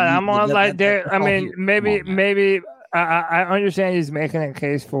beside. I'm on like there. I mean, maybe I understand he's making a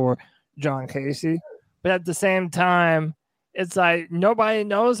case for John Casey, but at the same time, it's like nobody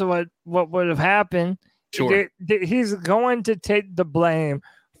knows what would have happened. Sure. He's going to take the blame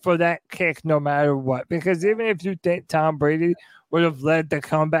for that kick no matter what, because even if you think Tom Brady would have led the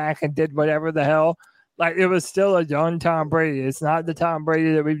comeback and did whatever the hell, like it was still a young Tom Brady. It's not the Tom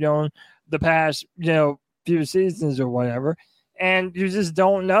Brady that we've known the past, few seasons or whatever. And you just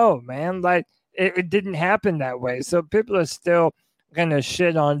don't know, man. Like it didn't happen that way. So people are still going to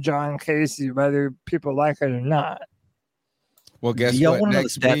shit on John Casey, whether people like it or not. Well, guess y'all what? Want to know the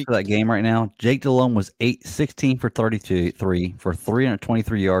stats for that game right now? Jake Delhomme was 16 for 32, 3 for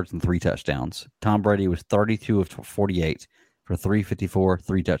 323 yards and 3 touchdowns. Tom Brady was 32 of 48 for 354,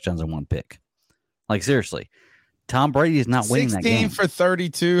 3 touchdowns and 1 pick. Like seriously, Tom Brady is not winning that game. 16 for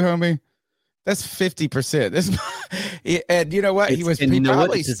 32, homie. That's 50%. And you know what? He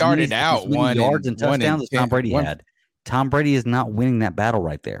probably started out one yards and touchdowns that Tom Brady had. Tom Brady is not winning that battle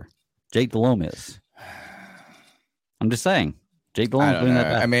right there. Jake Delhomme is. I'm just saying. Jake Delhomme is winning that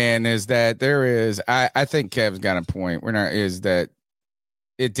battle. I mean, I think Kev's got a point.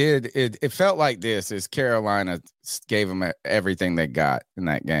 It felt like this is Carolina gave them everything they got in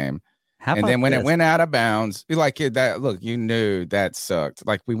that game. And then when it went out of bounds, you knew that sucked.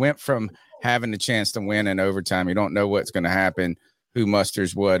 Like we went from having the chance to win in overtime. You don't know what's going to happen, who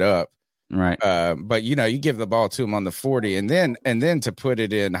musters what up. Right. But you give the ball to him on the 40 and then to put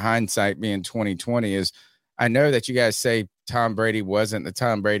it in hindsight being 2020 is, I know that you guys say Tom Brady wasn't the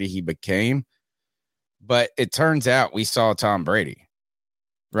Tom Brady he became, but it turns out we saw Tom Brady,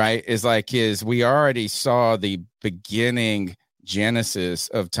 right? We already saw the beginning genesis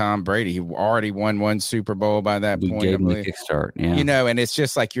of Tom Brady. He already won 1 Super Bowl by that point. Gave him the kickstart, yeah. And it's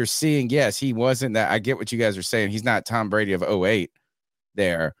just like you're seeing, yes, he wasn't that. I get what you guys are saying. He's not Tom Brady of 08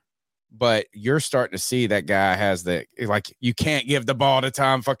 there, but you're starting to see that guy has you can't give the ball to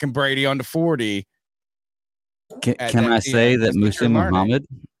Tom fucking Brady on the 40. Can I say that Muhsin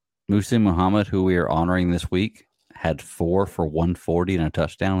Muhammad, who we are honoring this week, had 4 for 140 and a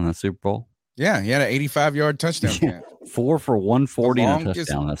touchdown in the Super Bowl? Yeah, he had an 85-yard touchdown catch. 4 for 140 and a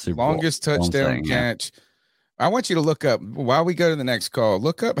touchdown in the Super Bowl. Longest touchdown catch. I want you to look up, while we go to the next call,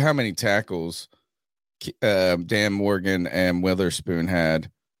 look up how many tackles Dan Morgan and Witherspoon had.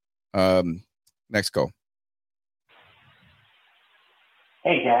 Next call.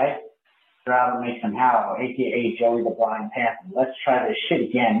 Hey, guys. Robert Mason Howell, a.k.a. Joey the Blind Panther. Let's try this shit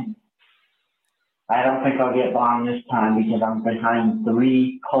again. I don't think I'll get bombed this time because I'm behind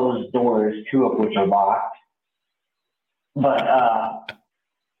 3 closed doors, 2 of which are locked. But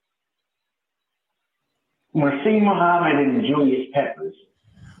Muhsin Muhammad and Julius Peppers.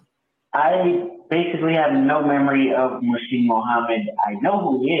 I basically have no memory of Muhsin Muhammad. I know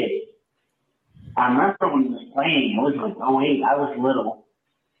who he is. I remember when he was playing. It was like 08. I was little.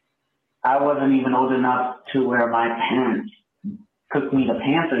 I wasn't even old enough to where my parents took me to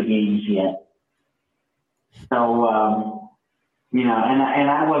Panther games yet. So, and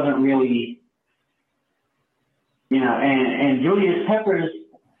I wasn't really, and Julius Peppers,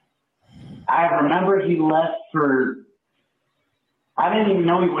 I remember he left I didn't even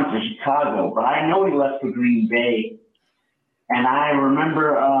know he went to Chicago, but I know he left for Green Bay. And I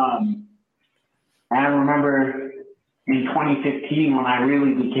remember in 2015 when I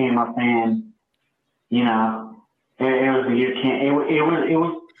really became a fan, it was the year, it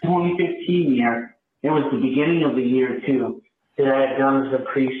was 2015 year. It was the beginning of the year, too, that I had done the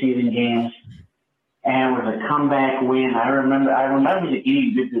preseason games, and it was a comeback win. I remember the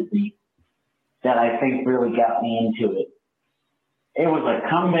game vividly that I think really got me into it. It was a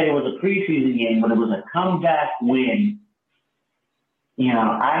comeback. It was a preseason game, but it was a comeback win.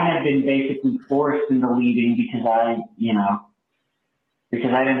 I had been basically forced into leaving because I didn't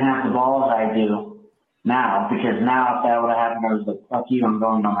have the balls I do now. Because now, if that would have happened, I was like, fuck you, I'm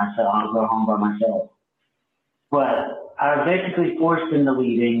going by myself. I'll go home by myself. But I was basically forced into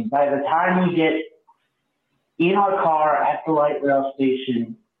leaving. By the time we get in our car at the light rail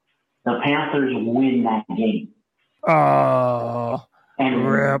station, the Panthers win that game. Oh, and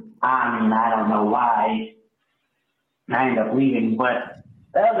rip. I don't know why I ended up leaving, but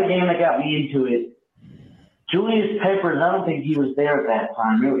that was the game that got me into it. Julius Peppers, I don't think he was there at that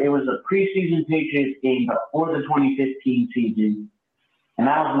time. It was a preseason Patriots game before the 2015 season. And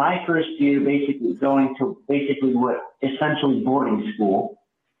that was my first year basically going to what essentially boarding school,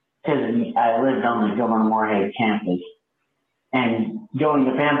 because I lived on the Governor Moorhead campus. And going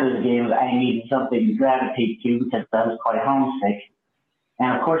to Panthers games, I needed something to gravitate to because I was quite homesick.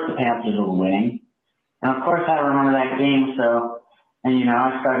 And of course the Panthers were winning. And of course I remember that game, and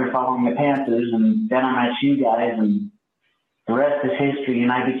I started following the Panthers, and then I met you guys, and the rest is history,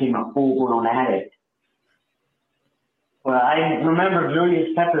 and I became a full-blown addict. Well, I remember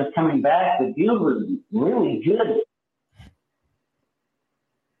Julius Peppers coming back. The deal was really good.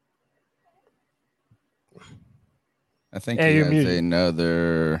 I think he has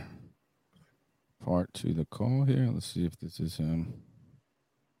another part to the call here. Let's see if this is him.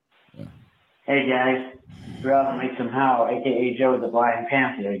 Yeah. Hey, guys. Ralph makes him Howe, a.k.a. Joe the Blind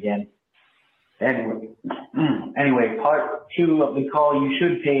Panther again. Anyway, part 2 of the call you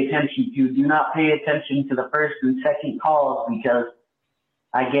should pay attention to. Do not pay attention to the first and second calls because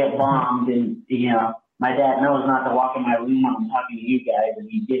I get bombed, and, my dad knows not to walk in my room when I'm talking to you guys, and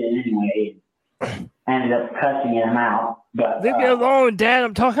he did it anyway. I ended up cussing him out. But leave me alone, Dad.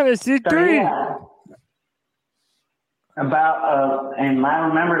 I'm talking to C3. So, yeah. And I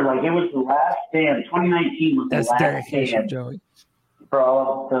remember, it was the last day of 2019 was the last day Joey. For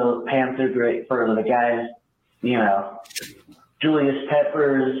all of the Panthers, for the guys, Julius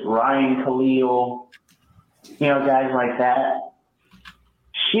Peppers, Ryan Khalil, guys like that.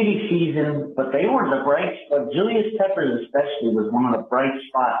 Shitty season, but they were the bright spot. Julius Peppers especially was one of the bright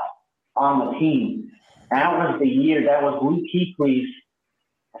spots on the team. That was the year. That was Luke Kuechly's.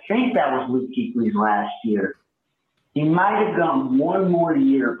 I think that was Luke Kuechly's last year. He might have gone one more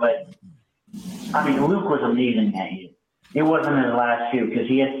year, but Luke was amazing that year. It wasn't his last year because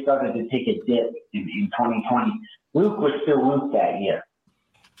he had started to take a dip in 2020. Luke was still Luke that year.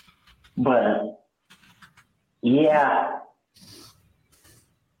 But, yeah,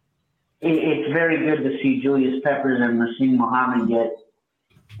 it's very good to see Julius Peppers and Muhsin Muhammad get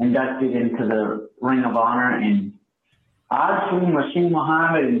inducted into the Ring of Honor. And honestly, Muhsin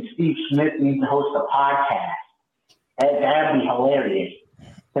Muhammad and Steve Smith need to host a podcast. That'd be hilarious.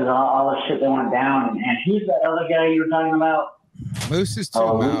 Because all the shit that went down. And who's that other guy you were talking about? Moose is too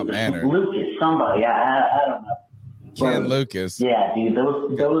mild-mannered. Lucas, somebody. I don't know. Ken Lucas. Yeah, dude.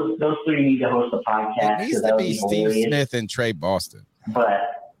 Those three need to host a podcast. It needs to be Steve Smith and Trey Boston.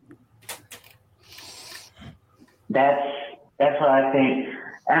 But that's what I think.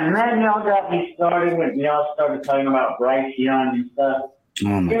 And then y'all got me started when y'all started talking about Bryce Young and stuff.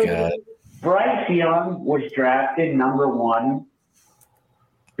 Oh, my God. Bryce Young was drafted number 1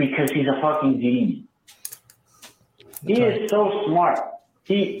 because he's a fucking genius. He is so smart.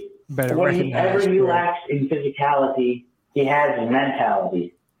 Whenever he lacks in physicality, he has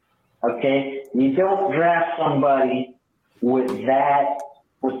mentality. Okay? You don't draft somebody with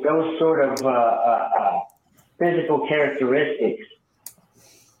those sort of physical characteristics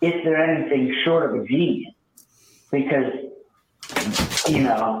if they're anything short of a genius. Because,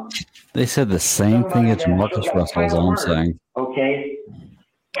 they said the same thing as Marcus Russell, is all I'm saying. Okay?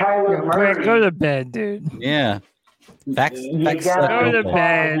 Kyler Murray. Go to bed, dude. Yeah. Facts Go to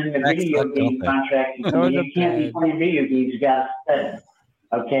bed. In the video game contract. You can't be playing video games. You got to study.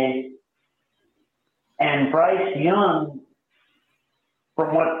 Okay? And Bryce Young,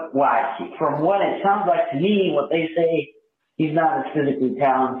 from what it sounds like to me, what they say, he's not as physically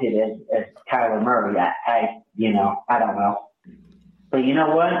talented as Kyler Murray. I don't know. But you know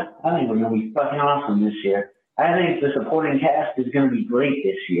what? I think we're going to be fucking awesome this year. I think the supporting cast is going to be great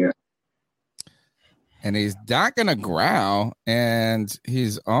this year. And he's not going to growl, and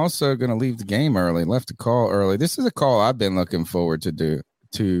he's also going to leave the game early, left the call early. This is a call I've been looking forward to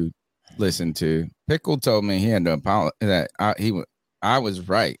listen to. Pickle told me he had to apologize, that I was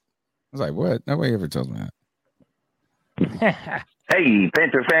right. I was like, what? Nobody ever told me that. Hey,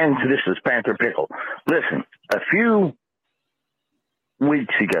 Panther fans, this is Panther Pickle. Listen, a few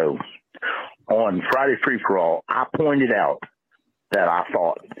weeks ago on Friday Free For All, I pointed out that I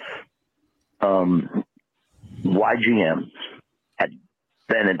thought YGM had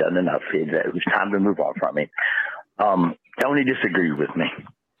been and done enough. It was time to move on from it. Tony disagreed with me.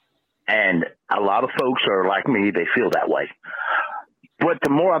 And a lot of folks are like me. They feel that way. But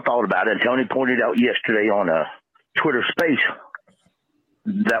the more I thought about it, Tony pointed out yesterday on a Twitter space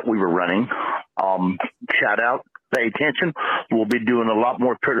that we were running. Shout out, pay attention. We'll be doing a lot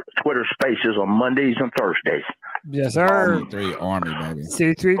more Twitter spaces on Mondays and Thursdays. Yes, sir. C3 Army, baby.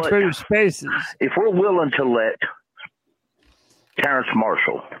 C3 Twitter spaces. If we're willing to let Terrence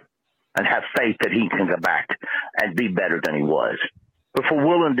Marshall and have faith that he can come back and be better than he was. If we're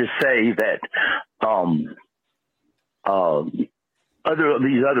willing to say that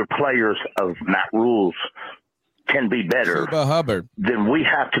these other players of Matt Rule's can be better, then we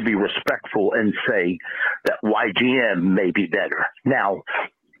have to be respectful and say that YGM may be better. Now,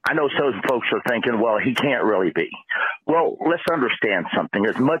 I know some folks are thinking, well, he can't really be. Well, let's understand something.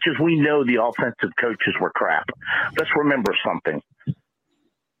 As much as we know the offensive coaches were crap, let's remember something.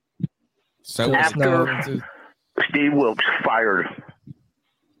 So after Steve Wilkes fired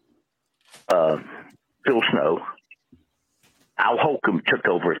Phil Snow, Al Holcomb took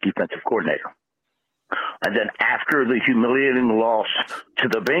over as defensive coordinator. And then after the humiliating loss to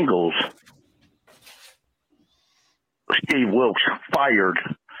the Bengals, Steve Wilkes fired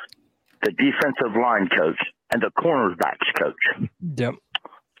the defensive line coach and the cornerbacks coach. Yep.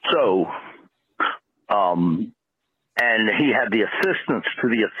 So, and he had the assistants to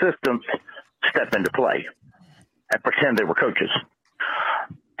the assistants step into play and pretend they were coaches.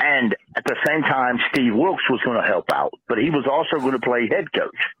 And at the same time, Steve Wilkes was going to help out, but he was also going to play head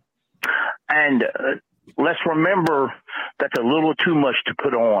coach. And let's remember that's a little too much to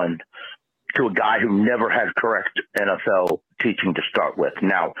put on to a guy who never had correct NFL teaching to start with.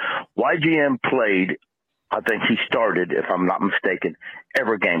 Now, YGM played, I think he started, if I'm not mistaken,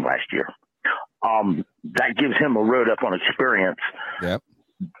 every game last year. That gives him a road up on experience. Yep.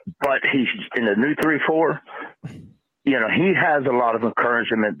 But he's in the new 3-4. You know, he has a lot of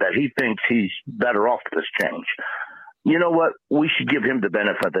encouragement that he thinks he's better off with this change. You know what? We should give him the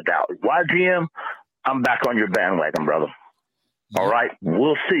benefit of the doubt. YGM, I'm back on your bandwagon, brother. All right?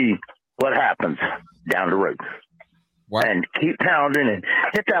 We'll see what happens down the road. Wow. And keep pounding and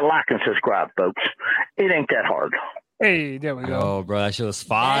hit that like and subscribe, folks. It ain't that hard. Hey, there we go. Oh, bro, that shit was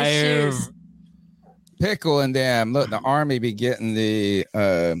fire. Pickle and them. Look, the Army be getting the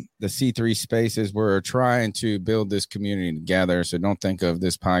C3 spaces. We're trying to build this community together. So don't think of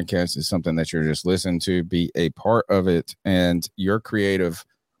this podcast as something that you're just listening to. Be a part of it. And your creative,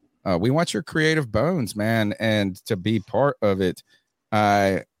 we want your creative bones, man, and to be part of it.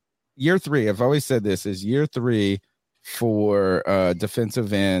 Year 3, I've always said this, is year 3 for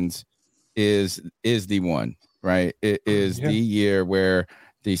defensive ends is the one, right? It is the year where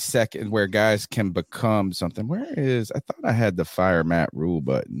the second where guys can become something. Where is, I thought I had the fire Matt Rule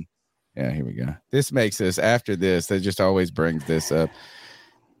button. Yeah, here we go. This makes us, after this, that just always brings this up.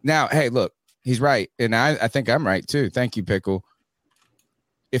 Now, hey, look, he's right. And I think I'm right too. Thank you, Pickle.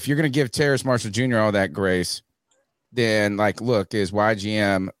 If you're going to give Terrace Marshall Jr. all that grace, then like, look, is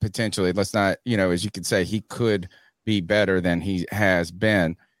YGM potentially, let's not, you know, as you could say, he could be better than he has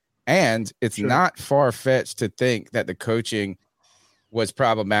been. And it's not far-fetched to think that the coaching was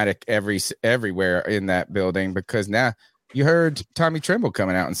problematic everywhere in that building, because now you heard Tommy Tremble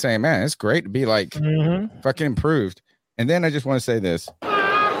coming out and saying, man, it's great to be like fucking improved. And then I just want to say this.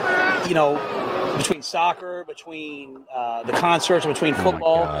 You know, between soccer, between the concerts, between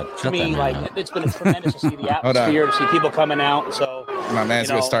football, to me, like, it's been tremendous to see the atmosphere, to see people coming out. So my man's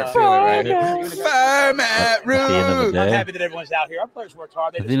going to start feeling right here. Fire Matt Rule. I'm happy that everyone's out here. Our players worked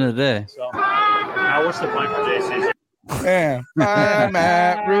hard. At the end of the day. So, now what's the point for JC? Yeah,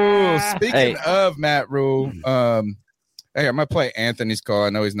 Matt Rule. Speaking of Matt Rule, hey, I'm gonna play Anthony's call. I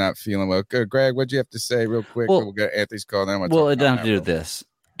know he's not feeling well. Good, Greg, what'd you have to say real quick? We'll get Anthony's call. Then well, it doesn't have to do with this.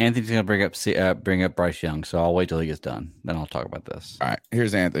 Anthony's gonna bring up Bryce Young, so I'll wait till he gets done. Then I'll talk about this. All right,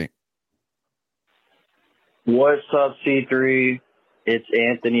 here's Anthony. What's up, C3? It's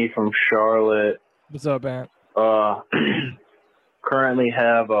Anthony from Charlotte. What's up, Ant? Currently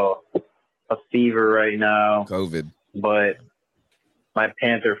have a fever right now. COVID. But my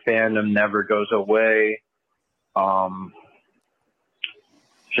Panther fandom never goes away.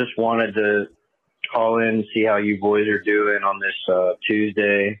 Just wanted to call in and see how you boys are doing on this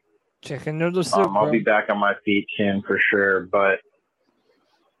Tuesday. Chicken noodle soup, I'll be back on my feet soon for sure. But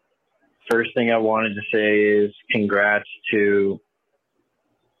first thing I wanted to say is congrats to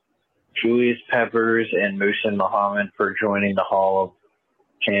Julius Peppers and Muhsin Muhammad for joining the Hall of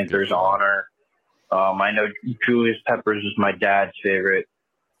Panthers honor. I know Julius Peppers is my dad's favorite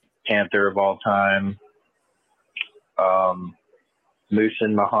Panther of all time. Muhsin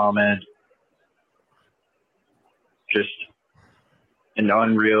Muhammad, just an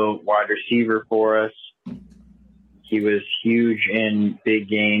unreal wide receiver for us. He was huge in big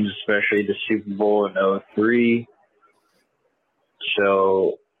games, especially the Super Bowl in 2003.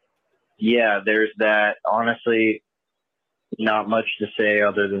 So, yeah, there's that. Honestly, not much to say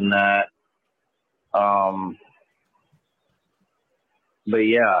other than that. But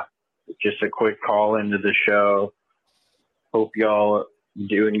yeah, just a quick call into the show. Hope y'all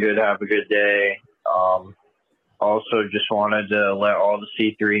Doing good. Have a good day. Also, just wanted to let all the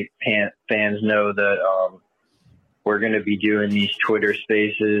C3 fans know that we're going to be doing these Twitter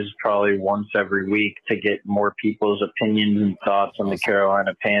spaces probably once every week to get more people's opinions and thoughts on the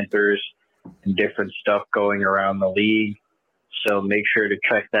Carolina Panthers and different stuff going around the league. So make sure to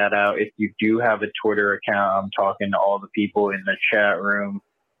check that out. If you do have a Twitter account, I'm talking to all the people in the chat room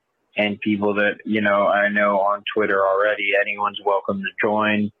and people that, I know on Twitter already. Anyone's welcome to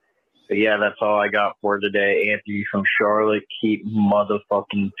join. But yeah, that's all I got for today. Anthony from Charlotte, keep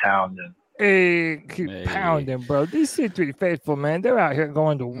motherfucking pounding. Hey, keep pounding, bro. These C3 faithful, man, they're out here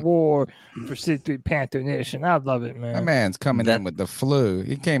going to war for C3 Panther Nation. I love it, man. That man's coming in with the flu.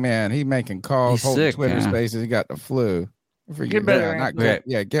 He came in, he making calls, holding sick, Twitter yeah. spaces. He got the flu. Get better, not good.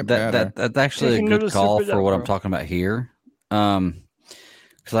 Yeah, get better. That's actually a good call for what I'm talking about here.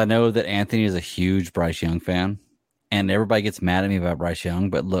 Because I know that Anthony is a huge Bryce Young fan, and everybody gets mad at me about Bryce Young.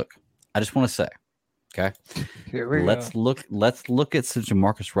 But look, I just want to say, okay, let's look at some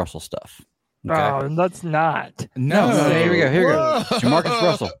Jamarcus Russell stuff. Okay? Oh, let's not. No. Here we go. Jamarcus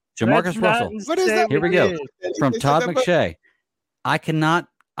Russell. What is that? Here we go. From Todd McShay. I cannot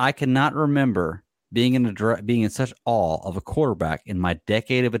remember being in such awe of a quarterback in my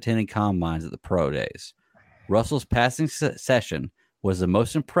decade of attending combines at the pro days. Russell's passing session was the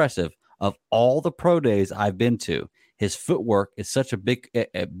most impressive of all the pro days I've been to. His footwork is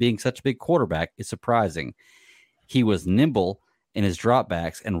being such a big quarterback is surprising. He was nimble in his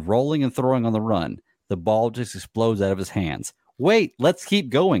dropbacks and rolling and throwing on the run. The ball just explodes out of his hands. Wait, let's keep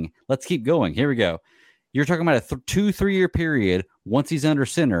going. Here we go. You're talking about a 2-3 year period. Once he's under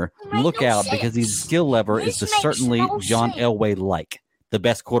center, look out because his skill level is certainly John Elway like the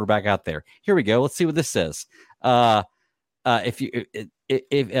best quarterback out there. Here we go. Let's see what this says. If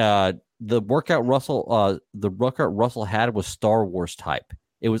the workout Russell had was Star Wars type.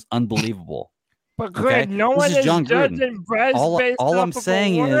 It was unbelievable. But Greg, no one is judging Bryce based all off I'm of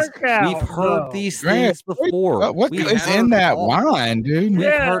saying a is workout, we've heard these things before. What is in that wine, dude?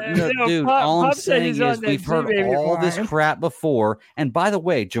 All I'm saying is we've heard all this crap before. And by the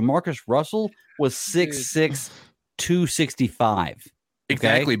way, Jamarcus Russell was 6'6", 265.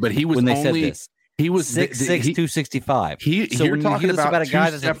 Exactly, but he was when they only said this. He was 6'6", 265. You're talking about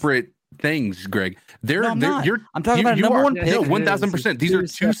two separate things, Greg. I'm talking about number one pick. No, 1,000%. These are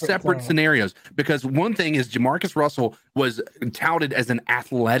two separate scenarios because one thing is Jamarcus Russell was touted as an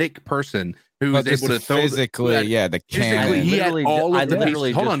athletic person who was able to throw physically. The cannon. He had all of the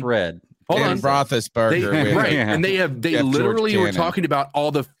pieces. Hold on. Hold on, Roethlisberger, right? And they literally were talking about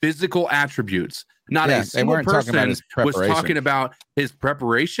all the physical attributes. Not a single person was talking about his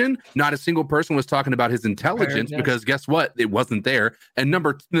preparation. Not a single person was talking about his intelligence because guess what? It wasn't there. And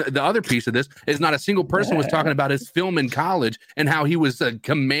the other piece of this is not a single person was talking about his film in college and how he was a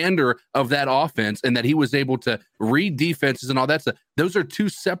commander of that offense and that he was able to read defenses and all that stuff. Those are two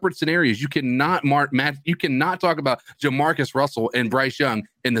separate scenarios. You cannot you cannot talk about Jamarcus Russell and Bryce Young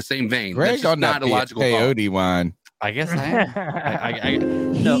in the same vein. Greg That's not a logical peyote wine. I guess I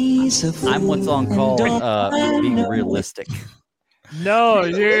am. I'm what's on called being realistic. No,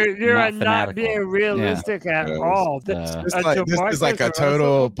 you're not being realistic at all. This is like a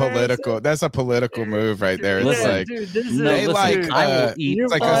total political. That's a political move right there. It's like I will eat.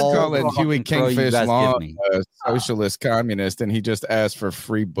 It's like us calling Huey Kingfish Long a socialist communist, and he just asked for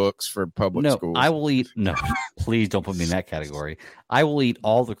free books for public schools. I will eat. No, please don't put me in that category. I will eat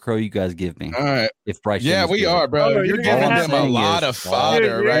all the crow you guys give me. All right. If Bryce, we are, bro. You're giving them a lot of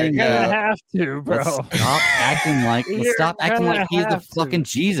fodder right now. You're gonna have to, bro. Stop acting like he's the fucking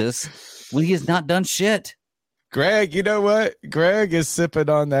Jesus when he has not done shit. Greg, you know what? Greg is sipping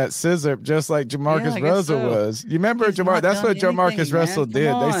on that scissor just like Jamarcus Russell was. You remember Jamarcus? That's what Jamarcus Russell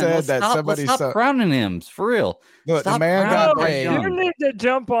did. They said that somebody stop crowning him for real. Look, the man got paid. You need to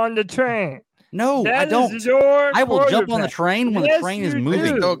jump on the train. No, I don't. I will jump on the train when the train is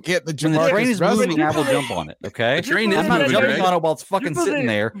moving. Don't get the when the train is moving, I will jump on it. Okay, the train is I'm not jumping on it while it's fucking sitting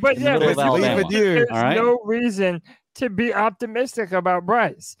there. But in the middle of Alabama. There's no reason to be optimistic about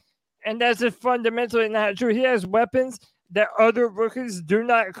Bryce, and that's just fundamentally not true. He has weapons that other rookies do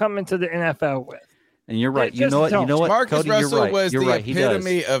not come into the NFL with. And you're right. You know what? Marcus Cody, Russell you're right. was you're the right.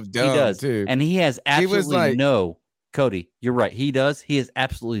 epitome of dumb, he does. too. And he has absolutely Cody, you're right. He does. He has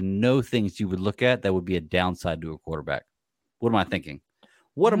absolutely no things you would look at that would be a downside to a quarterback. What am I thinking?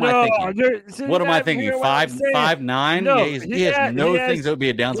 What am I thinking? What am I thinking? 5'9"? No, he has no things that would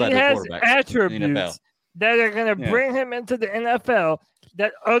be a downside to a quarterback. Attributes in the NFL. that are going to bring him into the NFL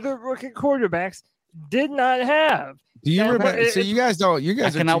that other rookie quarterbacks did not have. Do you remember? So you guys don't. You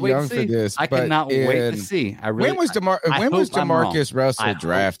guys are too young for this. I cannot wait to see. When was Jamarcus Russell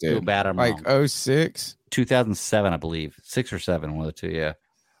drafted? Like 06? 2007, I believe. 6 or 7, one of the two. Yeah.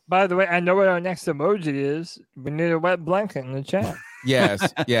 By the way, I know what our next emoji is. We need a wet blanket in the chat.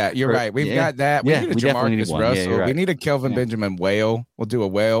 Yes. Yeah, you're right. We've got that. We need a Jamarcus Russell. Right. We need a Kelvin Benjamin whale. We'll do a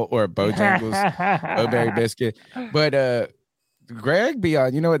whale or a Bojangles Bowberry biscuit. But Greg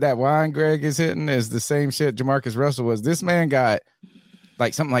beyond, you know what that wine Greg is hitting is the same shit Jamarcus Russell was. This man got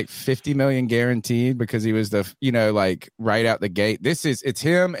like something like 50 million guaranteed because he was like right out the gate. It's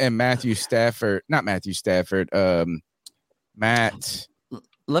him and Matt.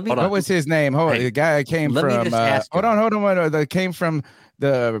 What was his name? The guy came from. Hold on. That came from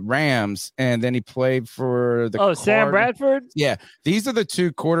the Rams, and then he played for the. Sam Bradford. Yeah, these are the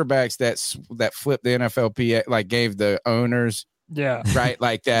two quarterbacks that flipped the NFLPA, like gave the owners. Yeah, right,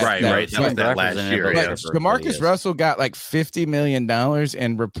 like that. Right. That was that last year. But Jamarcus Russell got like $50 million,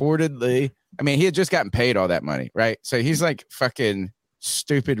 and reportedly, I mean, he had just gotten paid all that money, right? So he's like fucking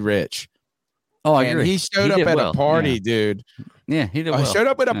stupid rich. Oh, I agree. He showed up at a party, dude. Yeah, he did well. Showed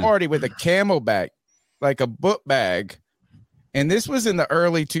up at a party with a Camelback, like a book bag. And this was in the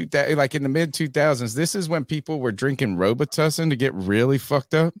early 2000s, like in the mid 2000s. This is when people were drinking Robitussin to get really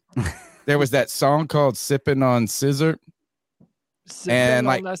fucked up. There was that song called "Sipping on Scissor,"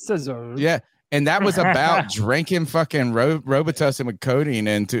 yeah. And that was about drinking fucking Robitussin with codeine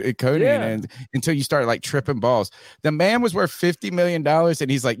and until you start like tripping balls. The man was worth $50 million, and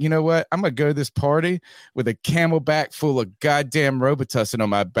he's like, you know what? I'm gonna go to this party with a Camelback full of goddamn Robitussin on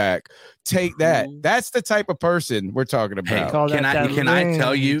my back. Take that. That's the type of person we're talking about. Can I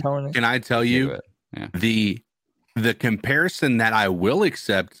tell you the comparison that I will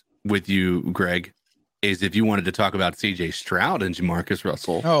accept with you, Greg, is if you wanted to talk about CJ Stroud and Jamarcus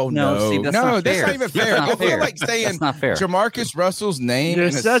Russell. Oh, no. That's not even fair. I feel like saying Jamarcus Russell's name in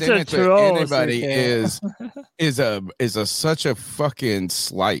a sentence with anybody is such a fucking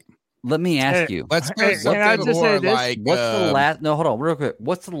slight. Let me ask you. Let's go. Can I just say this? What's the last? No, hold on, real quick.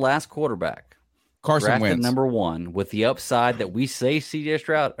 What's the last quarterback? Carson Wentz, number 1, with the upside that we say CJ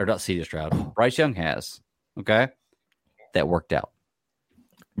Stroud or not CJ Stroud, Bryce Young has. Okay, that worked out.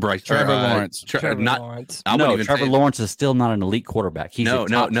 Trevor Lawrence. Trevor Lawrence is still not an elite quarterback. He's a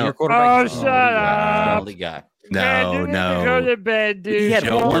top-tier Oh, quarterback. shut up. Elite guy. No. Go to bed, dude. He had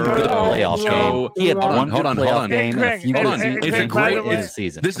one good playoff game. He had one good playoff game. It's a great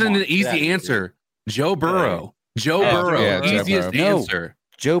season. This is an easy answer. Joe Burrow. Easiest answer.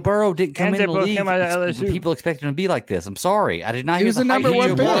 Joe Burrow didn't come in the league. People expected him to be like this. I'm sorry. I did not hear the number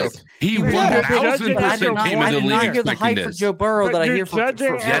 1 pick. He 1,000% came into the league expecting this. For Joe Burrow that I hear from.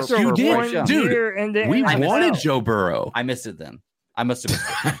 Yes, you did. Dude, we wanted Joe Burrow. I missed it then. I must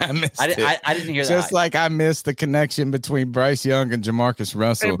have missed it. I didn't hear that. Just like I missed the connection between Bryce Young and Jamarcus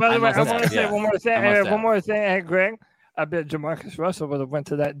Russell. Hey, by the way, I want to say one more thing. Hey, Greg, I bet Jamarcus Russell would have went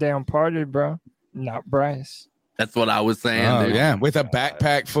to that damn party, bro. Not Bryce. That's what I was saying. Dude. Yeah, with a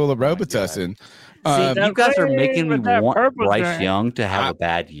backpack full of Robitussin. You guys are making me want Bryce Young to have a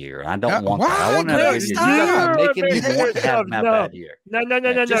bad year. I don't want that. I want to have a good year. You guys are making me want to have him have a bad year.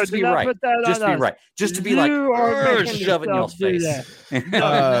 No. Just to be right. Just to be right. Just to be like, shove it in your face.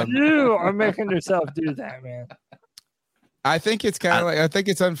 You are making yourself do that, man. I think it's kind of I think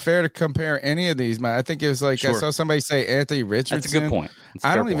it's unfair to compare any of these, man. I think it was like I saw somebody say Anthony Richardson. That's a good point.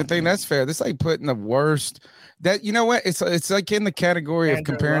 I don't even think that's fair. That's like putting the worst. That you know what? It's like in the category of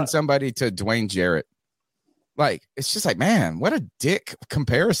comparing somebody to Dwayne Jarrett. Like it's just like, man, what a dick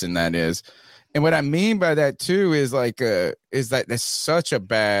comparison that is. And what I mean by that too is like is that that's such a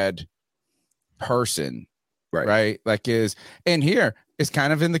bad person, right? Like and here it's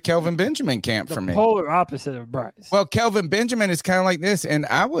kind of in the Kelvin Benjamin camp for me. Polar opposite of Bryce. Well, Kelvin Benjamin is kind of like this, and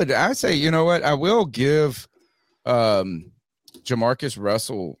I say, you know what? I will give Jamarcus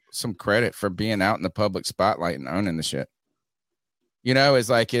Russell some credit for being out in the public spotlight and owning the shit. You know, it's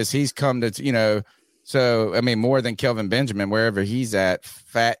like he's come to, you know, so I mean more than Kelvin Benjamin, wherever he's at,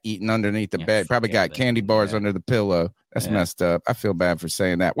 fat eating underneath the bed, probably got candy bars under the pillow. That's messed up. I feel bad for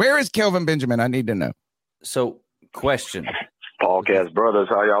saying that. Where is Kelvin Benjamin? I need to know. So, question. Podcast brothers,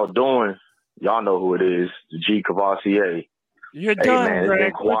 how y'all doing? Y'all know who it is, the G Cavassier. You're done, man, Greg.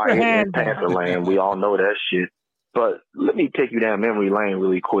 It's been quiet in Panther land. We all know that shit. But let me take you down memory lane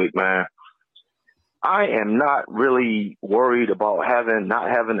really quick, man. I am not really worried about not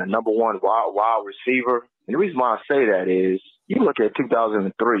having a number 1 wide receiver. And the reason why I say that is, you look at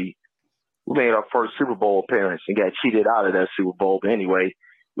 2003, we made our first Super Bowl appearance and got cheated out of that Super Bowl. But anyway,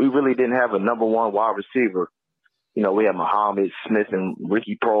 we really didn't have a number 1 wide receiver. You know, we had Muhammad, Smith, and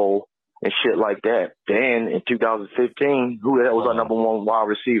Ricky Prohl. and shit like that. Then in 2015, who the hell was our number one wide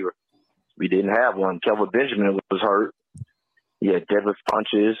receiver? We didn't have one. Kelvin Benjamin was hurt. You had Devin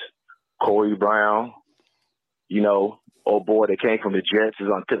Funches, Corey Brown, old boy that came from the Jets is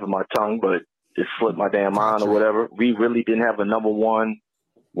on the tip of my tongue, but it slipped my damn mind or whatever. We really didn't have a number one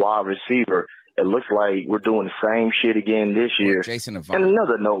wide receiver. It looks like we're doing the same shit again this year. Jason And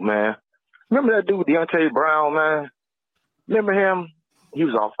another note, man. Remember that dude, Deontay Brown, man? Remember him? He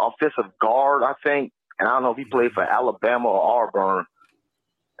was off offensive guard, I think. And I don't know if he played for Alabama or Auburn.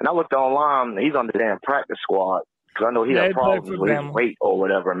 And I looked online, he's on the damn practice squad. Because I know he had problems with his weight or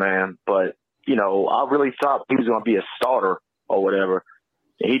whatever, man. But, I really thought he was going to be a starter or whatever.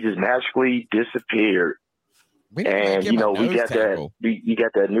 And he just magically disappeared. And, we got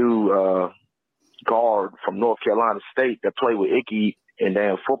that new guard from North Carolina State that played with Icky and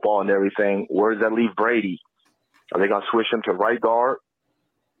damn football and everything. Where does that leave Brady? Are they going to switch him to right guard?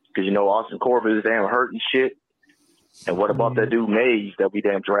 Because, Austin Corbett is damn hurt and shit. And what about that dude Mays that we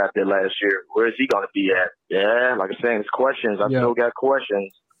damn drafted last year? Where is he going to be at? Yeah, like I'm saying, it's questions. I still got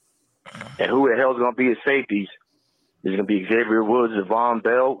questions. And who the hell is going to be his safeties? Is it going to be Xavier Woods, Devon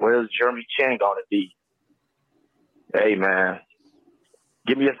Bell? Where's Jeremy Chang going to be? Hey, man.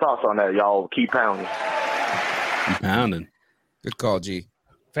 Give me your thoughts on that, y'all. Keep pounding. Good call, G.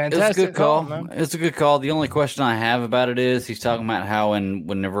 Fantastic. It's a good call. Man. It's a good call. The only question I have about it is he's talking about how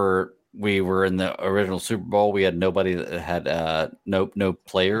whenever we were in the original Super Bowl, we had nobody that had no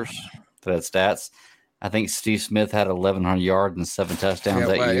players that had stats. I think Steve Smith had 1,100 yards and 7 touchdowns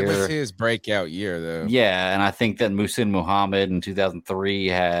that year. It was his breakout year, though. Yeah, and I think that Muhsin Muhammad in 2003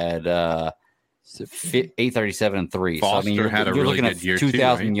 had 837 and 3. Foster had a really good year,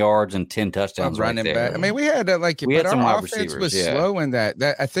 2,000 right? yards and 10 touchdowns. Running right back. I mean, we had but some our wide offense receivers, was slow in that.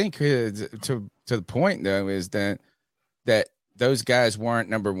 That I think to the point though is that those guys weren't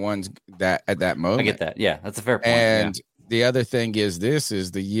number ones that at that moment. I get that. Yeah, that's a fair point. And the other thing is, this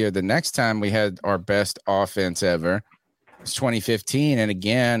is the next time we had our best offense ever. It's 2015, and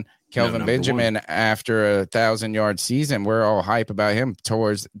again, Kelvin Benjamin after a 1,000-yard season, we're all hype about him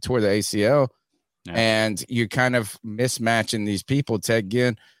tore the ACL. Yeah. And you're kind of mismatching these people, Ted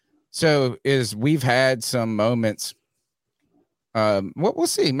Ginn. So we've had some moments. What we'll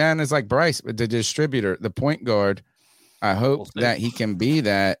see, man, is like Bryce, the distributor, the point guard. I hope that he can be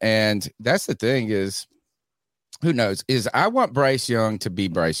that. And that's the thing is, who knows, is I want Bryce Young to be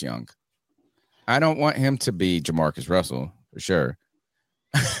Bryce Young. I don't want him to be Jamarcus Russell for sure.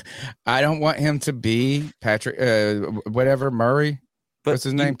 I don't want him to be Patrick, Murray. But what's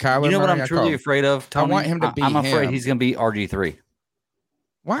his name? Kyler You know Murray? what I'm truly afraid of, Tony? I want him to be I'm afraid him. he's going to be RG3.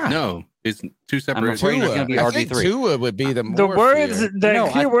 Why? No, it's two separate. I'm afraid he's going to be I RG3. think Tua would be the more The words, fear. the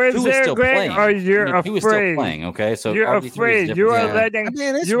key words there, Greg, are you're afraid. He was still playing, okay? So you're RG3 afraid. You are letting. I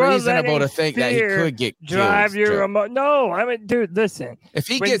mean, it's you are reasonable letting to think that he could get drive killed, your emotion. No, I mean, dude, listen. If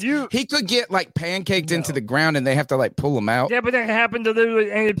he gets, he could get like pancaked into the ground, and they have to like pull him out. Yeah, but that can happen to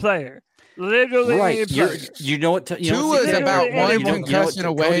literally any player. Literally, right. any player. You know what? Tua is about one concussion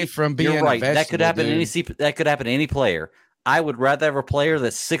away from being You're right. a That could happen. That could happen to any player. I would rather have a player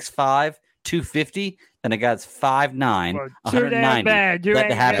that's 6'5", 250 than a guy that's 5'9", 190. That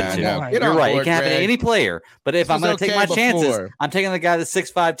to happen to. You're right. It can happen to any player. But if I'm going to take my chances, I'm taking the guy that's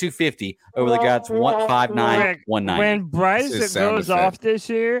 6'5", 250 over the guy that's 5'9", 190. When Bryce goes off this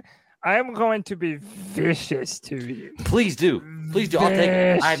year, I am going to be vicious to you. Please do. Please do. I'll take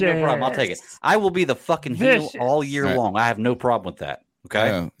it. I have no problem. I'll take it. I will be the fucking heel all year long. I have no problem with that.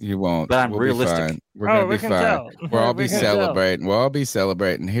 Okay? No, you won't. But I'm we'll realistic. We're going to be fine. We'll all be celebrating. We'll all be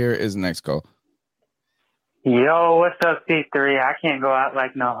celebrating. Here is the next call. Yo, what's up, C3? I can't go out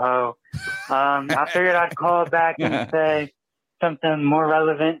like no hoe. I figured I'd call back and say something more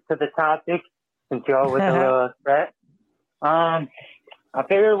relevant to the topic since y'all with a little threat. I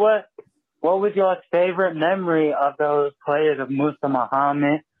figured what was your favorite memory of those players of Muhsin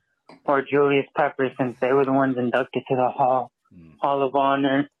Muhammad or Julius Peppers, since they were the ones inducted to the Hall of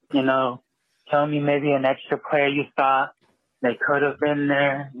Honor? Tell me maybe an extra player you thought they could have been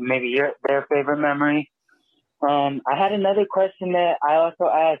there, maybe their favorite memory. I had another question that I also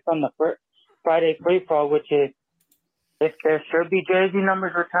asked on the Friday free for all, which is, if there should be jersey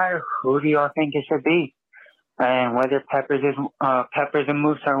numbers retired, who do y'all think it should be? And whether Peppers and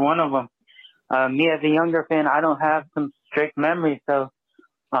Moose are one of them. Me as a younger fan, I don't have some strict memories. So,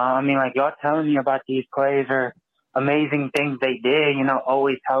 like y'all telling me about these plays or amazing things they did,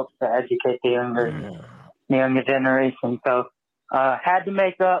 always helps to educate the younger generation. So, had to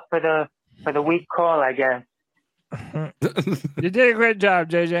make up for the weak call, I guess. You did a great job,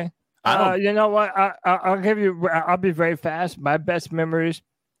 JJ. You know what? I'll give you. I'll be very fast. My best memories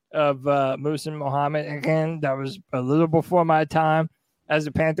of Muhsin Muhammad. Again, that was a little before my time as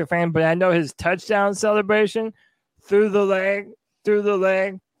a Panther fan, but I know his touchdown celebration through the leg.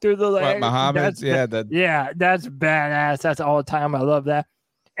 What, Muhammad? That's badass. That's all time. I love that.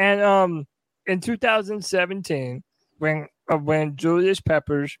 And in 2017, when Julius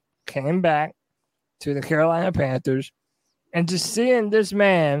Peppers came back to the Carolina Panthers, and just seeing this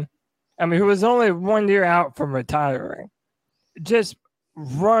man, I mean, who was only 1 year out from retiring, just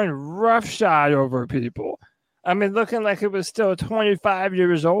run roughshod over people. I mean, looking like he was still 25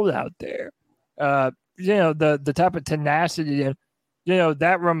 years old out there. The type of tenacity, and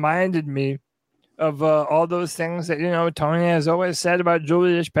that reminded me of all those things that Tony has always said about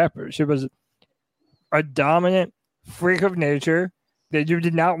Julius Peppers. He was a dominant freak of nature that you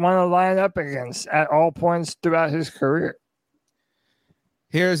did not want to line up against at all points throughout his career.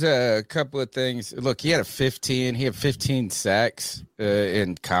 Here's a couple of things. Look, he had 15 sacks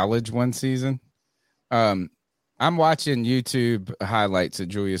in college one season. I'm watching YouTube highlights of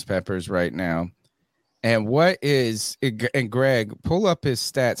Julius Peppers right now. And Greg, pull up his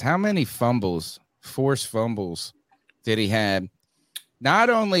stats. How many forced fumbles did he have? Not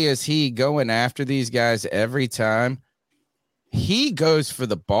only is he going after these guys every time, he goes for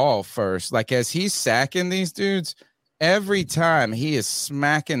the ball first. Like as he's sacking these dudes, every time he is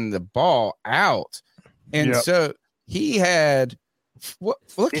smacking the ball out. And so he had,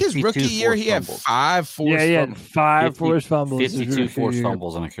 look, his rookie year, he had 5 forced fumbles. He had 5 forced fumbles. 52 forced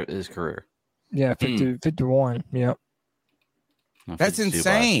fumbles in his career. Yeah, 51. Yep. That's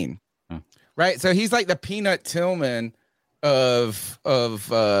insane. Right? So he's like the Peanut Tillman of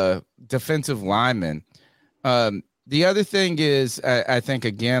defensive linemen. The other thing is, I think,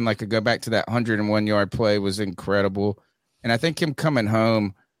 again, like I go back to that 101-yard play was incredible. And I think him coming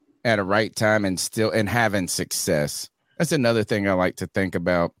home at a right time and having success. That's another thing I like to think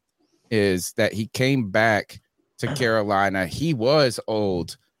about is that he came back to Carolina. He was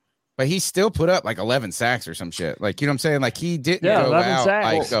old, but he still put up like 11 sacks or some shit. Like, you know what I'm saying? Like he didn't go out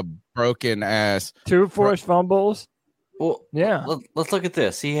like a broken ass. 2 forced fumbles. Well, yeah. Let's look at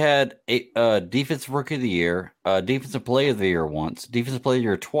this. He had a defensive rookie of the year, defensive player of the year once, defensive player of the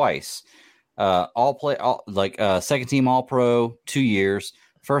year twice, second team All Pro 2 years,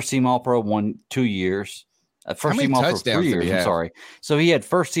 first team All Pro 2 years, first team All Pro 3 years. I'm sorry. So he had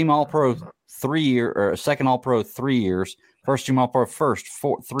first team All Pro 3 year or second All Pro 3 years, first team All Pro 3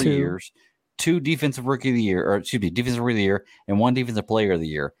 years, 2 defensive rookie of the year, defensive rookie of the year, and 1 defensive player of the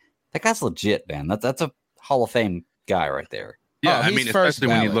year. That guy's legit, man. That's a Hall of Fame guy right there. Yeah, I mean, especially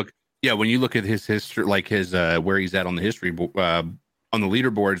when you look at his history, like his where he's at on the history on the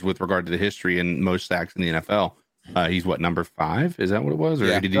leaderboards with regard to the history and most sacks in the NFL. He's what, number 5? Is that what it was?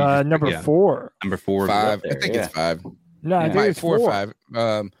 Or did he number 4? Number 4, 5. I think it's 5. No, I think it's 4 or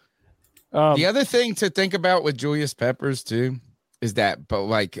 5. The other thing to think about with Julius Peppers too is that, but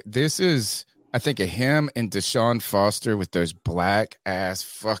like this is, I think of him and Deshaun Foster with those black ass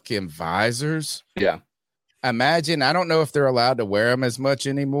fucking visors. Yeah. Imagine, I don't know if they're allowed to wear them as much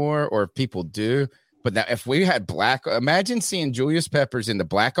anymore or if people do, but now if we had imagine seeing Julius Peppers in the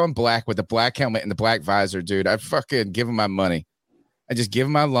black on black with the black helmet and the black visor, dude. I'd fucking give him my money. I just give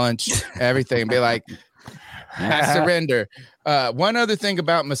him my lunch, everything, and be like, I surrender. One other thing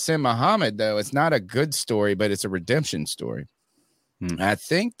about Muhsin Muhammad, though, it's not a good story, but it's a redemption story. I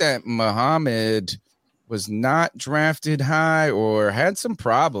think that Muhammad was not drafted high or had some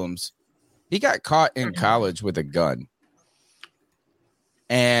problems. He got caught in college with a gun.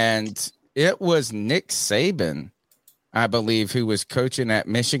 And it was Nick Saban, I believe, who was coaching at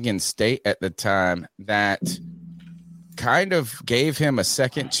Michigan State at the time, that kind of gave him a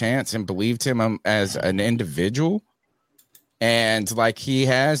second chance and believed him as an individual. And like he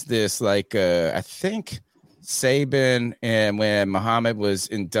has this, like, I think Saban, and when Muhammad was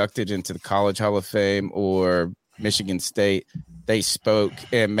inducted into the College Hall of Fame or Michigan State, they spoke,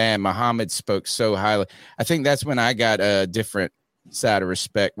 and man, Muhammad spoke so highly. I think that's when I got a different side of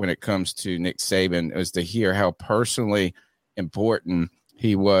respect when it comes to Nick Saban, was to hear how personally important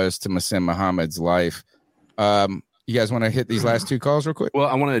he was to Muhsin Muhammad's life. You guys want to hit these last 2 calls real quick? Well,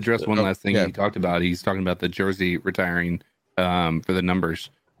 I want to address one last thing he talked about. He's talking about the jersey retiring for the numbers.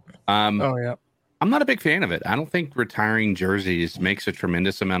 I'm not a big fan of it. I don't think retiring jerseys makes a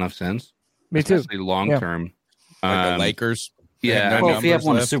tremendous amount of sense. Me too. Especially long term. Like the Lakers. Yeah. Well, if you have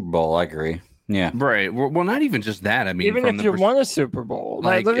won a Super Bowl, I agree. Yeah. Right. Well, not even just that. I mean, even if you won a Super Bowl,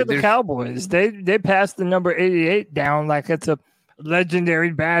 like look at the Cowboys. They passed the number 88 down like it's a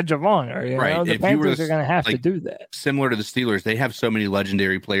legendary badge of honor. You know? The Panthers are going to have to do that. Similar to the Steelers, they have so many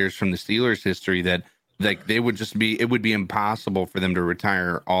legendary players from the Steelers history that like it would be impossible for them to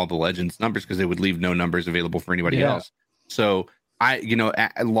retire all the Legends numbers because they would leave no numbers available for anybody else. So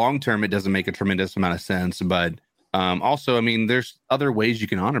long term, it doesn't make a tremendous amount of sense. But also, I mean, there's other ways you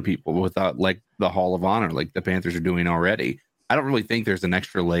can honor people without like the Hall of Honor, like the Panthers are doing already. I don't really think there's an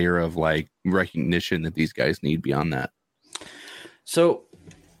extra layer of like recognition that these guys need beyond that. So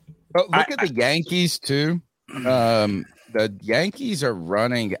look at the Yankees too. The Yankees are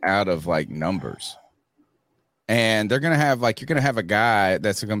running out of like numbers, and they're gonna have like you're gonna have a guy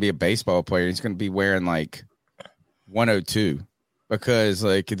that's gonna be a baseball player. He's gonna be wearing like 102 because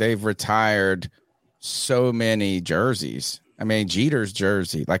like they've retired so many jerseys. I mean, Jeter's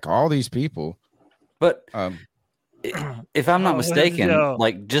jersey, like all these people. But if I'm not mistaken,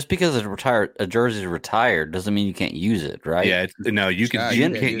 like just because a jersey is retired doesn't mean you can't use it, right? Yeah, you can't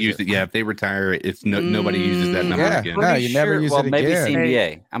use it. Yeah, if they retire it, it's nobody uses that number again. No, you never use it again. Maybe it's the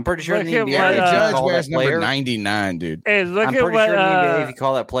NBA. I'm pretty sure in the NBA, Judge wears number 99, dude. Hey, look I'm at pretty what sure in the NBA, if you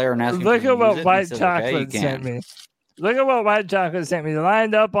call that player and ask him look to at what use it, White says, Chocolate okay, sent me. Look at what White Chocolate sent me.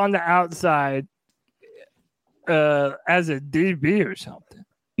 Lined up on the outside as a DB or something.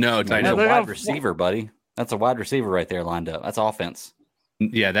 No, it's a wide receiver, buddy. That's a wide receiver right there lined up. That's offense.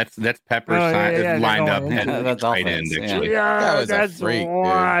 Yeah, that's Pepper's lined up. That's tight offense. End, actually. That was that's a freak,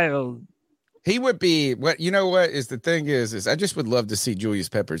 wild. Dude. He would be what the thing is I just would love to see Julius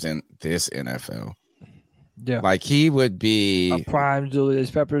Peppers in this NFL. Yeah, like he would be a prime Julius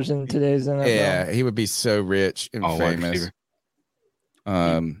Peppers in today's NFL. Yeah, he would be so rich and famous.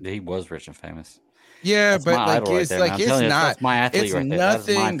 He was rich and famous. Yeah, that's but like it's like it's not. That's my athlete it's right there.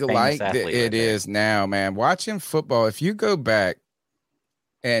 nothing like it is now, man. Watching football, if you go back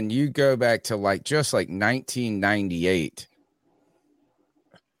and you go back to like just like 1998,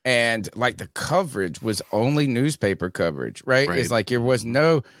 and like the coverage was only newspaper coverage, right? It's like there was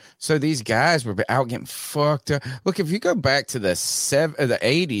no. So these guys were out getting fucked up. Look, if you go back to the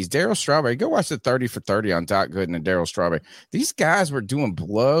 80s, Darryl Strawberry, go watch the 30 for 30 on Doc Gooden and Darryl Strawberry. These guys were doing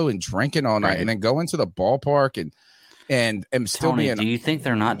blow and drinking all night and then going to the ballpark and still Tony, being. Do you think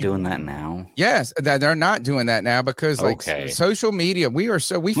they're not doing that now? Yes, they're not doing that now because like social media, we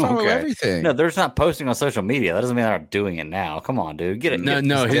follow everything. No, they're not posting on social media. That doesn't mean they're not doing it now. Come on, dude, get it. No,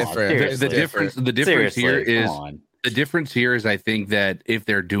 the difference here is. The difference here is I think that if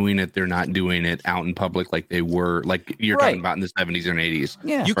they're doing it, they're not doing it out in public like they were, like you're talking about in the 70s and 80s.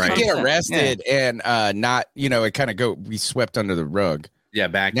 Yeah, you could get arrested and not, it kind of be swept under the rug. Yeah,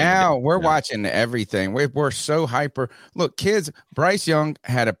 back now we're watching everything. We're so hyper. Look, kids, Bryce Young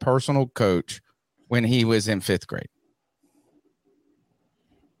had a personal coach when he was in 5th grade.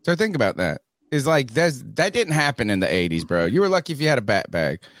 So think about that. Is like that didn't happen in the 80s, bro. You were lucky if you had a bat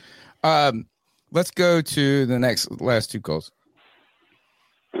bag. Let's go to the last two calls.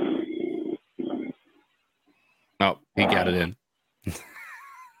 Oh, he got it in.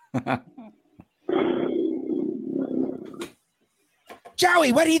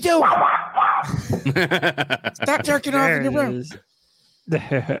 Joey, what are you doing? Stop jerking off in your room.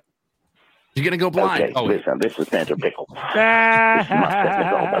 You're gonna go blind. Okay, listen, this is Panther Pickle.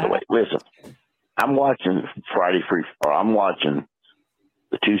 By the way, listen. I'm watching I'm watching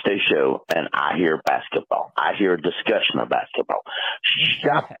the Tuesday show, and I hear basketball. I hear a discussion of basketball.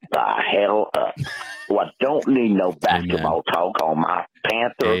 Shut the hell up. Well, I don't need no basketball talk on my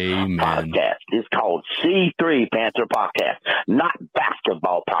Panther podcast. It's called C3 Panther Podcast, not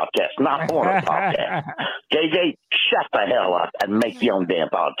basketball podcast, not Hornet podcast. JJ, shut the hell up and make your own damn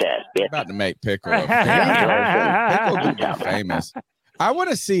podcast, bitch. About to make Pickle Pickle be famous. I want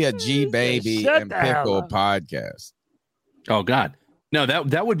to see a G Baby and Pickle podcast. Oh, God. No,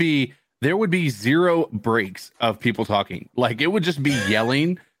 that would be, there would be zero breaks of people talking. Like it would just be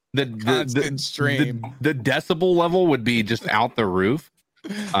yelling. The decibel level would be just out the roof.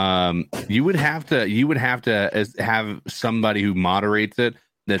 You would have to have somebody who moderates it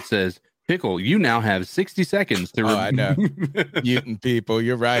that says, Pickle, you now have 60 seconds to. I know. Muting people.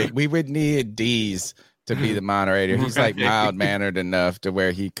 You're right. We would need D's to be the moderator. He's like mild mannered enough to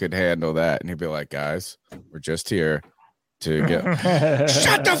where he could handle that, and he'd be like, "Guys, we're just here to get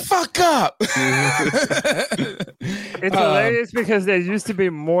shut the fuck up." It's hilarious because they used to be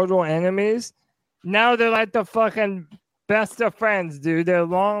mortal enemies. Now they're like the fucking best of friends, dude. They're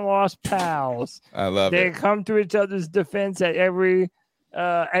long lost pals. I love it. They it. come to each other's defense at every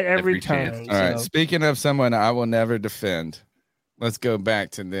turn. All right. Speaking of someone I will never defend, let's go back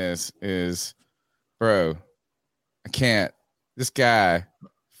to this. Bro, I can't. This guy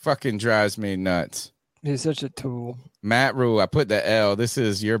fucking drives me nuts. He's such a tool. Matt Rule. I put the L. This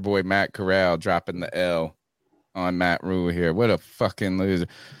is your boy Matt Corral dropping the L on Matt Rule here. What a fucking loser.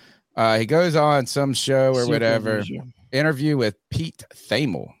 He goes on some show or whatever, interview with Pete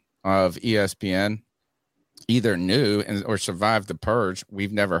Thamel of ESPN. Either knew or survived the purge.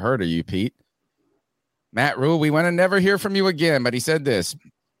 We've never heard of you, Pete. Matt Rule, we want to never hear from you again, but he said this.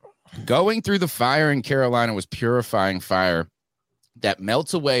 Going through the fire in Carolina was purifying fire that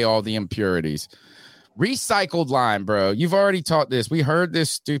melts away all the impurities. Recycled line, bro. You've already taught this. We heard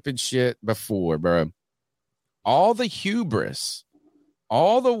this stupid shit before, bro. All the hubris,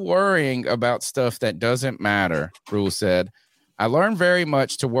 all the worrying about stuff that doesn't matter, Rule said. I learned very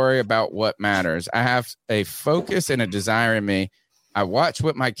much to worry about what matters. I have a focus and a desire in me. I watched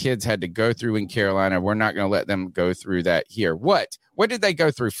what my kids had to go through in Carolina. We're not going to let them go through that here. What? What did they go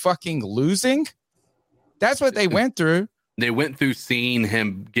through? Fucking losing? That's what they went through. They went through seeing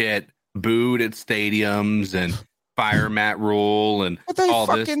him get booed at stadiums and fire Matt Rule and all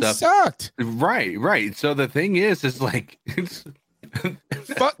this stuff. Sucked. Right. So the thing is like,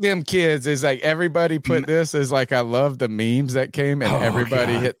 fuck them kids is like everybody put this as like, I love the memes that came and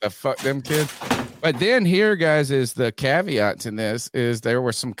everybody hit the fuck them kids. But then here, guys, is the caveat to this is there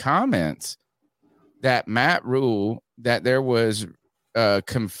were some comments that Matt Rule, that there was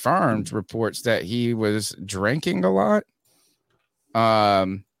confirmed reports that he was drinking a lot,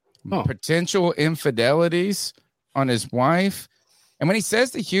 potential infidelities on his wife. And when he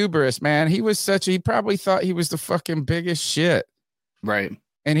says the hubris, man, he probably thought he was the fucking biggest shit. Right.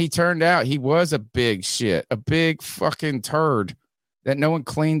 And he turned out he was a big shit, a big fucking turd that no one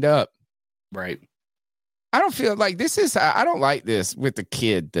cleaned up. Right. I don't feel like I don't like this with the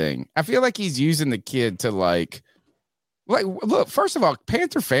kid thing. I feel like he's using the kid to like, look, first of all,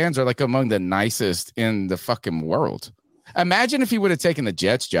 Panther fans are like among the nicest in the fucking world. Imagine if he would have taken the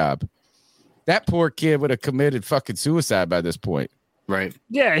Jets job. That poor kid would have committed fucking suicide by this point. Right.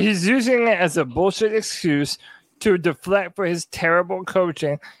 Yeah, he's using it as a bullshit excuse to deflect for his terrible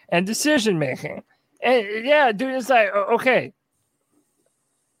coaching and decision making. And yeah, dude, it's like, okay.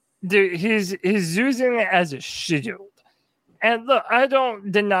 Dude, he's using it as a shield. And look, I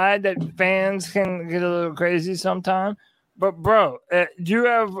don't deny that fans can get a little crazy sometimes, but bro, you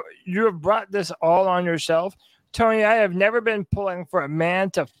have brought this all on yourself. Tony, I have never been pulling for a man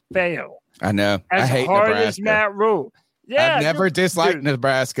to fail. I know. As I hate hard Nebraska. as Matt Rule. Yeah, I've never disliked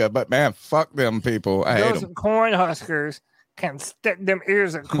Nebraska, but man, fuck them people. I hate those them. corn huskers can stick them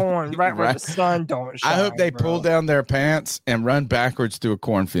ears of corn right where the sun don't shine. I hope they pull down their pants and run backwards through a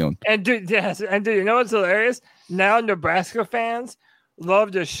cornfield. And dude, you know what's hilarious? Now Nebraska fans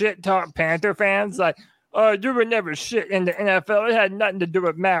love to shit talk Panther fans like, oh, you were never shit in the NFL. It had nothing to do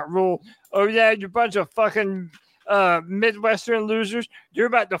with Matt Rule. Oh yeah, you bunch of fucking Midwestern losers. You're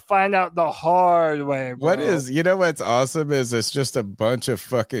about to find out the hard way, bro. What's awesome is it's just a bunch of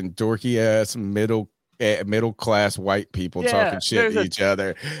fucking dorky ass middle class white people talking shit to each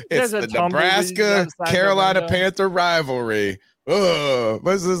other. It's the Nebraska Carolina Panther rivalry. Oh,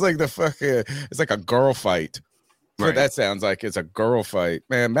 this is like it's like a girl fight. So right. That sounds like it's a girl fight,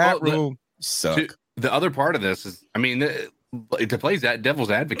 man. Matt Rule suck. The other part of this is, I mean, to play that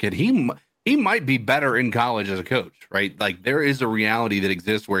devil's advocate, he might be better in college as a coach, right? Like there is a reality that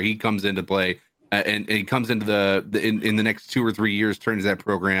exists where he comes into play and he comes into in the next 2 or 3 years, turns that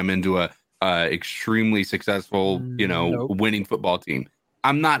program into a extremely successful, winning football team.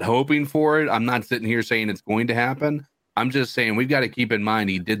 I'm not hoping for it. I'm not sitting here saying it's going to happen. I'm just saying we've got to keep in mind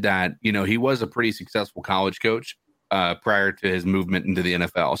he did that. He was a pretty successful college coach prior to his movement into the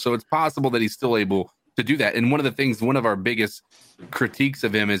NFL. So it's possible that he's still able to do that. And one of our biggest critiques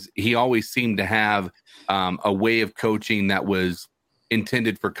of him is he always seemed to have a way of coaching that was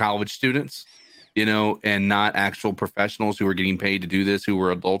intended for college students, and not actual professionals who were getting paid to do this, who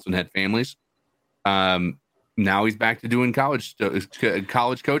were adults and had families. Now he's back to doing college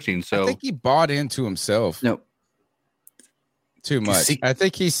coaching. So I think he bought into himself. No. Too much. I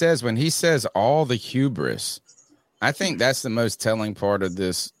think he says when he says all the hubris, I think that's the most telling part of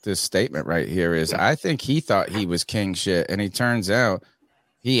this statement right here is I think he thought he was king shit, and he turns out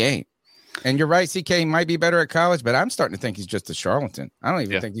he ain't. And you're right, CK might be better at college, but I'm starting to think he's just a charlatan. I don't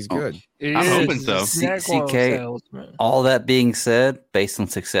even think he's good. I'm hoping so. CK, all that being said, based on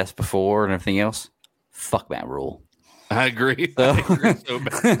success before and everything else, fuck Matt Rule. I agree. So,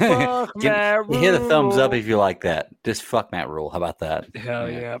 fuck Matt Rule. Hit a thumbs up if you like that. Just fuck Matt Rule. How about that? Hell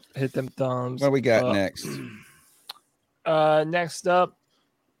yeah. Hit them thumbs. What do we got next? Next up,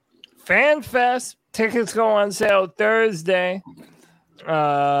 Fan Fest. Tickets go on sale Thursday.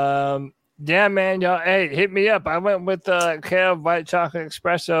 Yeah, man, y'all. Hey, hit me up. I went with Kev White Chocolate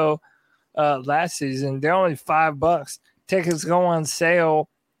Espresso last season. They're only $5. Tickets go on sale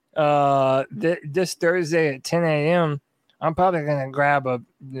this Thursday at 10 a.m. I'm probably going to grab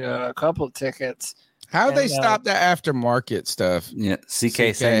a couple tickets. How they stop the aftermarket stuff? Yeah,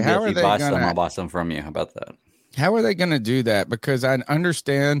 CK saying how if you buy some, I'll buy some from you. How about that? How are they going to do that? Because I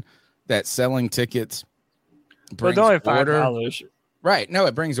understand that selling tickets brings only order. $5. Right. No,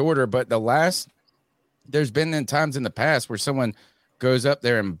 it brings order. But there's been times in the past where someone goes up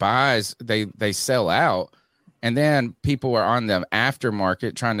there and buys, they sell out. And then people are on the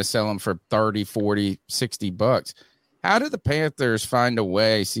aftermarket trying to sell them for 30, 40, 60 bucks. How do the Panthers find a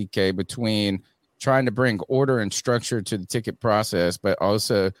way, CK, between trying to bring order and structure to the ticket process, but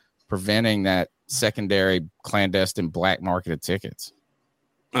also preventing that secondary clandestine black market of tickets?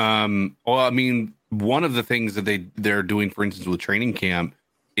 Well, I mean, one of the things that they're doing, for instance, with training camp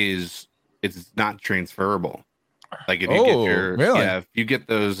is it's not transferable. Like if you get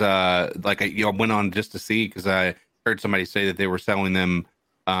those, like I went on just to see, because I heard somebody say that they were selling them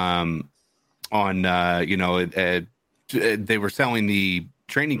they were selling the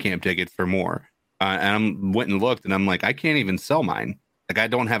training camp tickets for more. And I went and looked, and I'm like, I can't even sell mine. Like I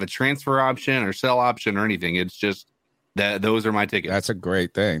don't have a transfer option or sell option or anything. It's just that those are my tickets. That's a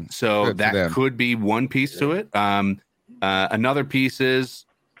great thing. So Good that could be one piece to it. Another piece is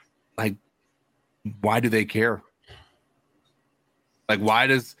like, why do they care? Like, why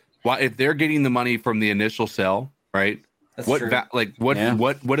if they're getting the money from the initial sell, right? That's what true.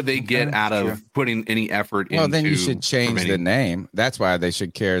 What do they get out of putting any effort into? Well, then you should change the name. That's why they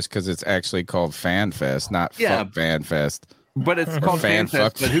should care, is because it's actually called Fan Fest, not Fuck Fan Fest. But it's called Fan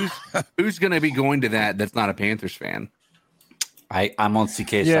Fest. But who's going to be going to that? That's not a Panthers fan. I'm on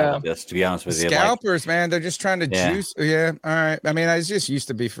CK's side of this, to be honest with you. Scalpers, man, they're just trying to juice. Yeah, all right. I mean, it's just used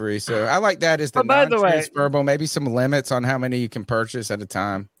to be free, so I like that as the non-transferable. Maybe some limits on how many you can purchase at a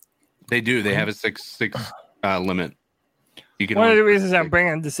time. They do. They have a six limit. One of the reasons I'm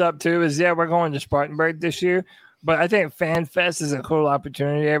bringing this up too is we're going to Spartanburg this year, but I think Fan Fest is a cool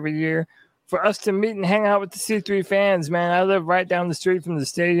opportunity every year for us to meet and hang out with the C3 fans. Man, I live right down the street from the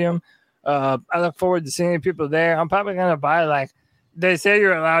stadium. I look forward to seeing people there. I'm probably gonna buy they say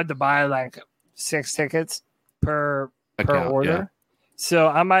you're allowed to buy 6 tickets per order, yeah. So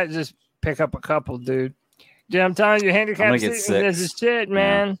I might just pick up a couple, dude. Dude, I'm telling you, handicap seating, this is shit,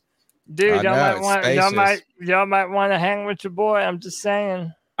 man. Yeah. Dude, y'all might want to hang with your boy. I'm just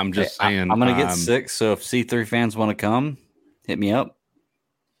saying. I'm going to get 6. So if C3 fans want to come, hit me up.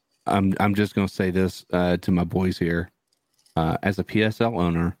 I'm just going to say this to my boys here. As a PSL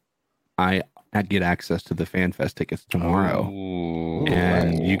owner, I get access to the Fan Fest tickets tomorrow.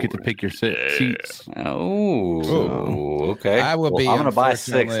 And you get to pick your seats. Okay. I will be. I'm going to buy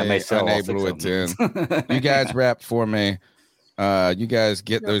 6. I may sell unable to attend. You guys wrap for me. You guys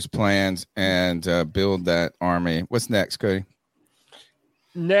get those plans and build that army. What's next, Cody?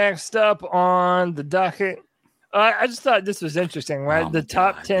 Next up on the docket, I just thought this was interesting, right? The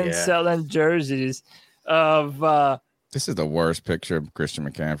top 10 selling jerseys of. This is the worst picture of Christian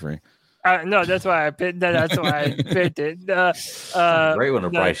McCaffrey. No, that's why I picked that. That's why I picked it. Great one to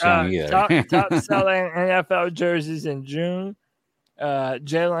Bryce Young either. Top selling NFL jerseys in June.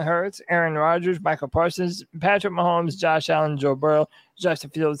 Jalen Hurts, Aaron Rodgers, Michael Parsons, Patrick Mahomes, Josh Allen, Joe Burrow,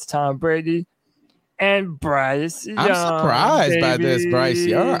 Justin Fields, Tom Brady, and Bryce Young. I'm surprised by this, Bryce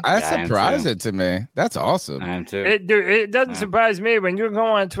Young. That's surprising to me. That's awesome. I am too. It doesn't surprise me when you go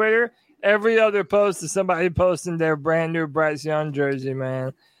on Twitter. Every other post is somebody posting their brand new Bryce Young jersey,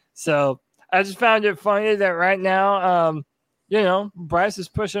 man. So I just found it funny that right now, Bryce is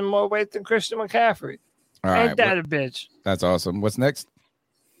pushing more weight than Christian McCaffrey. Ain't that a bitch? That's awesome. What's next?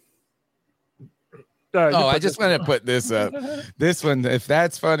 I just want to put this up. This one, if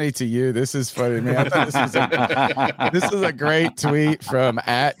that's funny to you, this is funny to me. I thought this is a great tweet from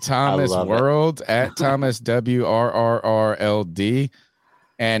 @ThomasWorld, @ThomasWRRRLD.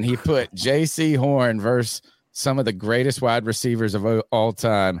 And he put JC Horn versus some of the greatest wide receivers of all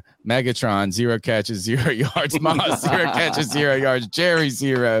time. Megatron, 0 catches, 0 yards. Moss, 0 catches, 0 yards. Jerry,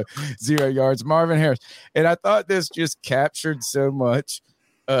 0 yards. Marvin Harris. And I thought this just captured so much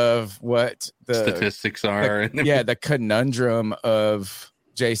of what the statistics are. The conundrum of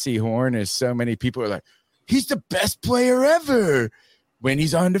JC Horn is so many people are like, he's the best player ever when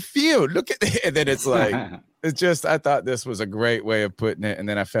he's on the field. Look at that. And then it's like, I thought this was a great way of putting it. And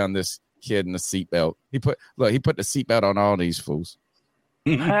then I found this kid in the seatbelt. He put the seatbelt on all these fools.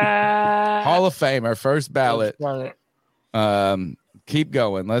 Hall of Famer, first ballot. Keep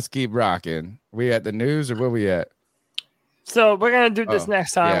going. Let's keep rocking. We at the news or where we at? So we're gonna do this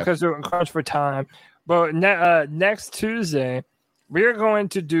next time because we're crushed for time. But next Tuesday, we are going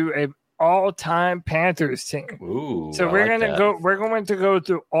to do a all-time Panthers team. Ooh, so we're going to go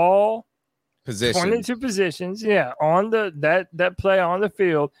through all positions. 22 positions, yeah, on that play on the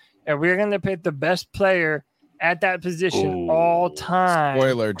field, and we're going to pick the best player at that position all time.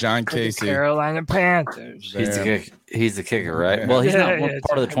 Spoiler: John Casey, Carolina Panthers. He's the kicker, right? Well, he's not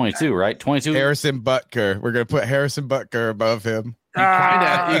part of the 22, right? 22. Harrison Butker. We're gonna put Harrison Butker above him. You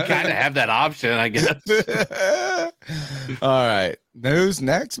kind of have that option, I guess. All right, news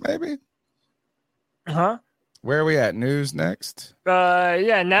next, maybe. Huh? Where are we at? News next.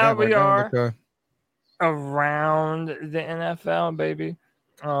 Yeah. Now we are okay. around the NFL, baby.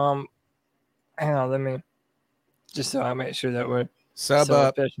 Hang on, let me just so I make sure that we're sub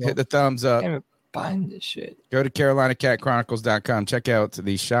up, official. Hit the thumbs up. Can't even find this shit. Go to CarolinaCatChronicles.com. Check out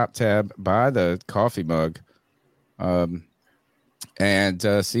the shop tab. Buy the coffee mug. And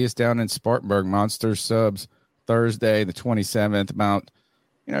see us down in Spartanburg. Monster Subs Thursday, the 27th. About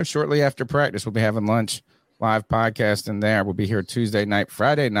shortly after practice, we'll be having lunch, live podcasting there. We'll be here Tuesday night,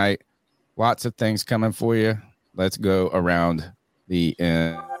 Friday night. Lots of things coming for you. Let's go around the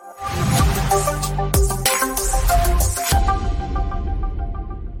end.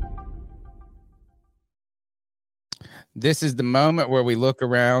 This is the moment where we look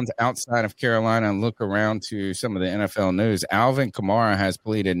around outside of Carolina and look around to some of the NFL news. Alvin Kamara has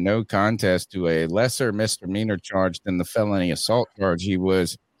pleaded no contest to a lesser misdemeanor charge than the felony assault charge.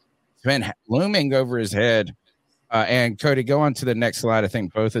 It's been looming over his head. And Cody, go on to the next slide. I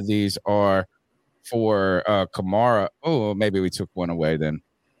think both of these are for Kamara. Oh, maybe we took one away then.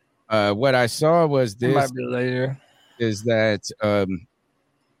 What I saw was this. It might be later. Is that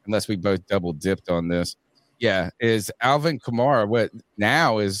unless we both double dipped on this. Yeah, is Alvin Kamara. What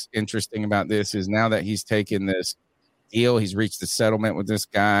now is interesting about this is now that he's taken this deal, he's reached a settlement with this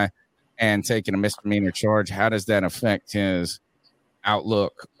guy and taken a misdemeanor charge. How does that affect his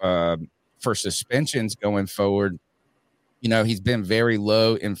outlook for suspensions going forward? He's been very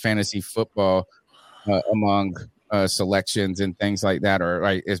low in fantasy football among selections and things like that, or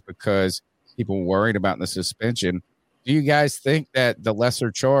is because people worried about the suspension. Do you guys think that the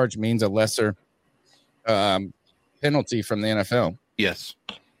lesser charge means a lesser penalty from the NFL? Yes.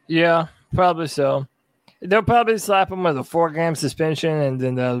 Yeah, probably so. They'll probably slap him with a 4-game suspension, and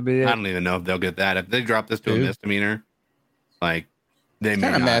then that'll be it. I don't even know if they'll get that. If they drop this to a misdemeanor, they may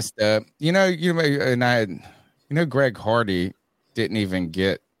kind of messed up. Greg Hardy didn't even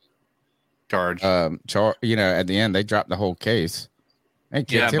get charged. At the end they dropped the whole case. They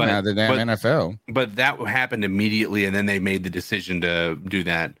kicked him out of the damn NFL. But that happened immediately, and then they made the decision to do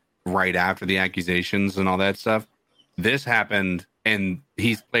that right after the accusations and all that stuff. This happened, and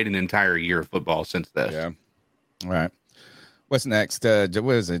he's played an entire year of football since this. Yeah. All right. What's next?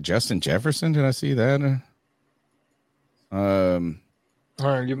 What is it? Justin Jefferson? Did I see that? What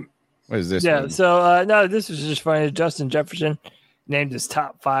is this? Yeah. one? So no, this was just funny. Justin Jefferson named his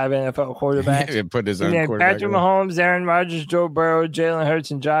top 5 NFL quarterbacks. He put his He own named quarterback. Patrick Mahomes, Aaron Rodgers, Joe Burrow, Jalen Hurts,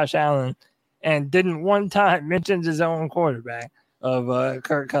 and Josh Allen, and didn't one time mention his own quarterback of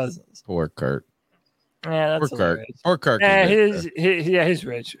Kirk Cousins. Poor Kirk. Yeah, that's Poor Kirk. hilarious. Poor Kirk. Yeah, he's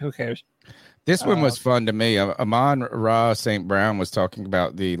rich. Who cares? This one was fun to me. Amon-Ra St. Brown was talking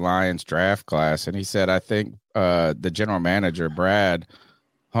about the Lions draft class, and he said, I think the general manager, Brad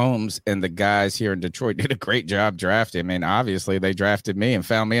Holmes, and the guys here in Detroit did a great job drafting. I mean, obviously, they drafted me and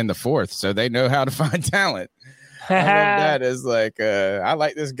found me in the 4th, so they know how to find talent. I love that. Is like, I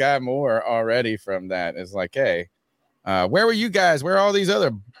like this guy more already from that. It's like, hey, where were you guys? Where are all these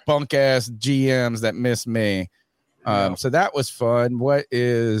other bunk ass GMs that miss me? So that was fun. What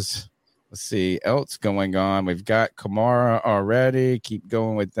is, let's see, else going on? We've got Kamara already. Keep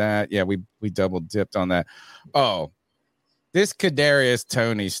going with that. Yeah, we double dipped on that. Oh, this Kadarius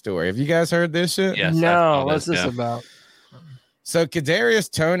Toney story. Have you guys heard this shit? Yes. No, what's this about? So Kadarius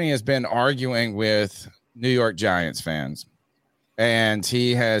Toney has been arguing with New York Giants fans, and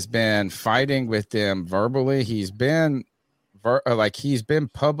he has been fighting with them verbally. He's been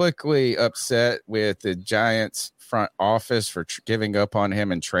publicly upset with the Giants front office for giving up on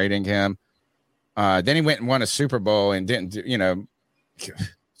him and trading him. Then he went and won a Super Bowl and didn't, it's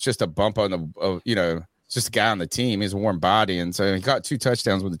just a bump on the, it's just a guy on the team. He's a warm body. And so he got 2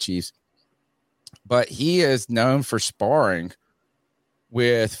 touchdowns with the Chiefs. But he is known for sparring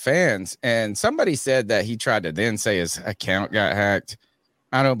with fans. And somebody said that he tried to then say his account got hacked.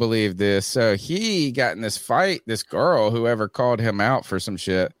 I don't believe this. So he got in this fight, this girl, whoever called him out for some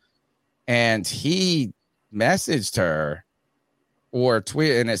shit, and he messaged her or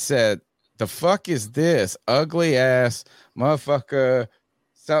tweet, and it said, "The fuck is this ugly ass motherfucker?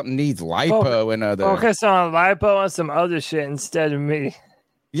 Something needs lipo and other." Focus on lipo and some other shit instead of me.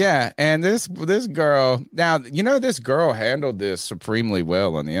 Yeah, and this girl, now this girl handled this supremely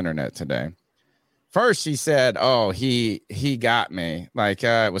well on the internet today. first she said, "Oh, he got me. Like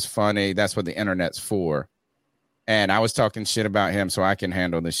it was funny. That's what the internet's for." And I was talking shit about him, so I can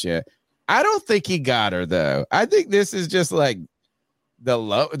handle the shit. I don't think he got her though. I think this is just like the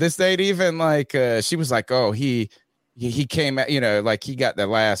low. This ain't even like she was like, "Oh, he came at, like he got the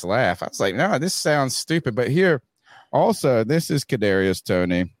last laugh." I was like, "No, this sounds stupid." But here, also, this is Kadarius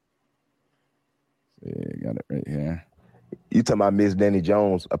Toney. Got it right here. You talking about Miss Danny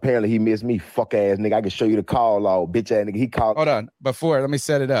Jones? Apparently he missed me, fuck ass nigga. I can show you the call log, bitch ass nigga. He called. Hold on, let me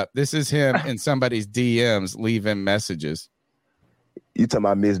set it up. This is him in somebody's DMs leaving messages. You talking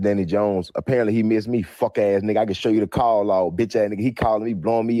about Miss Danny Jones? Apparently he missed me, fuck ass nigga. I can show you the call log, bitch ass nigga. He calling me,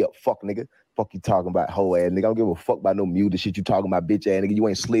 blowing me up, fuck nigga. Fuck you talking about, hoe ass nigga. I don't give a fuck about no muted shit you talking about, bitch ass nigga. You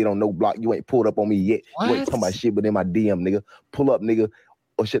ain't slid on no block. You ain't pulled up on me yet. What? You ain't talking about shit, but in my DM, nigga. Pull up, nigga,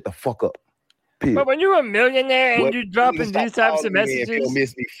 or shut the fuck up. Period. But when you're a millionaire and you dropping these types of messages, if you don't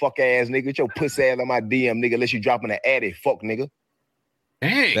miss me, fuck ass nigga, get your pussy ass on my DM, nigga, unless you dropping an addy, fuck nigga.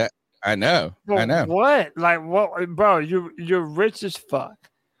 Hey, I know. What? Like what, bro? You're rich as fuck.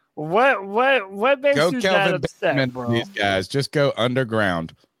 What makes go you Kelvin that upset, Benjamin, bro? these guys just go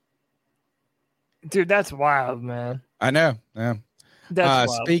underground. Dude, that's wild, man. I know. Yeah.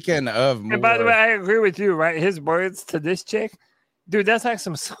 That's wild. Speaking of, and by the way, I agree with you. Right, his words to this chick. Dude, that's like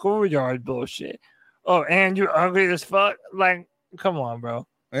some schoolyard bullshit. Oh, and you ugly as fuck. Like, come on, bro.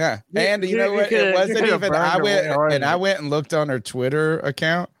 Yeah. And you know what? It wasn't even I went and looked on her Twitter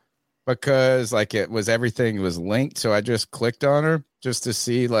account because like everything was linked. So I just clicked on her just to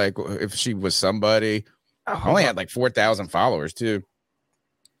see like if she was somebody. I only had like 4,000 followers too.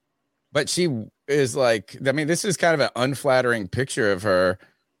 But she is like, I mean, this is kind of an unflattering picture of her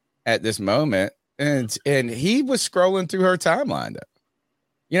at this moment. And he was scrolling through her timeline.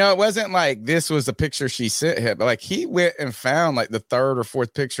 It wasn't like this was a picture she sent him, but like he went and found like the third or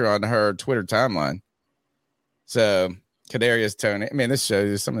fourth picture on her Twitter timeline. So Kadarius Toney. I mean, this shows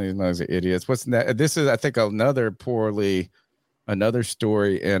you some of these motherfuckers are idiots. What's that? This is, I think, another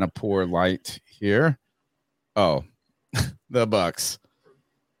story in a poor light here. Oh, the Bucks.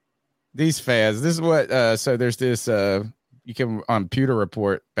 These fans. This is what. So there's this. You can on Pewter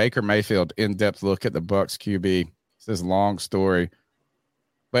Report, Baker Mayfield in-depth look at the Bucks QB. It's this long story,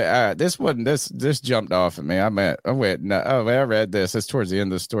 but this jumped off at me. I read this. It's towards the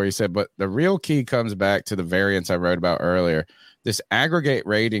end of the story. He said, but the real key comes back to the variance I wrote about earlier. This aggregate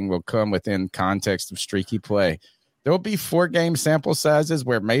rating will come within context of streaky play. There will be 4-game sample sizes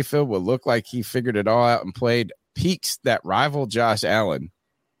where Mayfield will look like he figured it all out and played peaks that rival Josh Allen.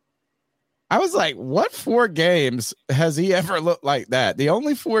 I was like, what 4 games has he ever looked like that? The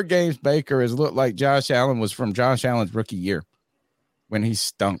only 4 games Baker has looked like Josh Allen was from Josh Allen's rookie year when he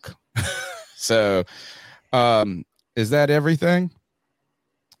stunk. So is that everything?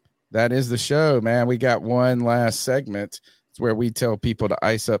 That is the show, man. We got one last segment. It's where we tell people to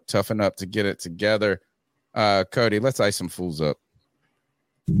ice up, toughen up, to get it together. Cody, let's ice some fools up.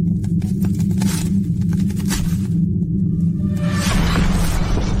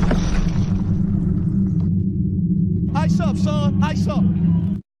 Ice up, son. Ice up.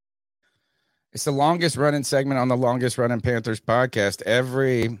 It's the longest running segment on the longest running Panthers podcast.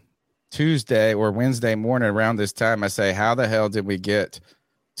 Every Tuesday or Wednesday morning around this time, I say, how the hell did we get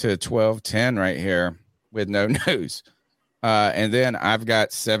to 12:10 right here with no news? And then I've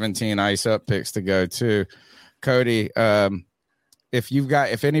got 17 ice up picks to go to. Cody,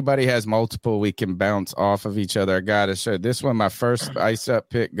 if anybody has multiple, we can bounce off of each other. I got to show this one. My first ice up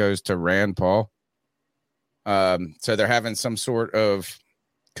pick goes to Rand Paul. So they're having some sort of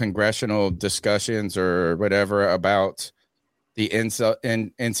congressional discussions or whatever about the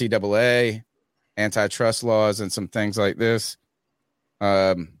NCAA antitrust laws and some things like this.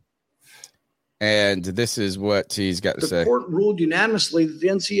 And this is what he's got to say. The court ruled unanimously that the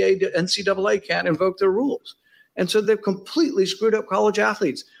NCAA can't invoke their rules. And so they've completely screwed up college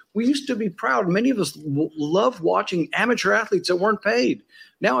athletes. We used to be proud. Many of us love watching amateur athletes that weren't paid.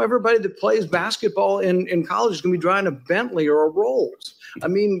 Now everybody that plays basketball in college is going to be driving a Bentley or a Rolls. I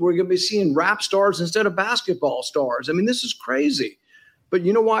mean, we're going to be seeing rap stars instead of basketball stars. I mean, this is crazy. But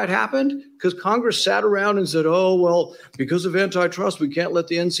you know why it happened? Because Congress sat around and said, oh, well, because of antitrust, we can't let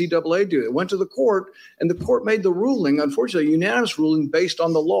the NCAA do it. It went to the court, and the court made the ruling, unfortunately, a unanimous ruling based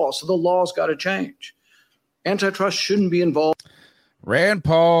on the law. So the law's got to change. Antitrust shouldn't be involved. Rand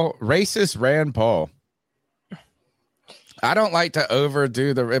Paul, racist Rand Paul. I don't like to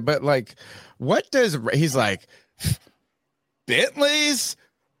overdo but like, he's like, Bentleys,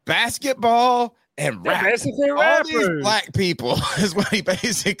 basketball, and They're rap. basically All rappers. these black people is what he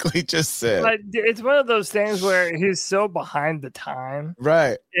basically just said. Like, it's one of those things where he's so behind the time.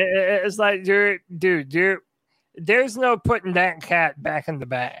 Right. It's like, there's no putting that cat back in the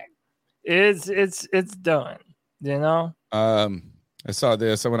bag. It's done. You know. I saw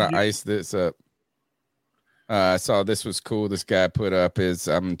this. I want to ice this up. I saw this was cool. This guy put up his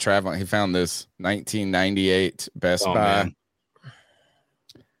traveling. He found this 1998 Best Buy. Man.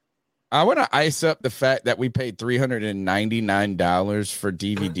 I want to ice up the fact that we paid $399 for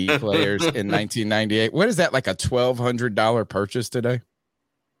DVD players in 1998. What is that, like a $1,200 purchase today?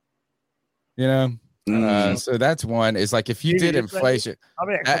 You know, so that's one. Is like if you did inflation,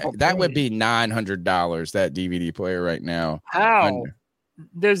 that would be $900. That DVD player right now. How?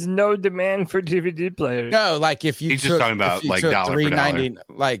 There's no demand for DVD players. No, like if you he's just talking about like dollar for dollar.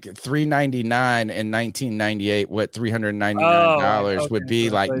 Like $399 in 1998, what $399 would be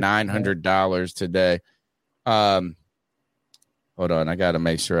like $900 today. Hold on, I got to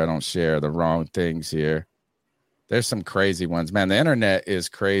make sure I don't share the wrong things here. There's some crazy ones, man. The internet is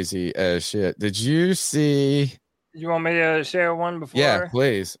crazy as shit. Did you see? You want me to share one before? Yeah,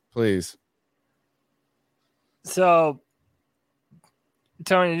 please. So,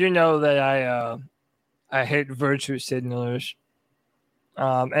 Tony, you know that I hate virtue signalers,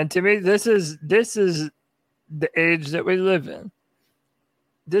 and to me, this is the age that we live in.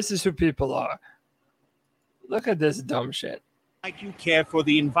 This is who people are. Look at this dumb shit. Like you care for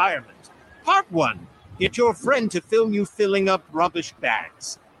the environment. Part 1. Get your friend to film you filling up rubbish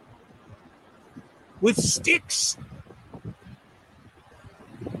bags with sticks.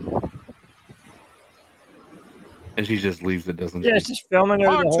 And she just leaves it, doesn't she? Yeah, she's filming her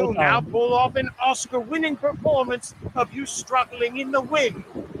the Part whole 2 now time. pull off an Oscar-winning performance of you struggling in the wind.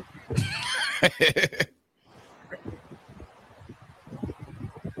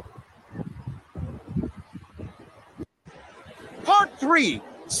 Part 3.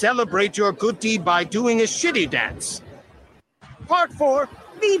 Celebrate your good deed by doing a shitty dance. Part 4.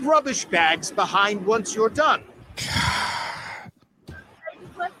 Leave rubbish bags behind once you're done.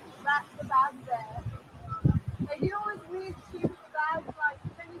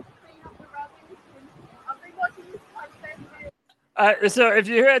 So if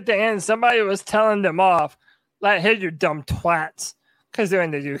you hear at the end, somebody was telling them off, like, hey, you dumb twats, because they're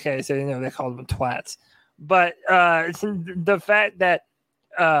in the UK, so they call them twats. But the fact that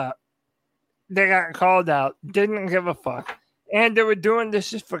they got called out, didn't give a fuck, and they were doing this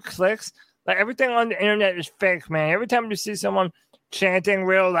just for clicks. Like, everything on the internet is fake, man. Every time you see someone chanting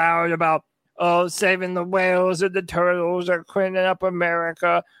real loud about, saving the whales or the turtles or cleaning up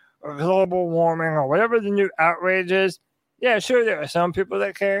America or global warming or whatever the new outrage is, yeah, sure, there are some people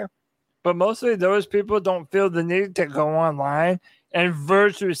that care, but mostly those people don't feel the need to go online and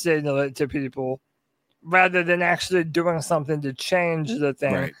virtue signal it to people rather than actually doing something to change the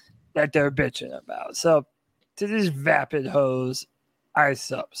thing that they're bitching about. So, to these vapid hoes,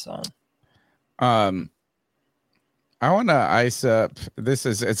 ice up, son. I want to ice up.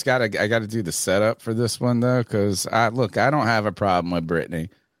 I got to do the setup for this one though, because I don't have a problem with Britney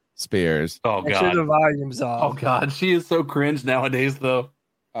Spears. Oh God, actually, the volume's off. Oh God, she is so cringe nowadays though.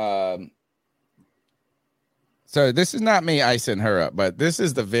 So this is not me icing her up, but this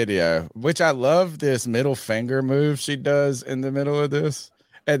is the video, which I love this middle finger move she does in the middle of this.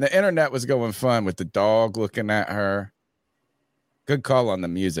 And the internet was going fun with the dog looking at her. Good call on the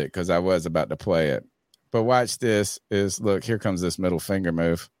music because I was about to play it. But watch this. Look, here comes this middle finger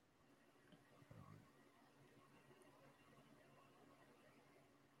move.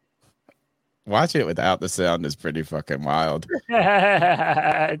 Watch it without the sound is pretty fucking wild.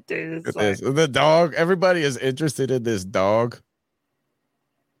 Dude, The dog. Everybody is interested in this dog.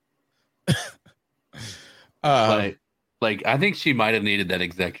 Like I think she might have needed that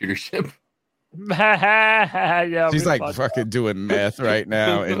executorship. Yeah, she's like fucking doing meth right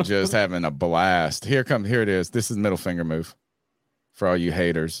now and just having a blast. Here it is. This is middle finger move for all you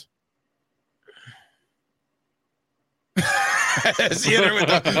haters. She hit her with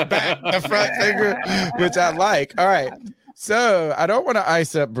the front finger, which I like. All right. So I don't want to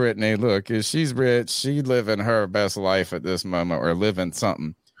ice up Britney. Look, if she's rich, she living her best life at this moment or living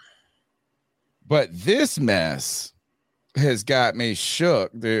something. But this mess has got me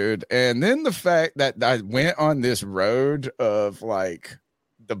shook, dude. And then the fact that I went on this road of like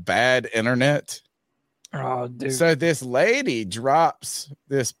the bad internet. Oh, dude. So this lady drops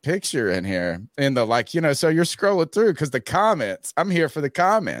this picture in here in the so you're scrolling through because the comments, I'm here for the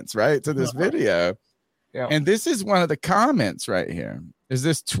comments, right? To this video. Yeah. And this is one of the comments right here. Is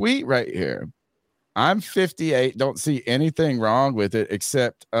this tweet right here. I'm 58, don't see anything wrong with it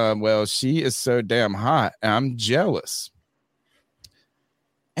except, well, she is so damn hot. I'm jealous.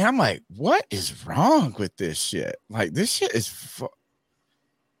 And I'm like, what is wrong with this shit? Like, this shit is first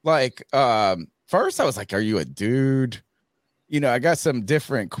I was like, are you a dude? You know, I got some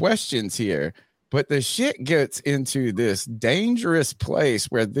different questions here, but the shit gets into this dangerous place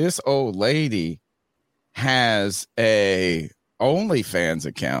where this old lady has a OnlyFans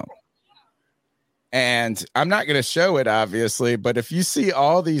account. And I'm not going to show it, obviously, but if you see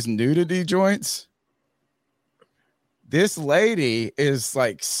all these nudity joints, this lady is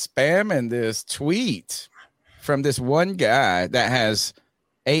like spamming this tweet from this one guy that has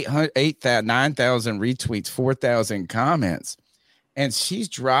 9,000 retweets, 4,000 comments. And she's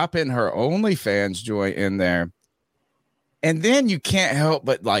dropping her OnlyFans joint in there. And then you can't help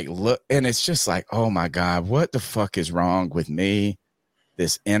but like look, and it's just like, oh my God, what the fuck is wrong with me?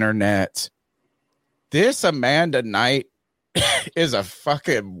 This internet. This Amanda Knight is a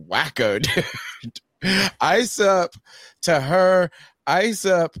fucking wacko, dude. Ice up to her, ice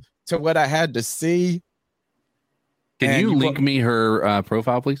up to what I had to see. Can you link me her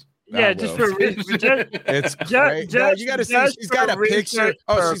profile, please? Yeah, just for it's great. No, you got to see. She's got a picture.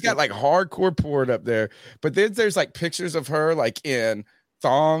 Oh, she's got like hardcore porn up there. But then there's like pictures of her like in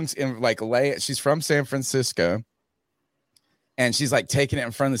thongs and like she's from San Francisco. And she's like taking it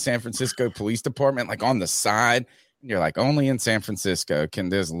in front of the San Francisco Police Department, like on the side. And you're like, only in San Francisco can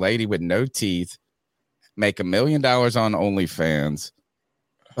this lady with no teeth make $1 million on OnlyFans.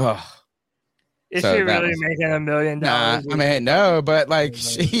 Ugh. Is she really making $1 million? Nah, I mean, no, but like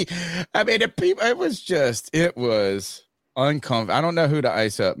it was uncomfortable. I don't know who to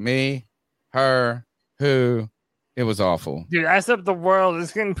ice up. Me, her, who. It was awful. Dude, ice up the world.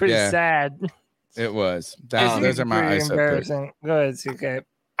 It's getting pretty sad. It was. Those are my ice up. Go ahead, CK.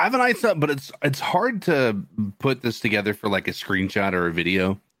 I have an ice up, but it's hard to put this together for like a screenshot or a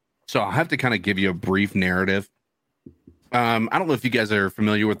video. So I'll have to kind of give you a brief narrative. I don't know if you guys are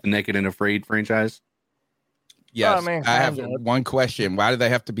familiar with the Naked and Afraid franchise. Yes, I have one question. Why do they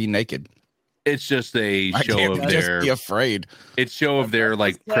have to be naked? It's just a show of their be afraid. It's show of their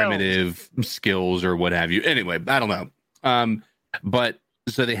like primitive skills or what have you. Anyway, I don't know. But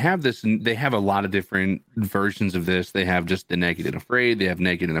so they have this. They have a lot of different versions of this. They have just the Naked and Afraid. They have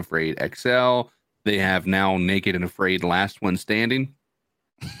Naked and Afraid XL. They have now Naked and Afraid Last One Standing,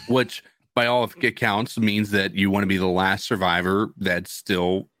 which by all accounts means that you want to be the last survivor that's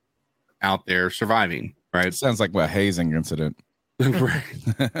still out there surviving. Right? Sounds like a hazing incident. Right.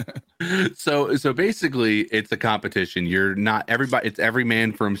 So basically it's a competition. You're not everybody. It's every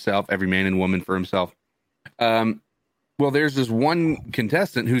man for himself, every man and woman for himself. Well, there's this one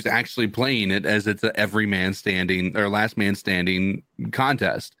contestant who's actually playing it as it's a every man standing or last man standing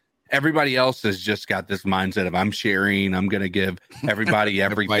contest. Everybody else has just got this mindset of I'm sharing, I'm going to give everybody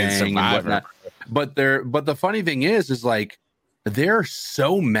everything and whatnot. But the funny thing is like they're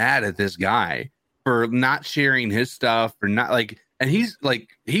so mad at this guy for not sharing his stuff or not like, and he's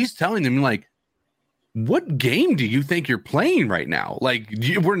telling them like, what game do you think you're playing right now? Like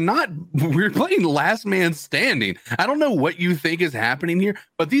we're playing Last Man Standing. I don't know what you think is happening here,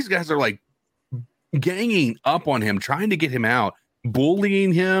 but these guys are like ganging up on him, trying to get him out,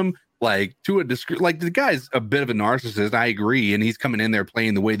 bullying him like to a like the guy's a bit of a narcissist. I agree. And he's coming in there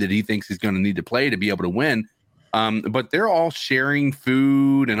playing the way that he thinks he's going to need to play to be able to win. But they're all sharing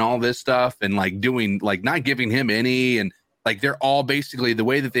food and all this stuff and like doing like not giving him any. And like they're all basically the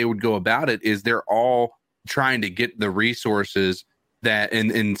way that they would go about it is they're all trying to get the resources that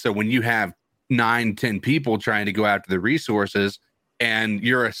and so when you have 9-10 people trying to go after the resources and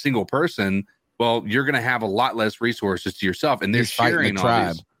you're a single person, well, you're going to have a lot less resources to yourself. And they're sharing all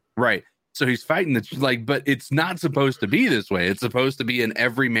these. Right. So he's fighting the like, but it's not supposed to be this way. It's supposed to be an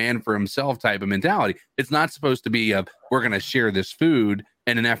every man for himself type of mentality. It's not supposed to be we're going to share this food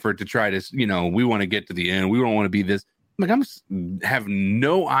in an effort to try to, we want to get to the end. We don't want to be this. Like have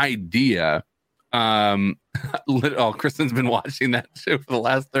no idea. Kristen's been watching that show for the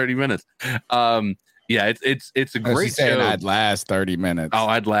last 30 minutes. Yeah, it's a great show. I'd last 30 minutes. Oh,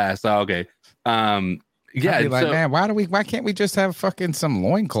 I'd last. Oh, okay. Yeah, I'd be like, man, why can't we just have fucking some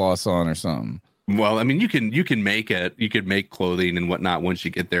loincloths on or something? Well, I mean, you can make it. You could make clothing and whatnot once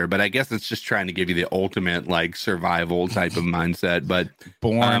you get there. But I guess it's just trying to give you the ultimate like survival type of mindset. But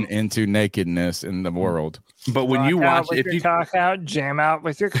born into nakedness in the world. But when you watch, if you talk out, jam out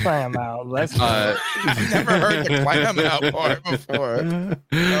with your clam out. Let's. I've never heard the clam out part before.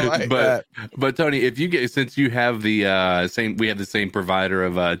 But Tony, if you get since you have the same, we have the same provider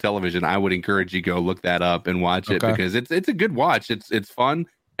of television. I would encourage you go look that up and watch it because it's a good watch. It's fun.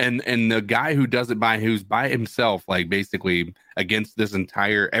 And the guy who's by himself, like basically against this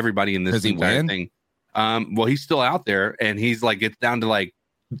everybody in this entire thing. Well, he's still out there, and he's like, it's down to like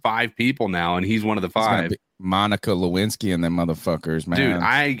 5 people now, and he's one of the 5. Monica Lewinsky and them motherfuckers, man. Dude,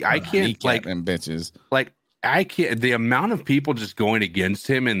 I can't like them bitches. Like I can't. The amount of people just going against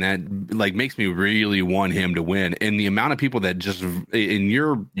him, and that like makes me really want him to win. And the amount of people that just in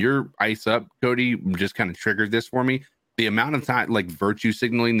your ice up, Cody, just kind of triggered this for me. The amount of time like virtue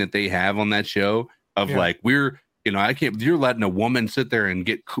signaling that they have on that show of like you're letting a woman sit there and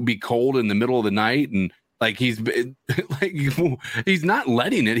be cold in the middle of the night, and like he's not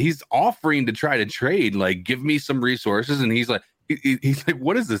letting it. He's offering to try to trade. Like, give me some resources, and he's like,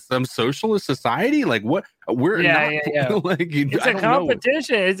 what is this? Some socialist society? Like what? We're not. Like, it's a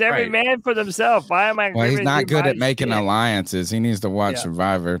competition. It's every man for themselves. Why am I? Well, he's not good at making alliances. He needs to watch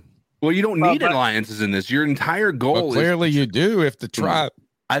Survivor. Well, you don't need alliances in this. Your entire goal is clearly you do if the tribe.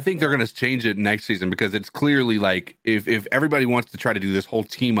 I think they're going to change it next season because it's clearly like if everybody wants to try to do this whole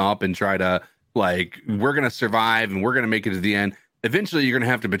team up and try to like we're going to survive and we're going to make it to the end. Eventually, you're going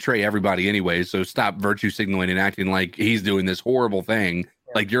to have to betray everybody anyway. So stop virtue signaling and acting like he's doing this horrible thing.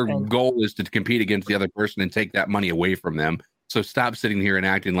 Like your goal is to compete against the other person and take that money away from them. So stop sitting here and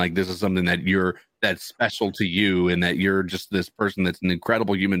acting like this is something that's special to you and that you're just this person that's an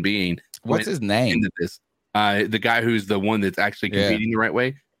incredible human being. What's his name? Into this, the guy who's the one that's actually competing the right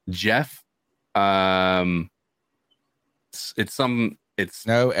way, Jeff. It's no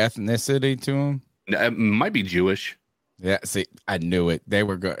ethnicity to him. It might be Jewish. Yeah, see, I knew it. They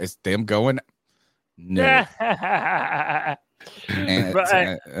were going. It's them going. No. Hey,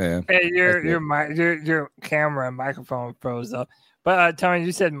 your camera and microphone froze up. But Tony,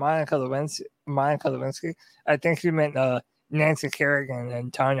 you said Monica Lewinsky. I think you meant Nancy Kerrigan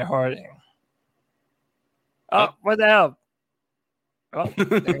and Tanya Harding. Oh, what the hell? Oh,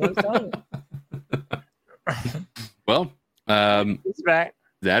 there goes Tony. Well, he's back.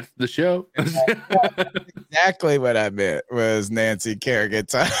 That's the show. Exactly what I meant was Nancy Kerrigan.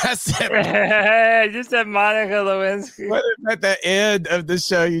 I said, you said Monica Lewinsky. What if at the end of the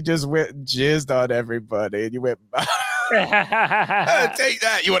show you just went jizzed on everybody and you went, take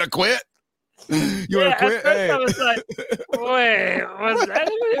that. You want to quit? You want to quit? Hey. I was like, wait, was that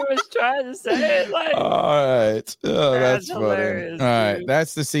what he was trying to say? Like, all right. Oh, that's funny. Hilarious, all right.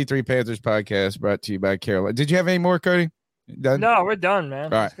 That's the C3 Panthers podcast brought to you by Carolina. Did you have any more, Cody? Done? No, we're done,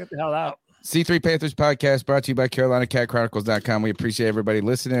 man. All right. Let's get the hell out. C3 Panthers podcast brought to you by CarolinaCatChronicles.com. We appreciate everybody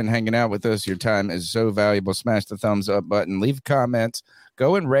listening and hanging out with us. Your time is so valuable. Smash the thumbs up button. Leave comments.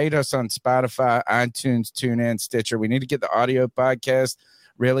 Go and rate us on Spotify, iTunes, TuneIn, Stitcher. We need to get the audio podcast.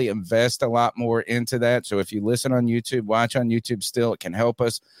 Really invest a lot more into that. So if you listen on YouTube, watch on YouTube still, it can help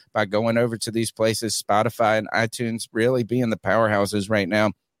us by going over to these places, Spotify and iTunes, really being the powerhouses right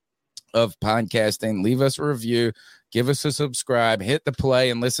now of podcasting. Leave us a review. Give us a subscribe, hit the play,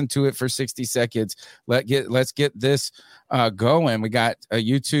 and listen to it for 60 seconds. Let's get this going. We got a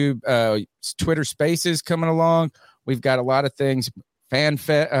YouTube, Twitter Spaces coming along. We've got a lot of things. Training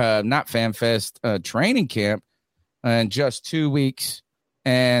camp in just 2 weeks,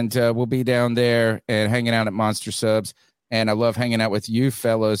 and we'll be down there and hanging out at Monster Subs. And I love hanging out with you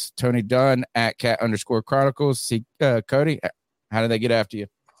fellas. Tony Dunn at cat_Chronicles. See, Cody, how do they get after you?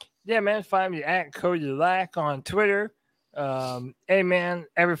 Yeah, man, find me at Cody Lack on Twitter. Hey, man,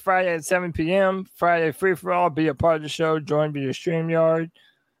 every Friday at 7 p.m., Friday free for all. Be a part of the show. Join me your StreamYard.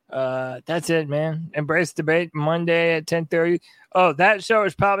 That's it, man. Embrace Debate Monday at 10:30. Oh, that show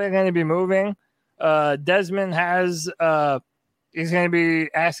is probably going to be moving. Desmond he's going to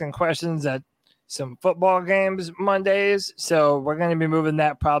be asking questions at some football games Mondays. So we're going to be moving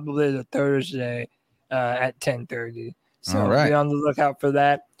that probably to Thursday at 10:30. So be on the lookout for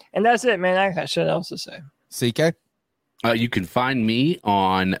that. And that's it, man. I got shit else to say. CK? You can find me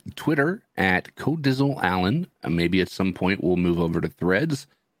on Twitter at CodizzleAllen. Maybe at some point we'll move over to Threads.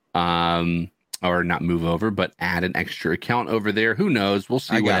 Or not move over, but add an extra account over there. Who knows? We'll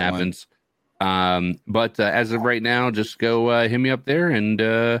see what happens. But as of right now, just go hit me up there,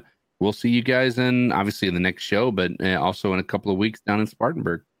 and we'll see you guys obviously in the next show, but also in a couple of weeks down in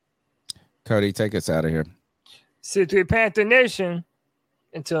Spartanburg. Cody, take us out of here. C3 Panther Nation.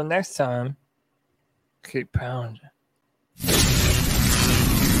 Until next time, keep pounding.